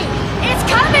 hurry! It's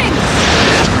coming!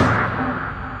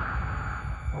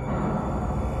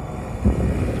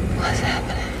 What's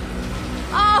happening?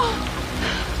 Oh!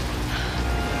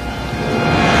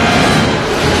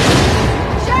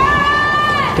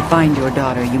 To find your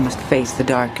daughter, you must face the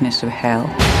darkness of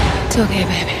hell. It's okay,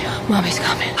 baby. Mommy's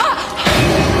coming.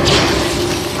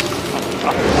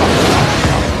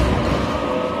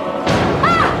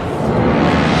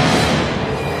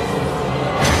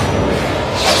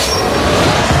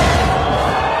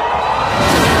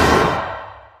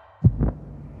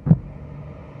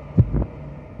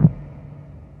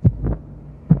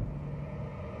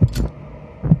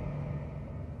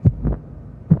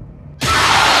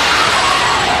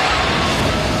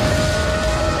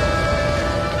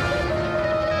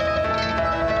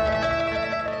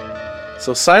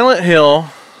 So Silent Hill,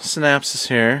 synopsis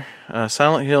here.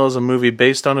 Silent Hill is a movie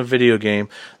based on a video game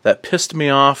that pissed me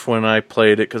off when I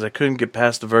played it because I couldn't get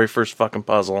past the very first fucking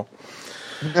puzzle.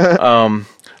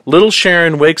 Little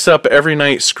Sharon wakes up every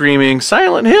night screaming,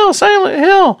 "Silent Hill, Silent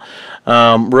Hill!"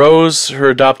 Rose, her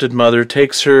adopted mother,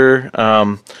 takes her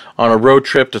on a road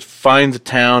trip to find the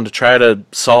town to try to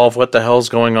solve what the hell's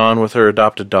going on with her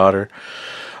adopted daughter.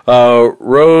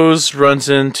 Rose runs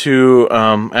into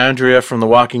Andrea from The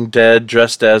Walking Dead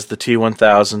dressed as the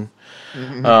T-1000.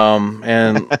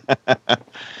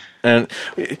 And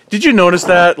did you notice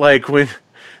that? Like when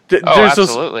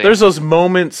there's those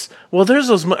moments. Well, there's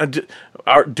those.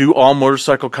 Do all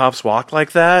motorcycle cops walk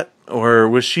like that, or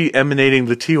was she emanating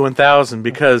the T-1000?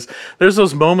 Because there's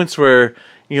those moments where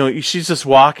she's just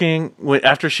walking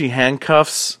after she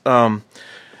handcuffs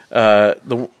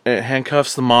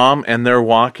handcuffs the mom, and they're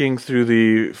walking through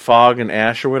the fog and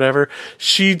ash or whatever.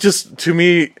 She just, to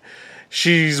me,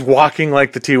 she's walking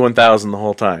like the T-1000 the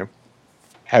whole time.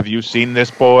 Have you seen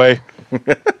this boy?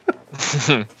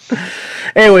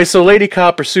 Anyway, so Lady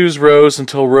Cop pursues Rose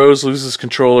until Rose loses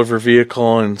control of her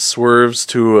vehicle and swerves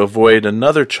to avoid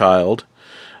another child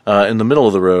in the middle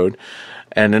of the road,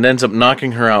 and it ends up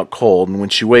knocking her out cold. And when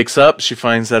she wakes up, she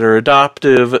finds that her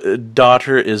adoptive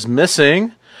daughter is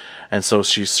missing, and so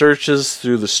she searches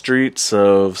through the streets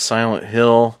of Silent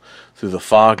Hill, through the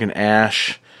fog and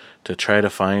ash, to try to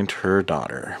find her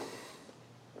daughter.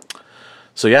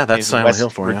 So yeah, that's Silent West Hill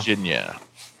for Virginia. you.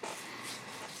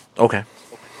 Okay.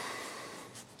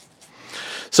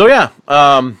 So yeah,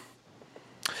 the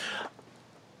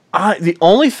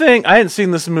only thing I hadn't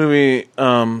seen this movie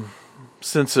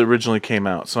since it originally came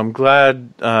out, so I'm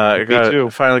glad I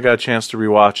finally got a chance to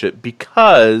rewatch it,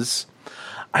 because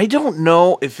I don't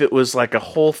know if it was like a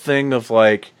whole thing of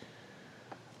like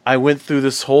I went through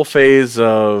this whole phase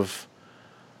of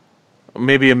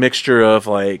maybe a mixture of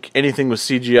like anything with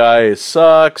CGI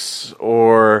sucks,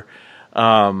 or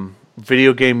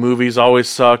video game movies always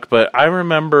suck. But I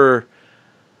remember,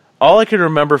 all I can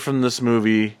remember from this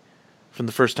movie, from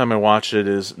the first time I watched it,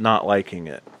 is not liking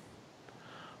it.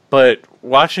 But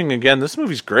watching again, this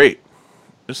movie's great.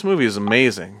 This movie is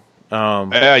amazing.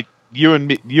 You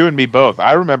and me both.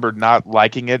 I remember not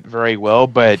liking it very well,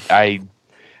 but I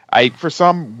for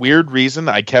some weird reason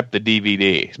I kept the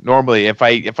DVD. Normally, if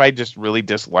I just really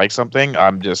dislike something,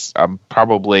 I'm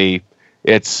probably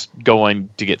it's going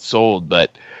to get sold.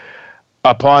 But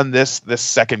upon this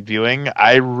second viewing,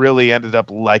 I really ended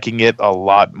up liking it a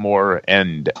lot more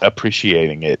and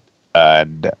appreciating it,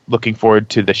 and looking forward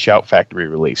to the Shout Factory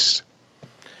release.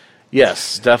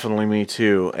 Yes, definitely me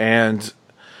too. And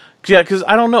yeah, because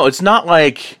I don't know, it's not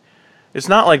like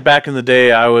back in the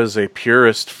day I was a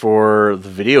purist for the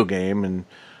video game, and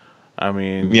I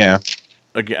mean, yeah,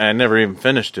 again, I never even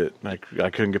finished it. I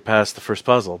couldn't get past the first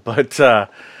puzzle, but so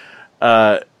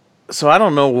I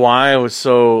don't know why I was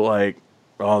so like,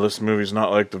 oh, this movie's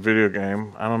not like the video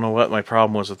game. I don't know what my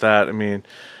problem was with that. I mean,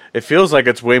 it feels like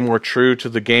it's way more true to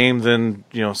the game than,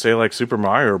 say like Super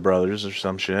Mario Brothers or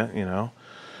some shit,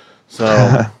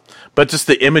 So, but just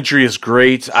the imagery is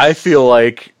great. I feel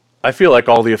like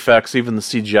all the effects, even the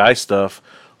CGI stuff,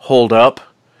 hold up.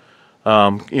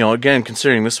 Again,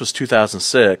 considering this was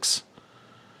 2006,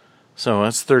 so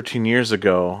that's 13 years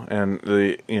ago, and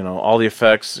all the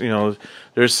effects.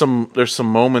 There's some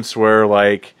moments where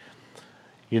like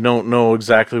you don't know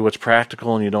exactly what's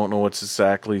practical and you don't know what's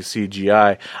exactly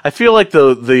CGI. I feel like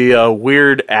the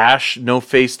weird Ash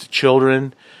no-faced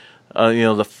children.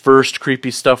 The first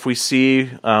creepy stuff we see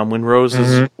when Rose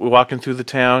is walking through the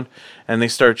town and they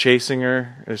start chasing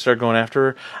her, they start going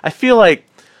after her. I feel like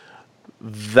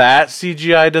that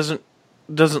CGI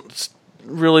doesn't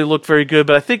really look very good,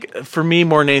 but I think for me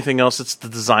more than anything else, it's the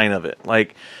design of it.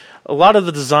 Like a lot of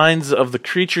the designs of the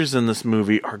creatures in this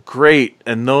movie are great,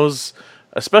 and those,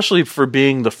 especially for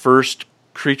being the first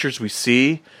creatures we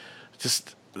see,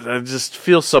 just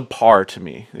feel subpar to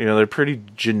me. They're pretty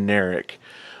generic.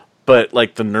 But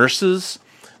like the nurses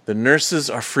are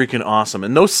freaking awesome,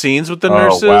 and those scenes with the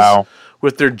nurses,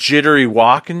 with their jittery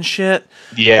walk and shit,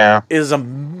 is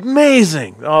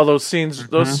amazing. Oh, those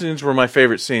scenes were my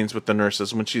favorite scenes with the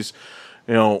nurses, when she's,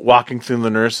 walking through the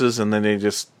nurses, and then they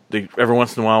every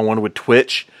once in a while one would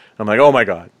twitch. I'm like, oh my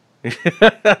god,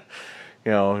 it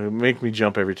make me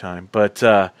jump every time. But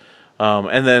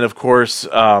and then of course,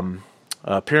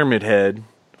 Pyramid Head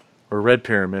or Red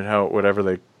Pyramid, whatever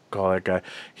they call that guy,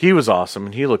 he was awesome,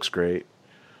 and he looks great.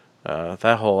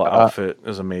 That whole outfit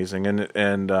is amazing,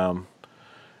 and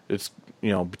it's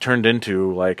turned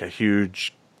into like a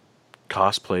huge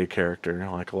cosplay character.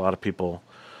 Like a lot of people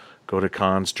go to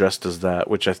cons dressed as that,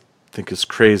 which I think is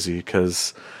crazy,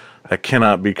 because I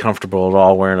cannot be comfortable at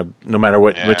all wearing no matter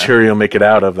what material make it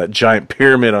out of, that giant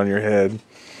pyramid on your head.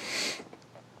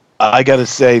 I gotta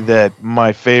say that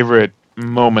my favorite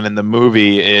moment in the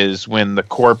movie is when the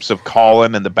corpse of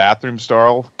Colin in the bathroom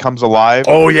stall comes alive.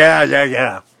 Oh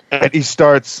yeah. And he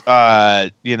starts,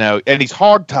 and he's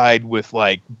hogtied with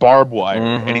like barbed wire,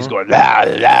 and he's going la, la,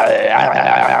 la,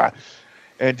 la, la,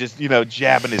 and just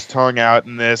jabbing his tongue out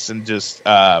in this, and just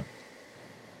But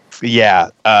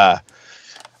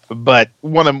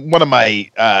one of my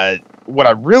what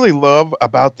I really love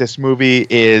about this movie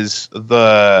is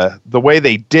the way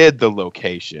they did the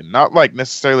location. Not like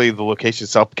necessarily the location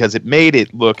itself, because it made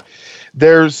it look,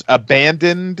 there's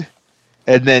abandoned,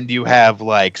 and then you have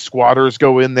like squatters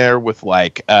go in there with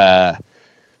like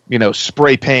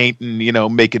spray paint and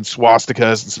making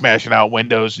swastikas and smashing out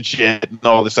windows and shit and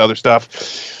all this other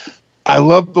stuff. I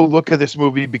love the look of this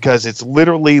movie because it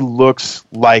literally looks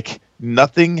like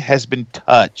nothing has been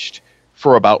touched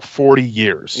for about 40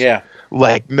 years. Yeah.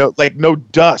 Like no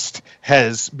dust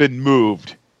has been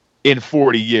moved in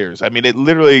 40 years. I mean, it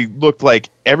literally looked like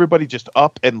everybody just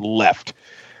up and left.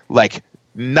 Like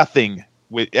nothing.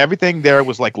 With everything there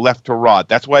was like left to rot.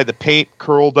 That's why the paint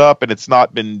curled up and it's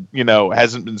not been,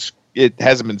 hasn't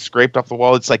been scraped off the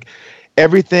wall. It's like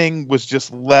everything was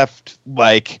just left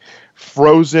like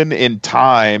frozen in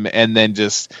time, and then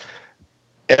just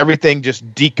everything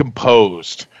just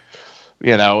decomposed,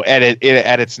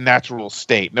 at its natural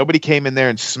state. Nobody came in there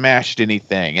and smashed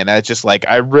anything, and I just like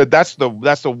that's the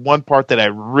one part that I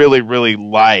really, really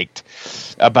liked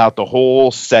about the whole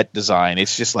set design.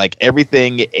 It's just like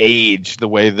everything aged the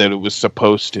way that it was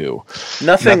supposed to.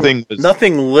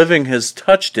 Nothing living has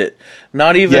touched it.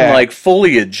 Not even like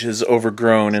foliage has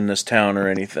overgrown in this town or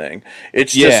anything.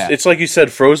 It's just it's like you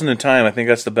said, frozen in time. I think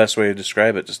that's the best way to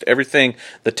describe it. Just everything.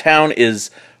 The town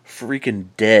is freaking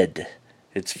dead.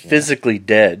 It's physically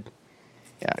dead.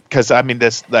 Yeah, because I mean,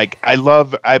 this like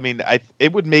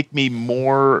it would make me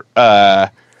more.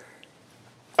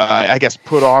 I guess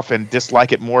put off and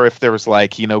dislike it more if there was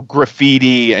like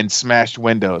graffiti and smashed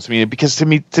windows. I mean, because to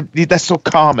me that's so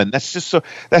common. That's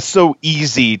so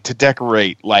easy to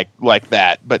decorate like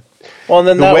that. But and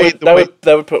then that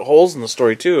would put holes in the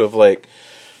story too. Of like,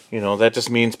 that just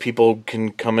means people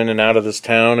can come in and out of this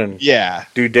town and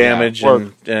do damage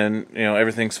and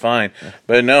everything's fine.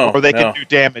 But no, or they can do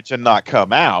damage and not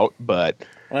come out. But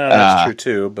that's true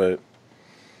too. But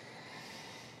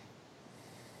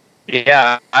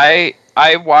yeah, I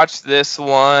watched this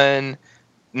one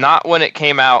not when it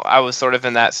came out. I was sort of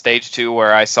in that stage too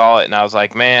where I saw it and I was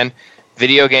like, man,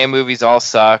 video game movies all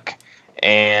suck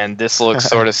and this looks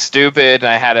sort of stupid, and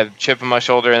I had a chip on my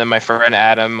shoulder, and then my friend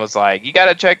Adam was like, you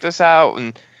gotta check this out,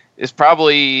 and it's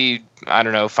probably, I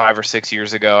don't know, 5 or 6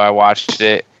 years ago I watched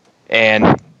it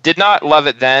and did not love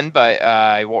it then, but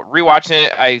rewatching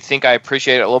it, I think I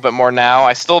appreciate it a little bit more now.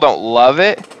 I still don't love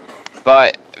it,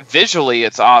 but visually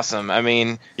it's awesome. I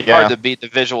mean, hard to beat the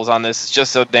visuals on this. It's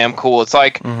just so damn cool. It's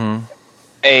like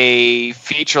a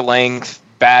feature-length,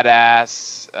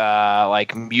 badass,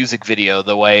 like music video.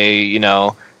 The way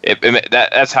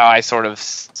that's how I sort of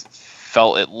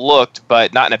felt it looked,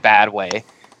 but not in a bad way.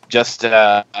 Just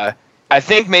I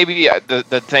think maybe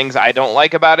the things I don't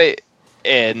like about it,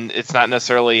 and it's not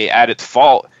necessarily at its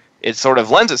fault, it sort of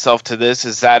lends itself to this,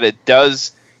 is that it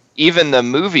does, even the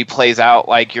movie plays out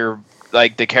like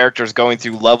the characters going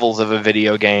through levels of a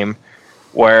video game,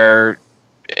 where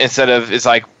instead of, it's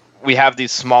like we have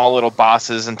these small little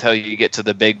bosses until you get to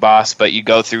the big boss, but you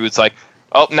go through, it's like,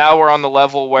 oh, now we're on the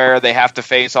level where they have to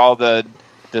face all the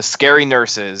scary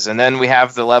nurses, and then we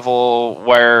have the level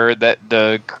where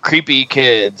the creepy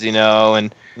kids,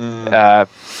 and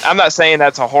I'm not saying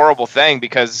that's a horrible thing,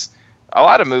 because a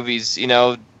lot of movies, you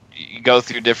go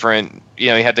through different, you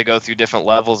had to go through different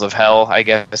levels of hell, I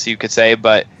guess you could say,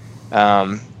 but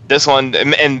this one,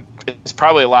 and it's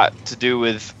probably a lot to do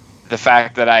with the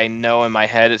fact that I know in my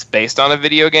head it's based on a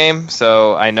video game,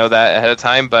 so I know that ahead of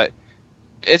time, but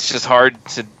it's just hard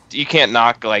to, you can't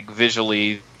knock like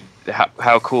visually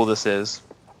how cool this is.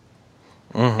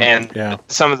 And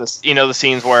some of the, the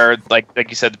scenes where like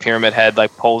you said, the Pyramid Head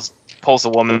like pulls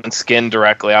the woman's skin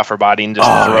directly off her body and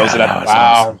just throws it at the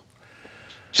awesome.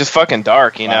 Just fucking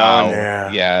dark,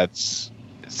 and it's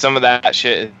some of that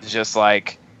shit is just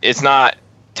like, it's not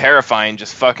terrifying,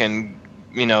 just fucking,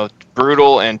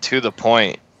 brutal and to the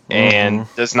point, and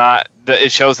does not, it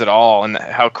shows it all, and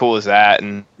how cool is that?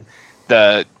 And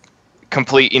the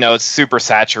complete, it's super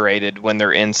saturated when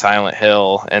they're in Silent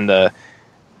Hill, and the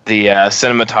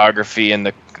cinematography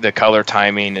and the color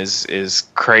timing is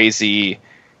crazy,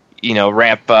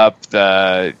 ramp up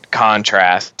the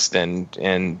contrast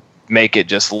and make it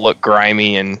just look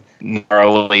grimy and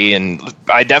gnarly. And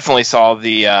I definitely saw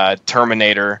the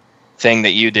Terminator thing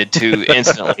that you did too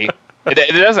instantly.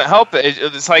 It doesn't help.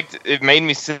 It's like, it made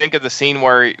me think of the scene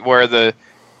where the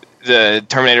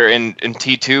Terminator in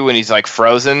T2 when he's like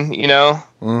frozen,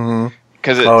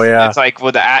 because it's like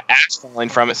with the ash falling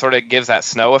from it, sort of gives that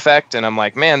snow effect. And I'm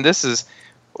like, man, this is,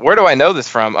 where do I know this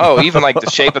from? Oh, even like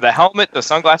the shape of the helmet, the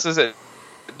sunglasses, it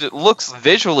looks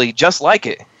visually just like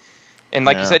it. And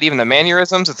like you said, even the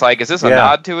mannerisms, it's like, is this a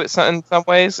nod to it in some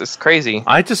ways? It's crazy.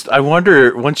 I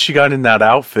wonder, once she got in that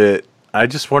outfit, I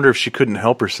just wonder if she couldn't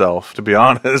help herself, to be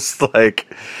honest.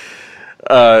 Like,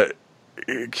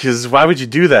 because why would you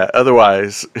do that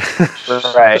otherwise?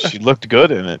 Right. She looked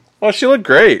good in it. Well, she looked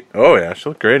great. Oh yeah, she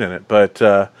looked great in it. But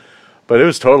it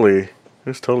was totally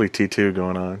T2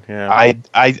 going on. Yeah.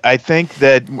 I think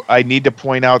that I need to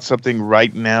point out something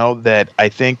right now, that I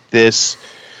think this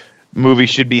movie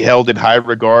should be held in high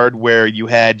regard, where you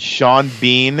had Sean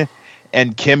Bean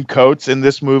and Kim Coates in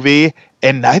this movie,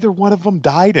 and neither one of them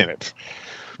died in it.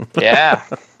 Yeah.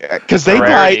 Because they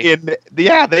die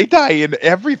in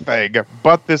everything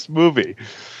but this movie.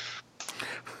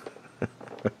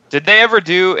 Did they ever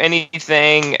do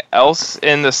anything else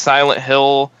in the Silent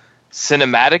Hill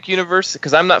cinematic universe?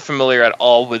 Because I'm not familiar at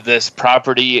all with this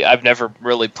property. I've never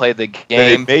really played the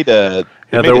game. There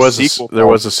was a sequel.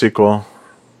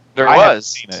 There was.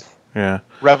 Seen it. Yeah.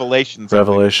 Revelation.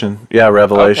 Yeah,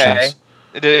 Revelations.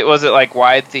 Okay. Was it like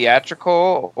wide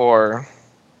theatrical or?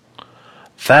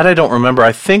 That I don't remember.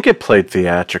 I think it played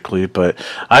theatrically, but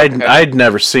I'd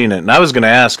never seen it, and I was going to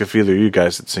ask if either of you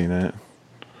guys had seen it.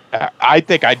 I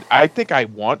think I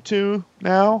want to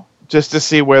now, just to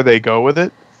see where they go with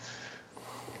it.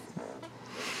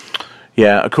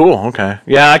 Yeah, cool. Okay.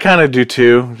 Yeah, I kind of do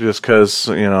too, just because,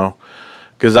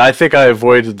 because I think I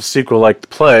avoided the sequel like the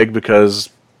plague because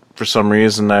for some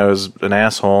reason I was an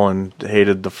asshole and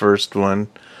hated the first one.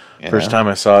 Yeah. First time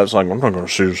I saw it, it's like, I'm not going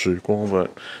to see the sequel,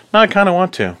 but no, I kind of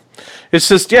want to. It's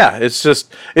just,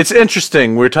 it's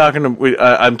interesting.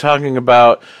 I'm talking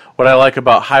about what I like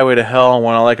about Highway to Hell and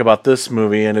what I like about this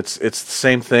movie, and it's the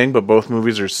same thing, but both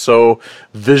movies are so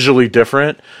visually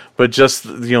different. But just, the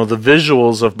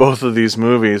visuals of both of these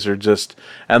movies are just,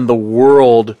 and the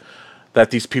world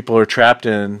that these people are trapped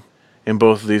in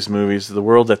both of these movies, the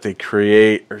world that they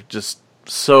create are just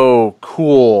so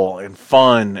cool and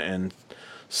fun and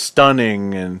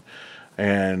stunning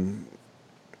and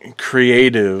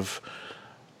creative.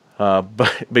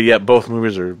 But yet both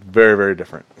movies are very, very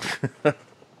different.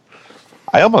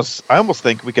 I almost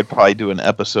think we could probably do an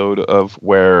episode of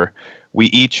where we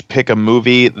each pick a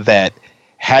movie that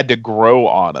had to grow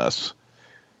on us.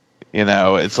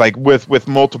 It's like with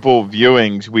multiple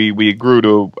viewings, we grew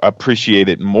to appreciate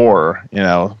it more.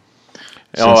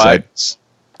 I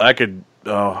could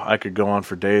go on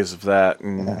for days of that,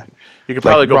 and you could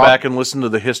probably go back and listen to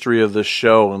the history of this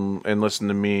show and listen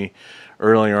to me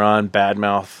earlier on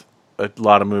badmouth a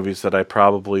lot of movies that I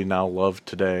probably now love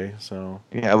today. So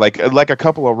yeah, like a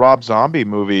couple of Rob Zombie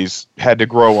movies had to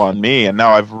grow on me, and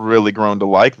now I've really grown to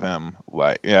like them.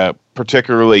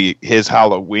 Particularly his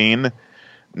Halloween,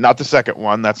 not the second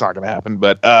one. That's not going to happen.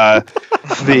 But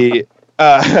the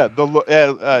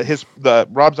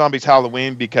Rob Zombie's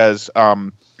Halloween, because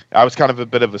I was kind of a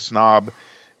bit of a snob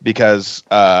because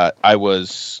I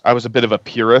was a bit of a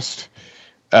purist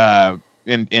in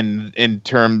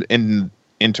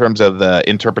terms of the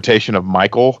interpretation of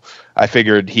Michael. I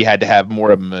figured he had to have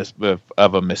more of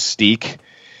a mystique.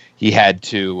 He had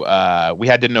to. We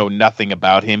had to know nothing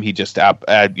about him. He just, all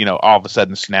of a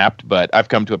sudden snapped. But I've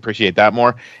come to appreciate that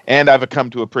more, and I've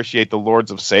come to appreciate the Lords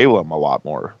of Salem a lot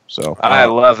more. So I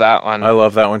love that one. I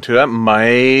love that one too. That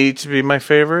might be my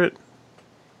favorite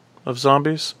of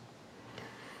zombies.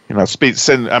 This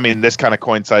kind of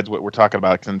coincides what we're talking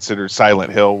about. Consider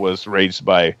Silent Hill was raised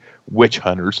by witch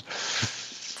hunters.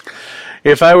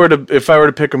 If I were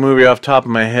to pick a movie off the top of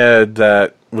my head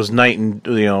that was night and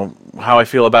how I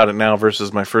feel about it now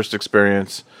versus my first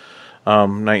experience,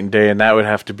 night and day, and that would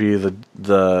have to be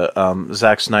the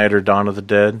Zack Snyder Dawn of the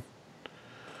Dead.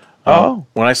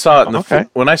 When I saw it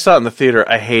when I saw it in the theater,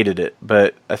 I hated it,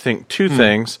 but I think two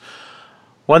things.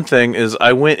 One thing is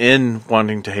I went in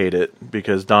wanting to hate it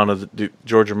because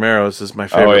George Romero's is my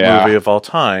favorite movie of all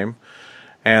time,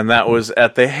 and that was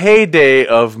at the heyday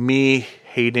of me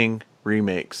hating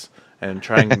remakes and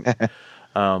trying.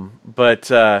 But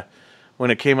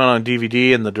when it came out on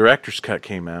DVD and the director's cut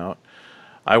came out,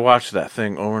 I watched that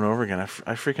thing over and over again.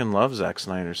 I freaking love Zack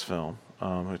Snyder's film.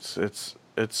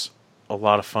 It's a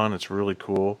lot of fun. It's really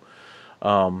cool.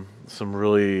 Some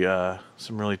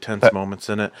really tense moments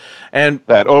in it, and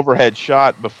that overhead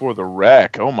shot before the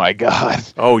wreck. Oh my god!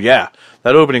 Oh yeah,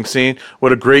 that opening scene.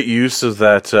 What a great use of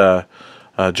that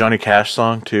Johnny Cash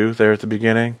song too. There at the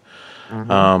beginning.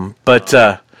 Mm-hmm. But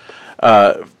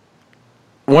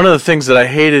one of the things that I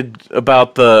hated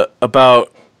about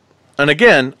and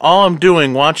again, all I'm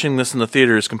doing watching this in the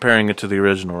theater is comparing it to the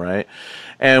original, right?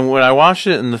 And when I watched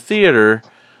it in the theater.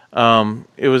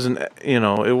 It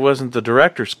wasn't the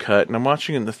director's cut, and I'm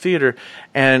watching it in the theater,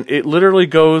 and it literally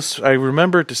goes. I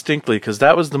remember it distinctly because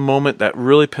that was the moment that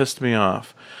really pissed me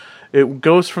off. It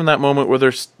goes from that moment where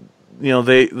there's,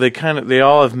 they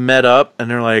all have met up and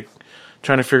they're like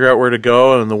trying to figure out where to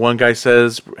go, and the one guy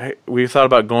says, "Hey, we thought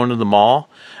about going to the mall,"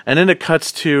 and then it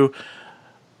cuts to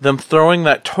them throwing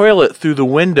that toilet through the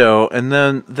window, and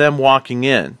then them walking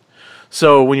in.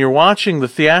 So when you're watching the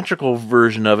theatrical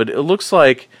version of it, it looks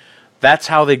like that's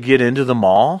how they get into the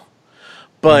mall.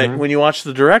 But when you watch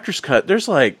the director's cut, there's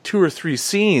like 2 or 3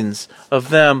 scenes of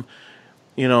them,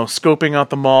 scoping out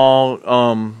the mall,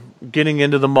 getting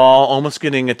into the mall, almost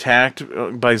getting attacked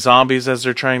by zombies as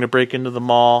they're trying to break into the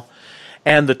mall.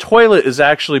 and the toilet is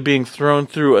actually being thrown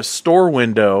through a store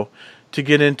window to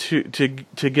get into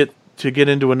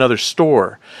into another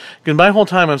store. And my whole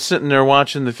time I'm sitting there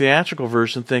watching the theatrical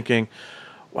version thinking,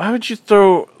 why would you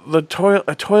throw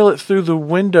a toilet through the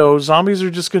window? Zombies are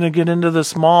just going to get into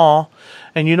this mall,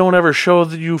 and you don't ever show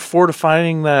that you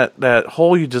fortifying that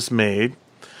hole you just made.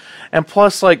 And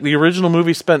plus, like, the original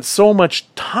movie spent so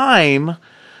much time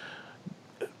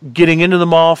getting into the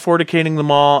mall, fortificating the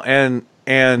mall, and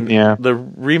the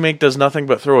remake does nothing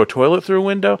but throw a toilet through a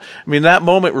window. I mean, that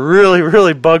moment really,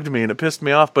 really bugged me, and it pissed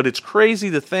me off. But it's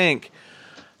crazy to think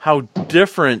how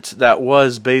different that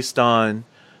was based on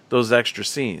those extra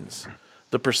scenes.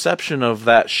 The perception of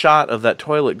that shot of that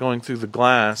toilet going through the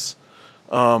glass,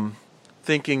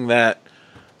 thinking that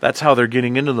that's how they're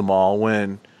getting into the mall,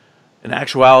 when in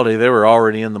actuality they were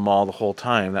already in the mall the whole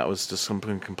time. That was just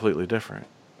something completely different.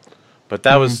 But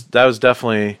that was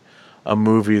definitely a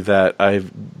movie that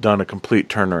I've done a complete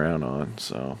turnaround on.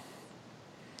 So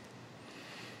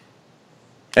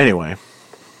anyway,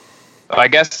 I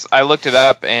guess I looked it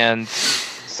up, and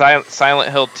Silent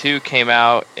Hill 2 came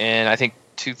out in, I think,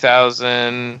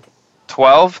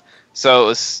 2012. So it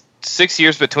was 6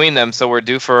 years between them. So we're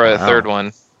due for a third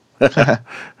one.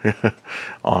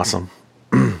 Awesome.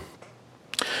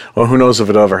 Well, who knows if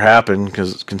it'll ever happen,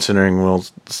 because considering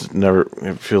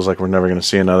it feels like we're never going to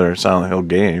see another Silent Hill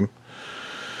game.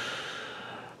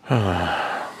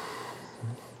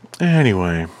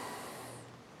 Anyway,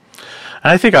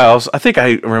 I think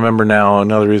I remember now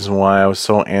another reason why I was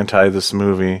so anti this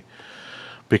movie,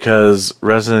 because the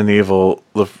Resident Evil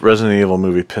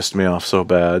movie pissed me off so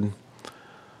bad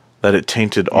that it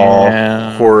tainted all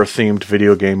horror themed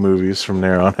video game movies from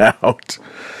there on out.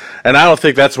 And I don't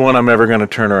think that's one I'm ever going to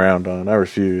turn around on. I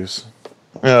refuse.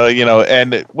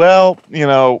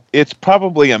 It's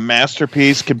probably a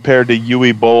masterpiece compared to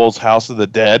Uwe Boll's House of the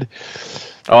Dead.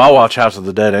 Oh, I'll watch House of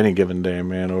the Dead any given day,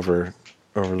 man, over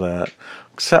that.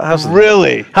 House of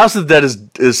the Dead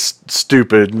is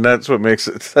stupid, and that's what makes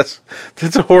it.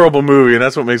 It's a horrible movie, and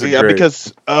that's what makes it great.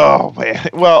 Because on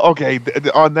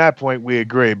that point we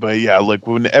agree, but yeah, look,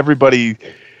 when everybody.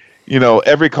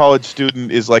 Every college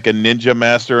student is like a ninja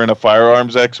master and a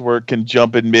firearms expert, can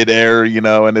jump in midair,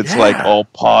 and it's like all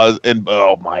pause and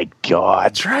oh my god.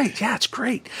 That's right. Yeah, it's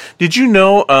great. Did you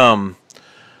know,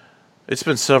 it's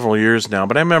been several years now,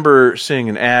 but I remember seeing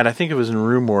an ad, I think it was in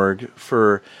Rue Morgue,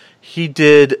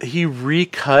 he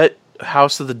recut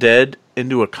House of the Dead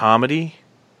into a comedy.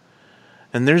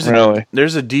 And there's a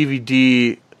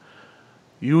DVD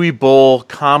Uwe Boll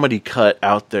comedy cut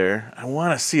out there. I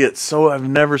want to see it I've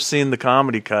never seen the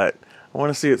comedy cut. I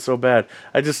want to see it so bad.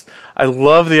 I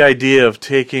love the idea of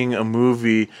taking a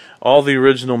movie, all the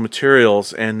original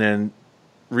materials, and then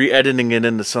re-editing it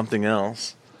into something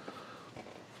else.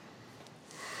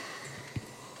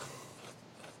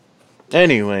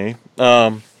 Anyway,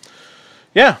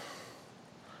 yeah.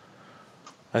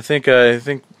 I think we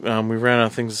ran out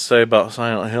of things to say about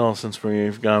Silent Hill since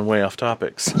we've gone way off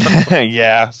topics.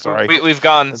 Yeah, sorry. We've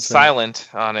gone silent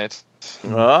on it.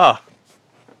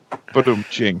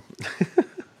 Ba-dum-ching.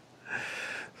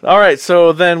 All right,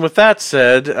 so then with that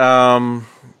said, that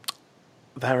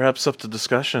wraps up the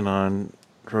discussion on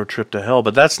Road Trip to Hell.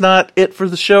 But that's not it for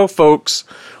the show, folks.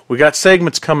 We got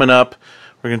segments coming up.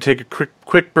 We're going to take a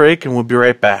quick break, and we'll be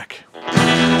right back.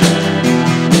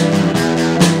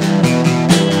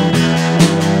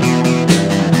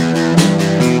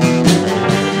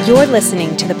 You're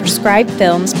listening to the Prescribed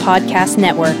Films Podcast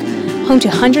Network, home to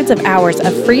hundreds of hours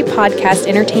of free podcast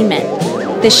entertainment.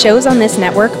 The shows on this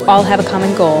network all have a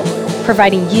common goal,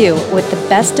 providing you with the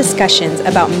best discussions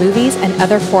about movies and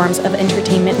other forms of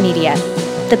entertainment media.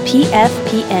 The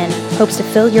PFPN hopes to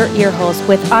fill your earholes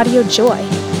with audio joy.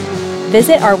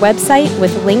 Visit our website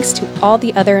with links to all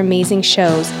the other amazing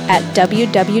shows at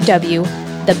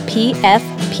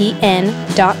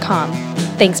www.thepfpn.com.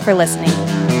 Thanks for listening.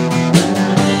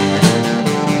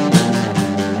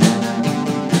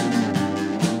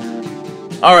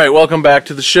 All right, welcome back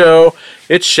to the show.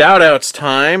 It's shout-outs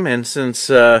time, and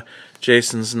since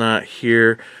Jason's not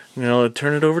here, I'm going to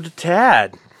turn it over to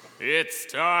Tad.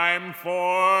 It's time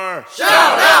for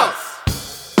shout-outs!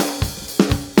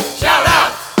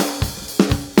 Shout-outs!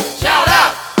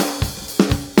 Shout-outs!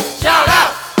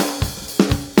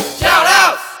 Shout-outs!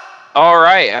 Shout-outs! All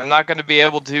right, I'm not going to be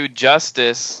able to do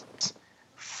justice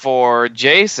for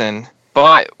Jason,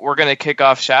 but we're going to kick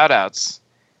off shout-outs.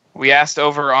 We asked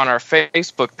over on our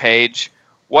Facebook page,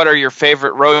 what are your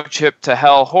favorite road trip to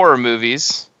hell horror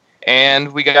movies?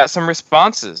 And we got some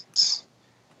responses.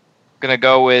 I'm going to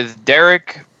go with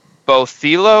Derek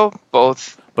Botello.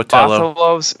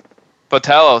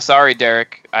 Botello. Sorry,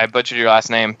 Derek. I butchered your last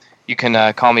name. You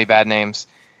can call me bad names.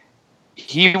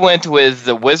 He went with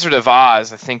The Wizard of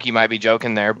Oz. I think you might be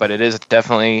joking there, but it is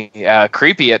definitely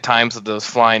creepy at times with those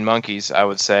flying monkeys, I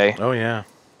would say. Oh, yeah.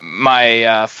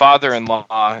 My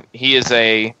father-in-law, he's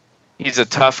a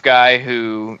tough guy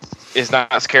who is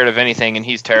not scared of anything, and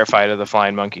he's terrified of the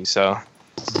flying monkeys. So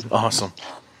awesome.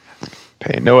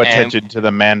 Pay no attention to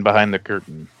the man behind the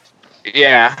curtain.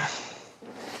 Yeah.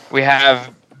 We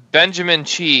have Benjamin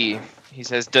Chi. He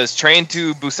says, "Does Train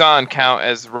to Busan count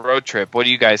as road trip? What do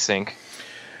you guys think?"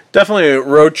 Definitely a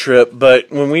road trip,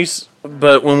 but when we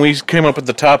came up with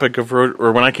the topic of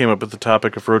when I came up with the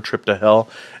topic of road trip to hell,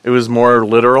 it was more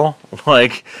literal,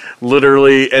 like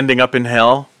literally ending up in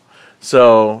hell.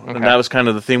 So and that was kind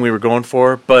of the theme we were going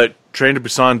for. But Train to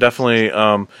Busan definitely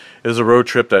is a road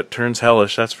trip that turns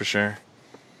hellish. That's for sure.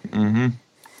 Mm-hmm.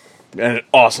 And an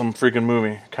awesome freaking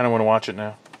movie. Kind of want to watch it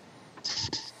now.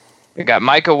 We got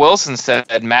Micah Wilson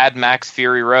said Mad Max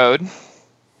Fury Road.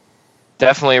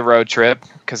 Definitely a road trip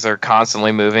because they're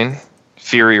constantly moving.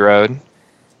 Fury Road.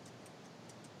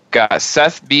 Got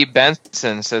Seth B.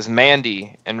 Benson says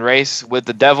Mandy and Race with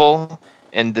the Devil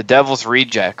and the Devil's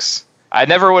Rejects. I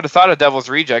never would have thought of Devil's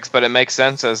Rejects, but it makes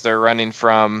sense as they're running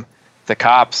from the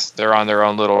cops. They're on their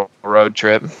own little road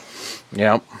trip.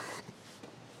 Yep.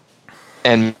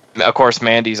 And of course,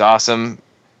 Mandy's awesome.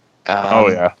 Oh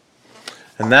yeah.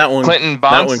 And that one, Clinton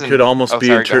that Bonson, one could almost be.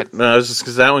 sorry, No, it's just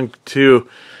because that one too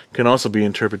can also be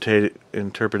interpreted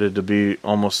to be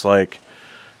almost like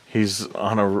he's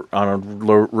on a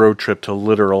road trip to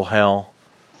literal hell.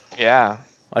 Yeah.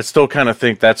 I still kind of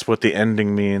think that's what the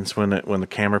ending means when the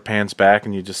camera pans back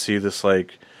and you just see this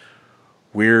like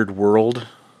weird world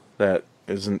that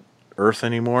isn't Earth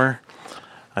anymore.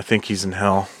 I think he's in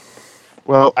hell.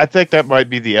 Well, I think that might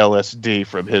be the LSD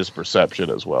from his perception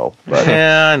as well. But.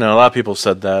 Yeah, I know. A lot of people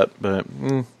said that, but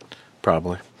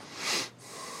probably.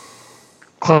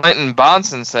 Clinton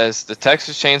Bonson says the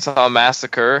Texas Chainsaw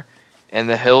Massacre and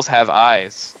The Hills Have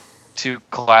Eyes. Two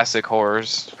classic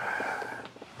horrors.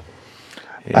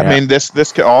 Yeah. I mean, this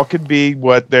could be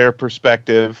what their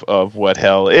perspective of what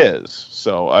hell is.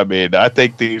 So, I mean, I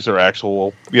think these are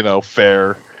actual,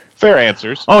 fair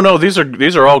answers. Oh no, these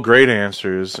are all great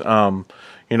answers.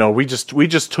 We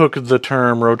just took the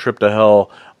term road trip to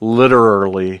hell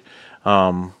literally.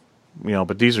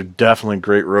 But these are definitely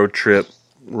great road trip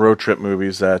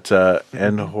movies that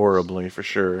end horribly for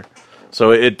sure.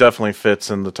 So it definitely fits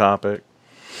in the topic.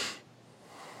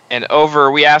 And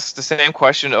we asked the same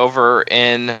question over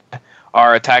in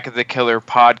our Attack of the Killer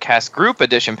podcast group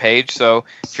edition page. So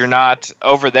if you're not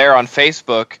over there on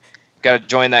Facebook, got to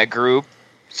join that group.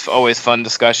 It's always fun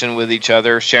discussion with each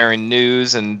other, sharing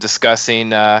news and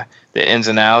discussing the ins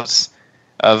and outs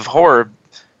of horror.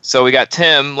 So we got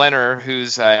Tim Leonard,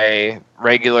 who's a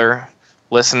regular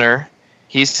listener.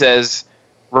 He says,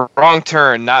 "Wrong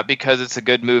Turn, not because it's a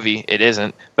good movie, it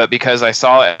isn't, but because I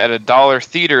saw it at a dollar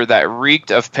theater that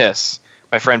reeked of piss.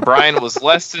 My friend Brian was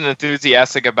less than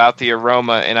enthusiastic about the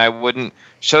aroma, and I wouldn't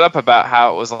shut up about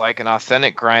how it was like an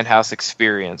authentic Grindhouse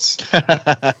experience."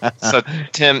 So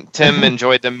Tim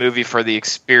enjoyed the movie for the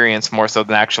experience more so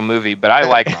than the actual movie, but I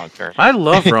like Wrong Turn. I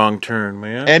love Wrong Turn,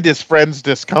 man. And his friend's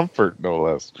discomfort, no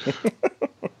less.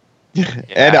 Yeah.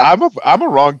 And I'm a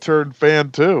Wrong Turn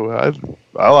fan too.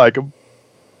 I like him.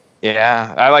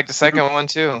 Yeah, I like the second one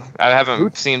too. I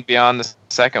haven't seen beyond the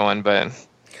second one, but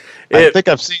I think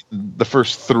I've seen the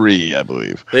first three, I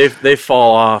believe. They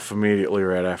fall off immediately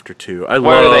right after 2. I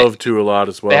love 2 a lot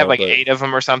as well. They have like 8 of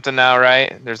them or something now,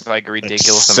 right? There's like a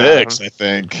ridiculous it's amount. 6, I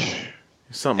think.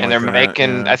 Something. And like they're that,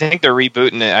 making. yeah. I think they're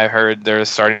rebooting it. I heard they're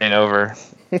starting over.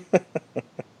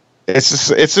 It's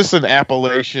just an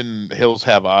Appalachian Hills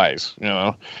Have Eyes,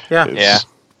 Yeah. Yeah.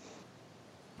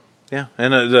 Yeah,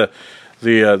 and the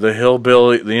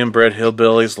hillbilly, the inbred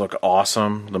hillbillies look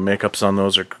awesome. The makeups on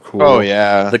those are cool. Oh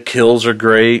yeah, the kills are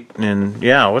great, and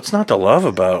yeah, what's not to love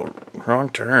about Wrong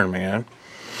Turn, man?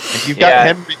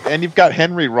 And you've got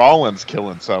Henry Rollins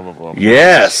killing some of them.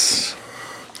 Yes.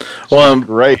 Well,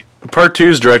 great. Part 2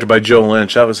 is directed by Joe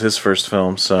Lynch. That was his first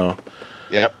film, so.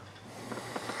 Yep.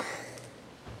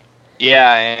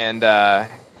 Yeah, and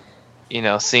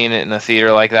seeing it in the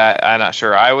theater like that, I'm not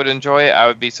sure I would enjoy it. I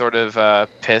would be sort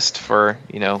of pissed, for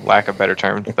lack of better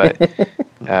terms. But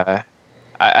I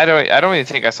don't even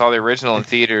think I saw the original in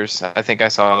theaters. I think I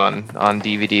saw it on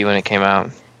DVD when it came out.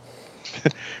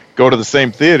 Go to the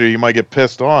same theater, you might get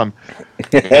pissed on.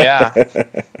 Yeah.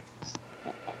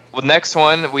 Well, next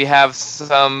one, we have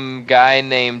some guy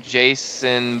named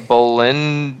Jason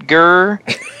Bollinger.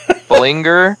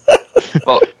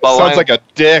 Sounds like a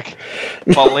dick.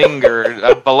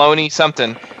 Bollinger. Baloney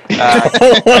something.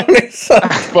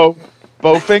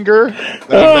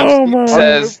 Bowfinger.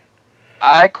 Says,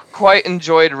 I quite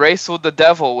enjoyed Race with the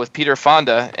Devil with Peter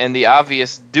Fonda and The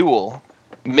Obvious Duel.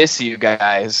 Miss you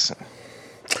guys.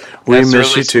 We That's miss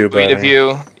really you too, sweet buddy. of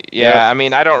you. Yeah, I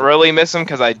mean, I don't really miss him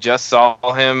because I just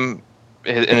saw him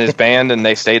in his band, and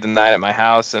they stayed the night at my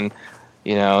house. And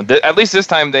you know, at least this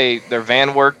time their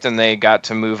van worked, and they got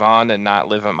to move on and not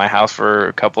live at my house for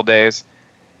a couple days.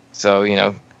 So you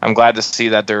know, I'm glad to see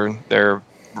that their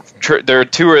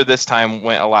tour this time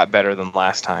went a lot better than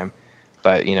last time.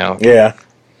 But you know, yeah,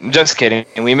 just kidding.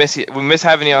 And we miss you. We miss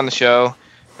having you on the show.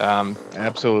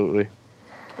 Absolutely.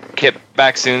 Get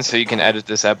back soon so you can edit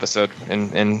this episode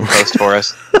and post for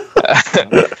us.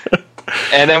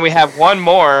 And then we have one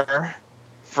more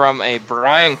from a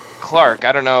Brian Clark.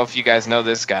 I don't know if you guys know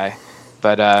this guy,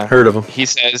 but heard of him. He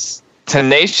says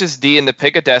Tenacious D in the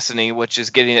Pick of Destiny, which is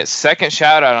getting its second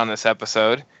shout out on this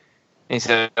episode. And he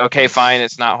said, okay, fine,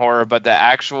 it's not horror, but the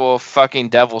actual fucking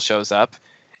devil shows up,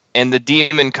 and the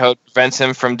demon coat prevents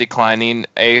him from declining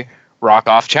a rock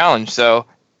off challenge. So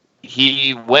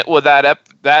he went with that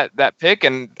pick,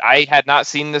 and I had not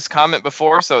seen this comment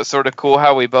before, so it's sort of cool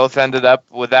how we both ended up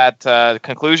with that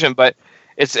conclusion. But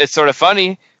it's sort of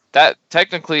funny that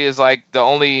technically is like the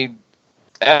only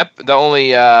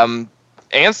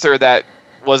answer that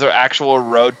was an actual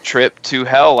road trip to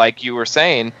hell, like you were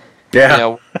saying. Yeah. You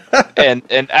know,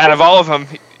 and out of all of them,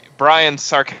 Brian's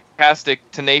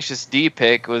sarcastic Tenacious D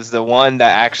pick was the one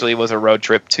that actually was a road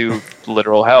trip to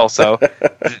literal hell. So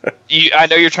I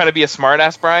know you're trying to be a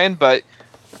smartass, Brian, but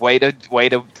way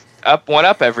to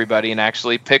up everybody and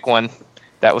actually pick one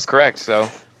that was correct. So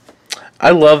I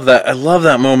love that. I love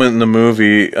that moment in the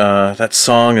movie. That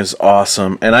song is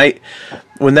awesome. And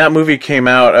when that movie came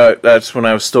out, that's when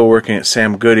I was still working at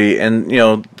Sam Goody, and you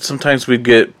know, sometimes we'd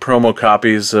get promo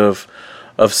copies of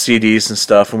CDs and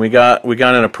stuff, and we got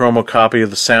in a promo copy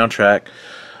of the soundtrack.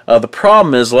 The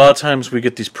problem is a lot of times we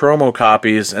get these promo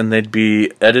copies and they'd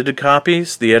be edited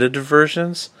copies, the edited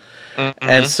versions. Mm-hmm.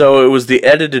 And so it was the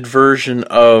edited version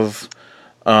of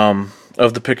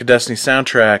the Pick of Destiny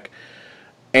soundtrack.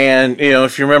 And you know,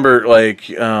 if you remember, like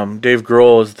Dave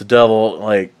Grohl as the devil,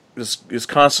 like is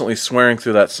constantly swearing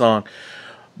through that song.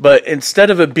 But instead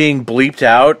of it being bleeped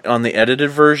out on the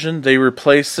edited version, they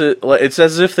replace it. It's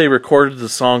as if they recorded the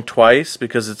song twice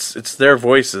because it's their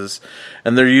voices,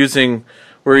 and they're using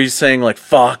where he's saying like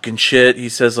fuck and shit. He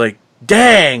says like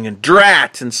dang and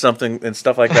drat and something and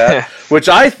stuff like that, which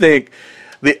I think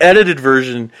the edited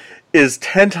version is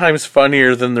 10 times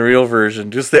funnier than the real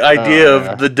version. Just the idea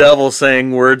of the devil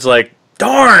saying words like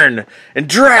darn and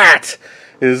drat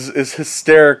is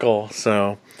hysterical.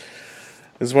 So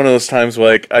it's one of those times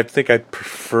where, like, I think I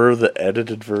prefer the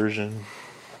edited version.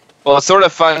 Well, it's sort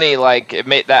of funny. Like it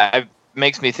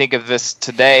makes me think of this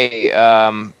today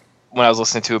when I was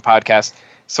listening to a podcast,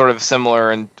 sort of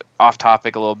similar and off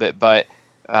topic a little bit. But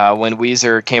when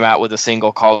Weezer came out with a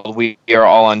single called "We Are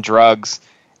All on Drugs,"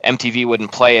 MTV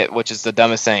wouldn't play it, which is the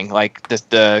dumbest thing. Like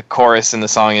the chorus in the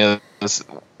song is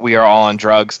 "We are all on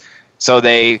drugs," so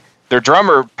their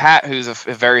drummer, Pat, who's a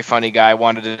very funny guy,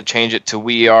 wanted to change it to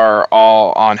 "We Are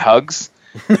All on Hugs,"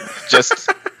 just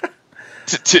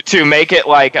to make it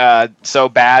like so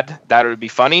bad that it would be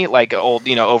funny, like old,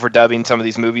 you know, overdubbing some of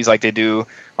these movies like they do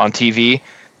on TV.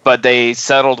 But they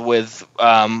settled with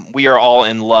 "We Are All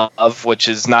in Love," which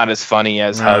is not as funny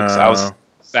as Hugs. I was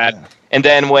sad. And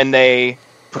then when they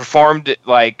performed it,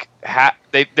 like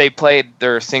they played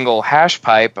their single "Hash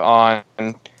Pipe" on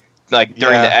like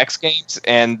during the X Games,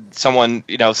 and someone,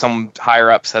 you know, some higher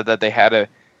up said that they had to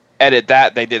edit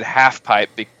that. They did "Half Pipe"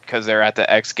 because they're at the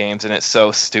X Games, and it's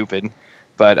so stupid.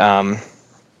 But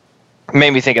it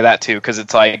made me think of that too, because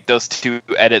it's like those two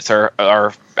edits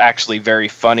are actually very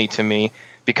funny to me,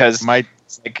 because like,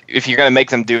 if you're gonna make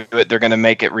them do it, they're gonna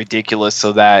make it ridiculous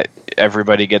so that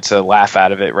everybody gets a laugh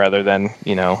out of it rather than,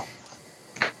 you know,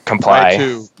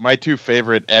 comply. My two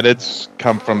favorite edits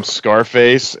come from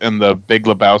Scarface and The Big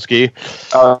Lebowski.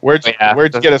 Where'd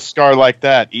you get a scar like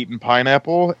that? Eating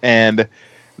pineapple? And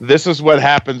this is what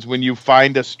happens when you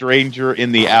find a stranger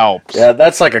in the Alps. Yeah,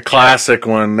 that's like a classic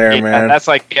one there, man. That's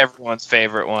like everyone's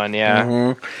favorite one, yeah.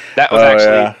 Mm-hmm. That was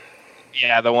actually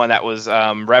the one that was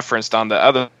referenced on the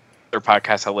other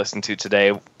podcast I listened to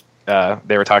today.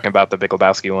 They were talking about the Big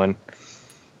Lebowski one.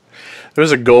 There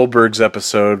was a Goldberg's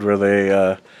episode where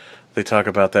they talk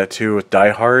about that too with Die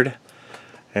Hard,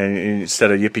 and instead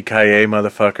of yippee-ki-yay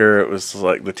motherfucker, it was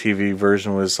like the TV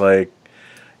version was like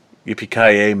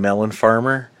yippee-ki-yay melon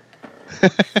farmer.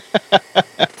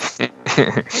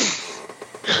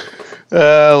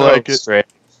 I like it. Straight.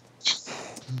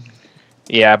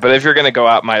 Yeah, but if you're gonna go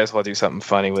out, might as well do something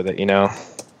funny with it, you know.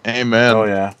 Amen. Oh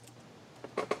yeah.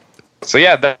 So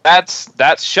yeah,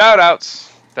 that's shout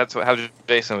outs. That's how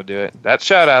Jason would do it. That's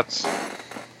shout outs.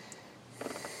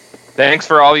 Thanks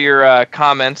for all your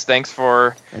comments. Thanks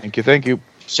for thank you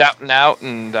shouting out,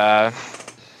 and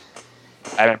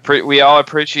we all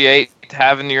appreciate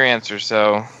having your answers.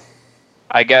 So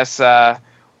I guess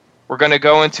we're gonna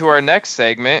go into our next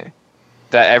segment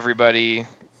that everybody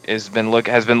has been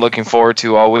looking forward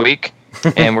to all week,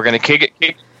 and we're gonna kick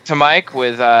it to Mike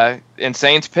with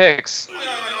Insane's picks.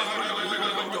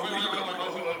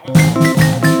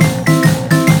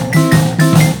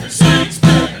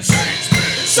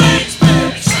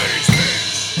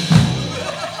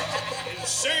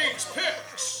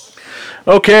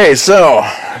 Okay, so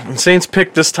Saints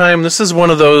pick this time. This is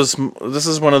one of those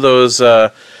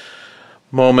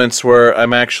moments where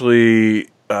I'm actually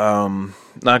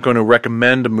not going to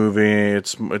recommend a movie.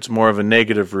 It's more of a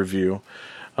negative review.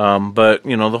 But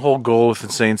you know, the whole goal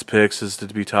with Saints picks is to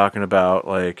be talking about,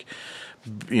 like,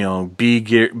 you know, B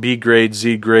grade,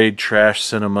 Z grade trash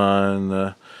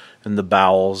cinema in the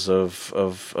bowels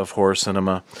of horror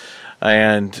cinema,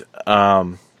 and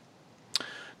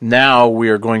now we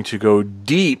are going to go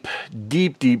deep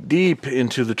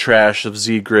into the trash of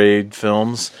Z-grade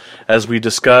films as we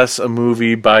discuss a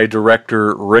movie by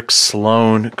director Rick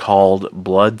Sloane called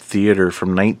Blood Theater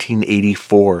from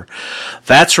 1984.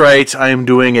 That's right, I am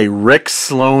doing a Rick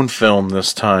Sloane film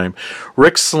this time.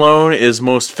 Rick Sloane is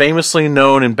most famously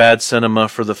known in bad cinema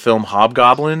for the film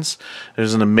Hobgoblins.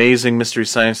 There's an amazing Mystery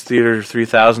Science Theater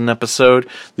 3000 episode.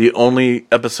 The only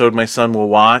episode my son will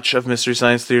watch of Mystery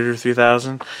Science Theater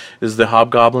 3000 is the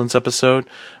Hobgoblins episode.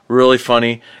 Really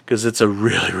funny because it's a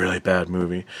really, really bad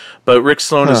movie. But Rick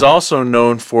Sloane is also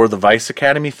known for the Vice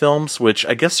Academy films, which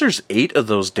I guess there's 8 of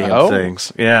those damn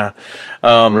things. Yeah.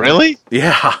 Really?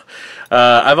 Yeah.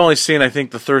 I've only seen, I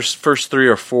think, the first 3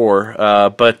 or 4,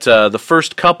 but the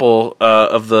first couple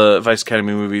of the Vice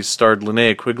Academy movies starred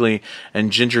Linnea Quigley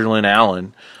and Ginger Lynn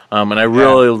Allen, and I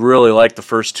really liked the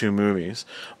first 2 movies.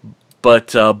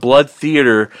 But Blood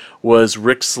Theater was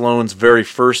Rick Sloane's very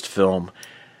first film,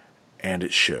 and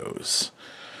it shows.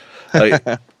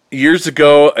 Years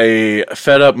ago, a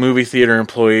fed-up movie theater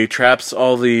employee traps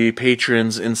all the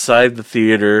patrons inside the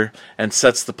theater and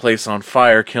sets the place on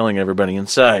fire, killing everybody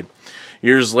inside.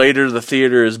 Years later, the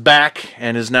theater is back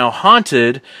and is now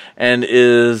haunted and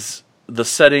is the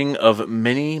setting of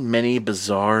many, many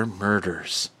bizarre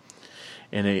murders.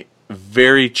 In a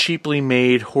very cheaply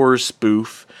made horror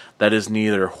spoof that is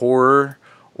neither horror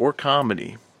or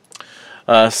comedy.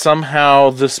 Somehow,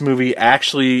 this movie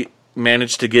actually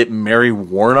managed to get Mary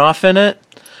Warnoff in it.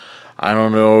 I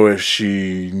don't know if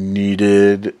she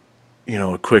needed,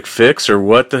 a quick fix or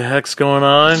what the heck's going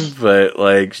on, but,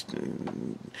 like,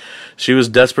 she was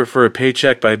desperate for a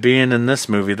paycheck by being in this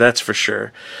movie, that's for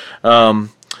sure.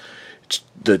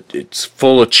 It's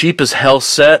full of cheap as hell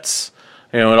sets.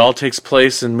 It all takes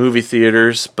place in movie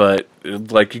theaters, but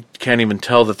like you can't even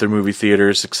tell that they're movie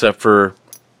theaters except for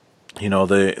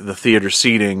the theater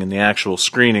seating and the actual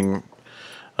screening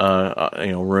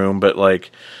room. But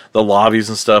like the lobbies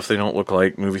and stuff, they don't look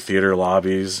like movie theater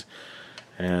lobbies,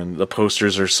 and the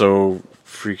posters are so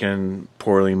freaking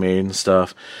poorly made and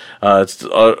stuff. It's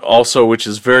also, which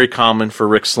is very common for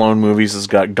Rick Sloane movies, has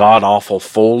got god-awful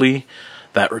Foley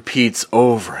that repeats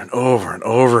over and over and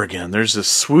over again. There's this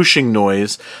swooshing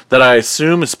noise that I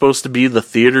assume is supposed to be the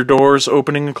theater doors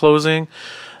opening and closing,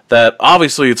 that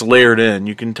obviously it's layered in.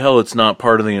 You can tell it's not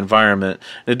part of the environment.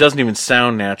 It doesn't even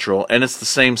sound natural, and it's the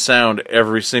same sound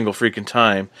every single freaking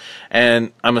time.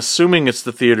 And I'm assuming it's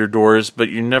the theater doors, but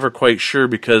you're never quite sure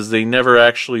because they never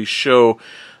actually show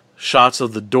shots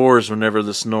of the doors whenever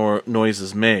this noise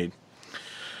is made.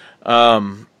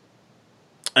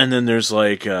 And then there's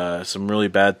like some really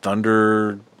bad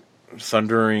thundering,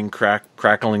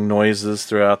 crackling noises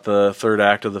throughout the third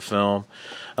act of the film.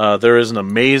 There is an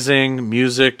amazing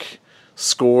music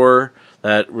score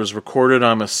that was recorded,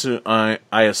 I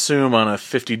assume, on a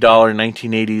 $50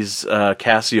 1980s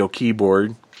Casio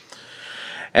keyboard.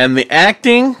 And the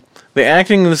acting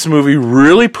in this movie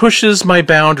really pushes my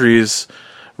boundaries,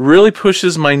 really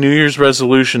pushes my New Year's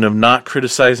resolution of not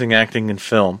criticizing acting in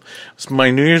film. So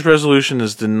my New Year's resolution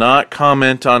is to not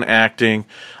comment on acting.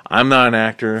 I'm not an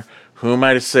actor. Who am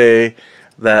I to say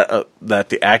that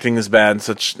the acting is bad in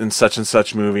such and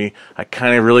such movie? I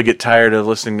kind of really get tired of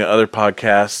listening to other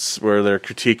podcasts where they're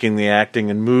critiquing the acting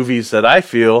in movies that I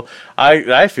feel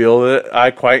that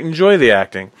I quite enjoy the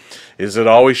acting. Is it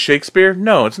always Shakespeare?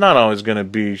 No, it's not always going to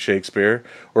be Shakespeare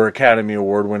or Academy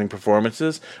Award-winning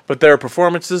performances, but there are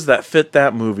performances that fit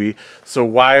that movie, so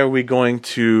why are we going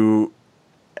to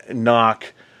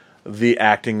knock the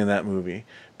acting in that movie,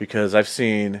 because I've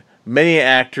seen many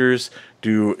actors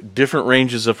do different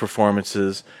ranges of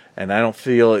performances, and I don't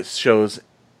feel it shows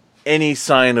any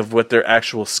sign of what their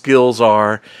actual skills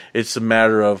are. It's a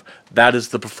matter of that is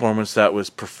the performance that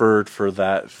was preferred for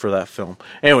that film.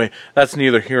 Anyway, that's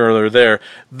neither here nor there.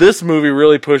 This movie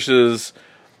really pushes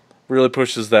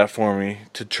that for me,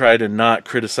 to try to not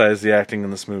criticize the acting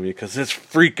in this movie, because it's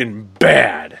freaking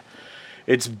bad.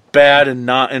 It's bad and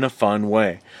not in a fun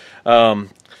way.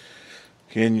 It's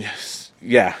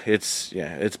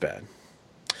bad.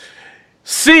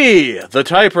 C, the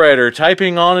typewriter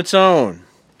typing on its own.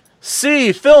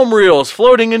 C, film reels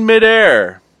floating in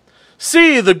midair.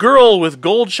 C, the girl with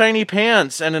gold shiny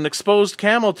pants and an exposed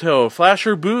camel toe flash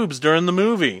her boobs during the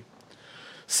movie.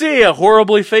 C, a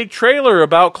horribly fake trailer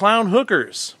about clown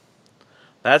hookers.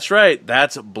 That's right,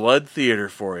 that's blood theater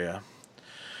for you.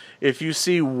 If you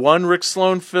see one Rick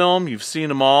Sloane film, you've seen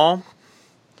them all.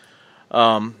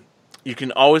 You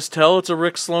can always tell it's a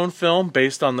Rick Sloane film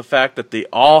based on the fact that they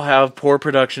all have poor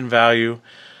production value,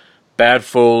 bad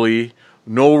Foley,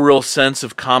 no real sense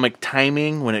of comic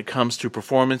timing when it comes to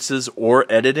performances or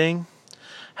editing.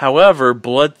 However,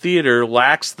 Blood Theater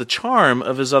lacks the charm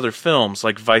of his other films,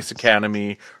 like Vice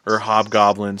Academy or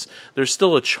Hobgoblins. There's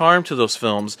still a charm to those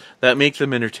films that make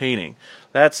them entertaining.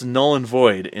 That's null and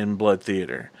void in Blood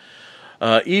Theater.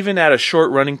 Even at a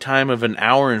short running time of 1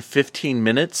 hour and 15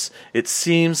 minutes, it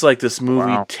seems like this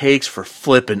movie takes for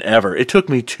flippin' ever. It took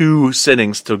me 2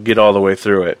 sittings to get all the way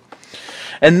through it.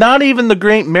 And not even the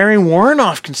great Mary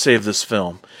Warnoff can save this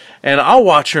film. And I'll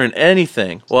watch her in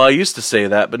anything. Well, I used to say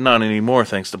that, but not anymore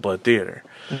thanks to Blood Theater.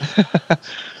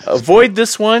 Avoid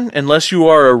this one unless you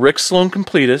are a Rick Sloane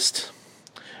completist.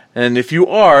 And if you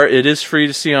are, it is free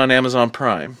to see on Amazon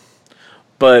Prime.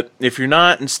 But if you're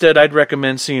not, instead I'd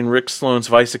recommend seeing Rick Sloane's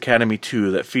Vice Academy 2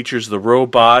 that features the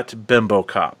robot Bimbo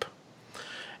Cop.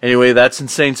 Anyway, that's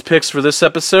Insane's picks for this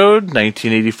episode,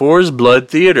 1984's Blood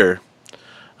Theater.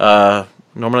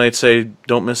 Normally I'd say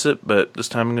don't miss it, but this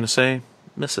time I'm going to say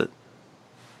miss it.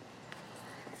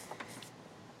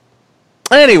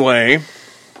 Anyway,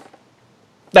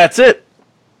 that's it.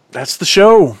 That's the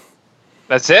show.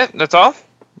 That's it? That's all?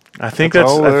 I think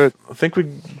I think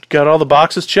we got all the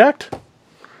boxes checked.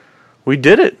 We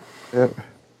did it. Yep.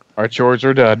 Our chores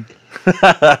are done.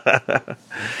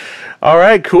 All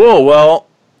right, cool. Well,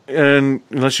 and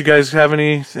unless you guys have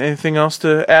anything else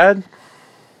to add?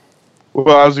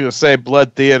 Well, I was going to say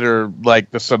Blood Theater,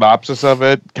 like the synopsis of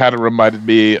it, kind of reminded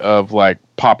me of like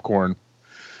Popcorn.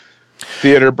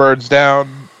 Theater burns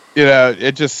down. You know,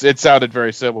 it sounded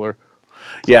very similar.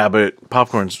 Yeah, but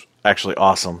Popcorn's actually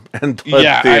awesome. And Blood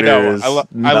I Theater know. is I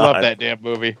love that damn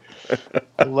movie.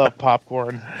 I love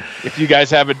Popcorn. If you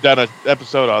guys haven't done an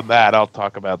episode on that, I'll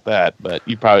talk about that. But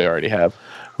you probably already have.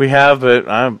 We have, but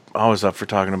I'm always up for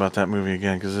talking about that movie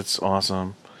again because it's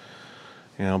awesome.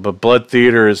 You know, but Blood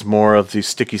Theater is more of the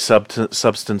sticky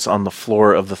substance on the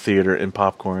floor of the theater in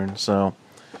Popcorn. So,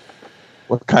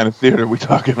 what kind of theater are we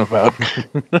talking about?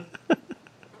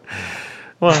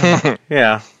 Well,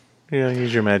 yeah,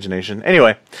 use your imagination.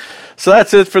 Anyway, so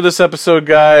that's it for this episode,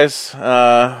 guys.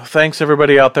 Thanks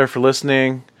everybody out there for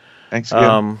listening. Thanks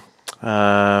again.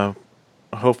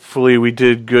 Hopefully we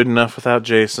did good enough without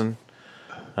Jason.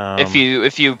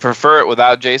 If you prefer it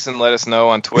without Jason, let us know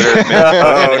on Twitter and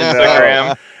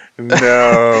Instagram.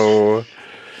 No.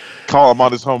 Call him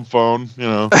on his home phone, you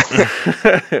know.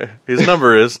 His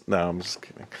number is... No, I'm just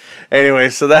kidding. Anyway,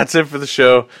 so that's it for the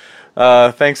show.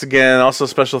 Thanks again. Also,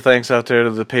 special thanks out there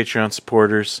to the Patreon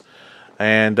supporters.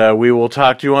 And we will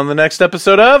talk to you on the next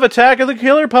episode of Attack of the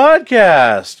Killer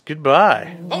Podcast.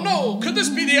 Goodbye. Oh no, could this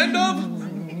be the end of...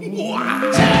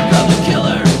 Attack of the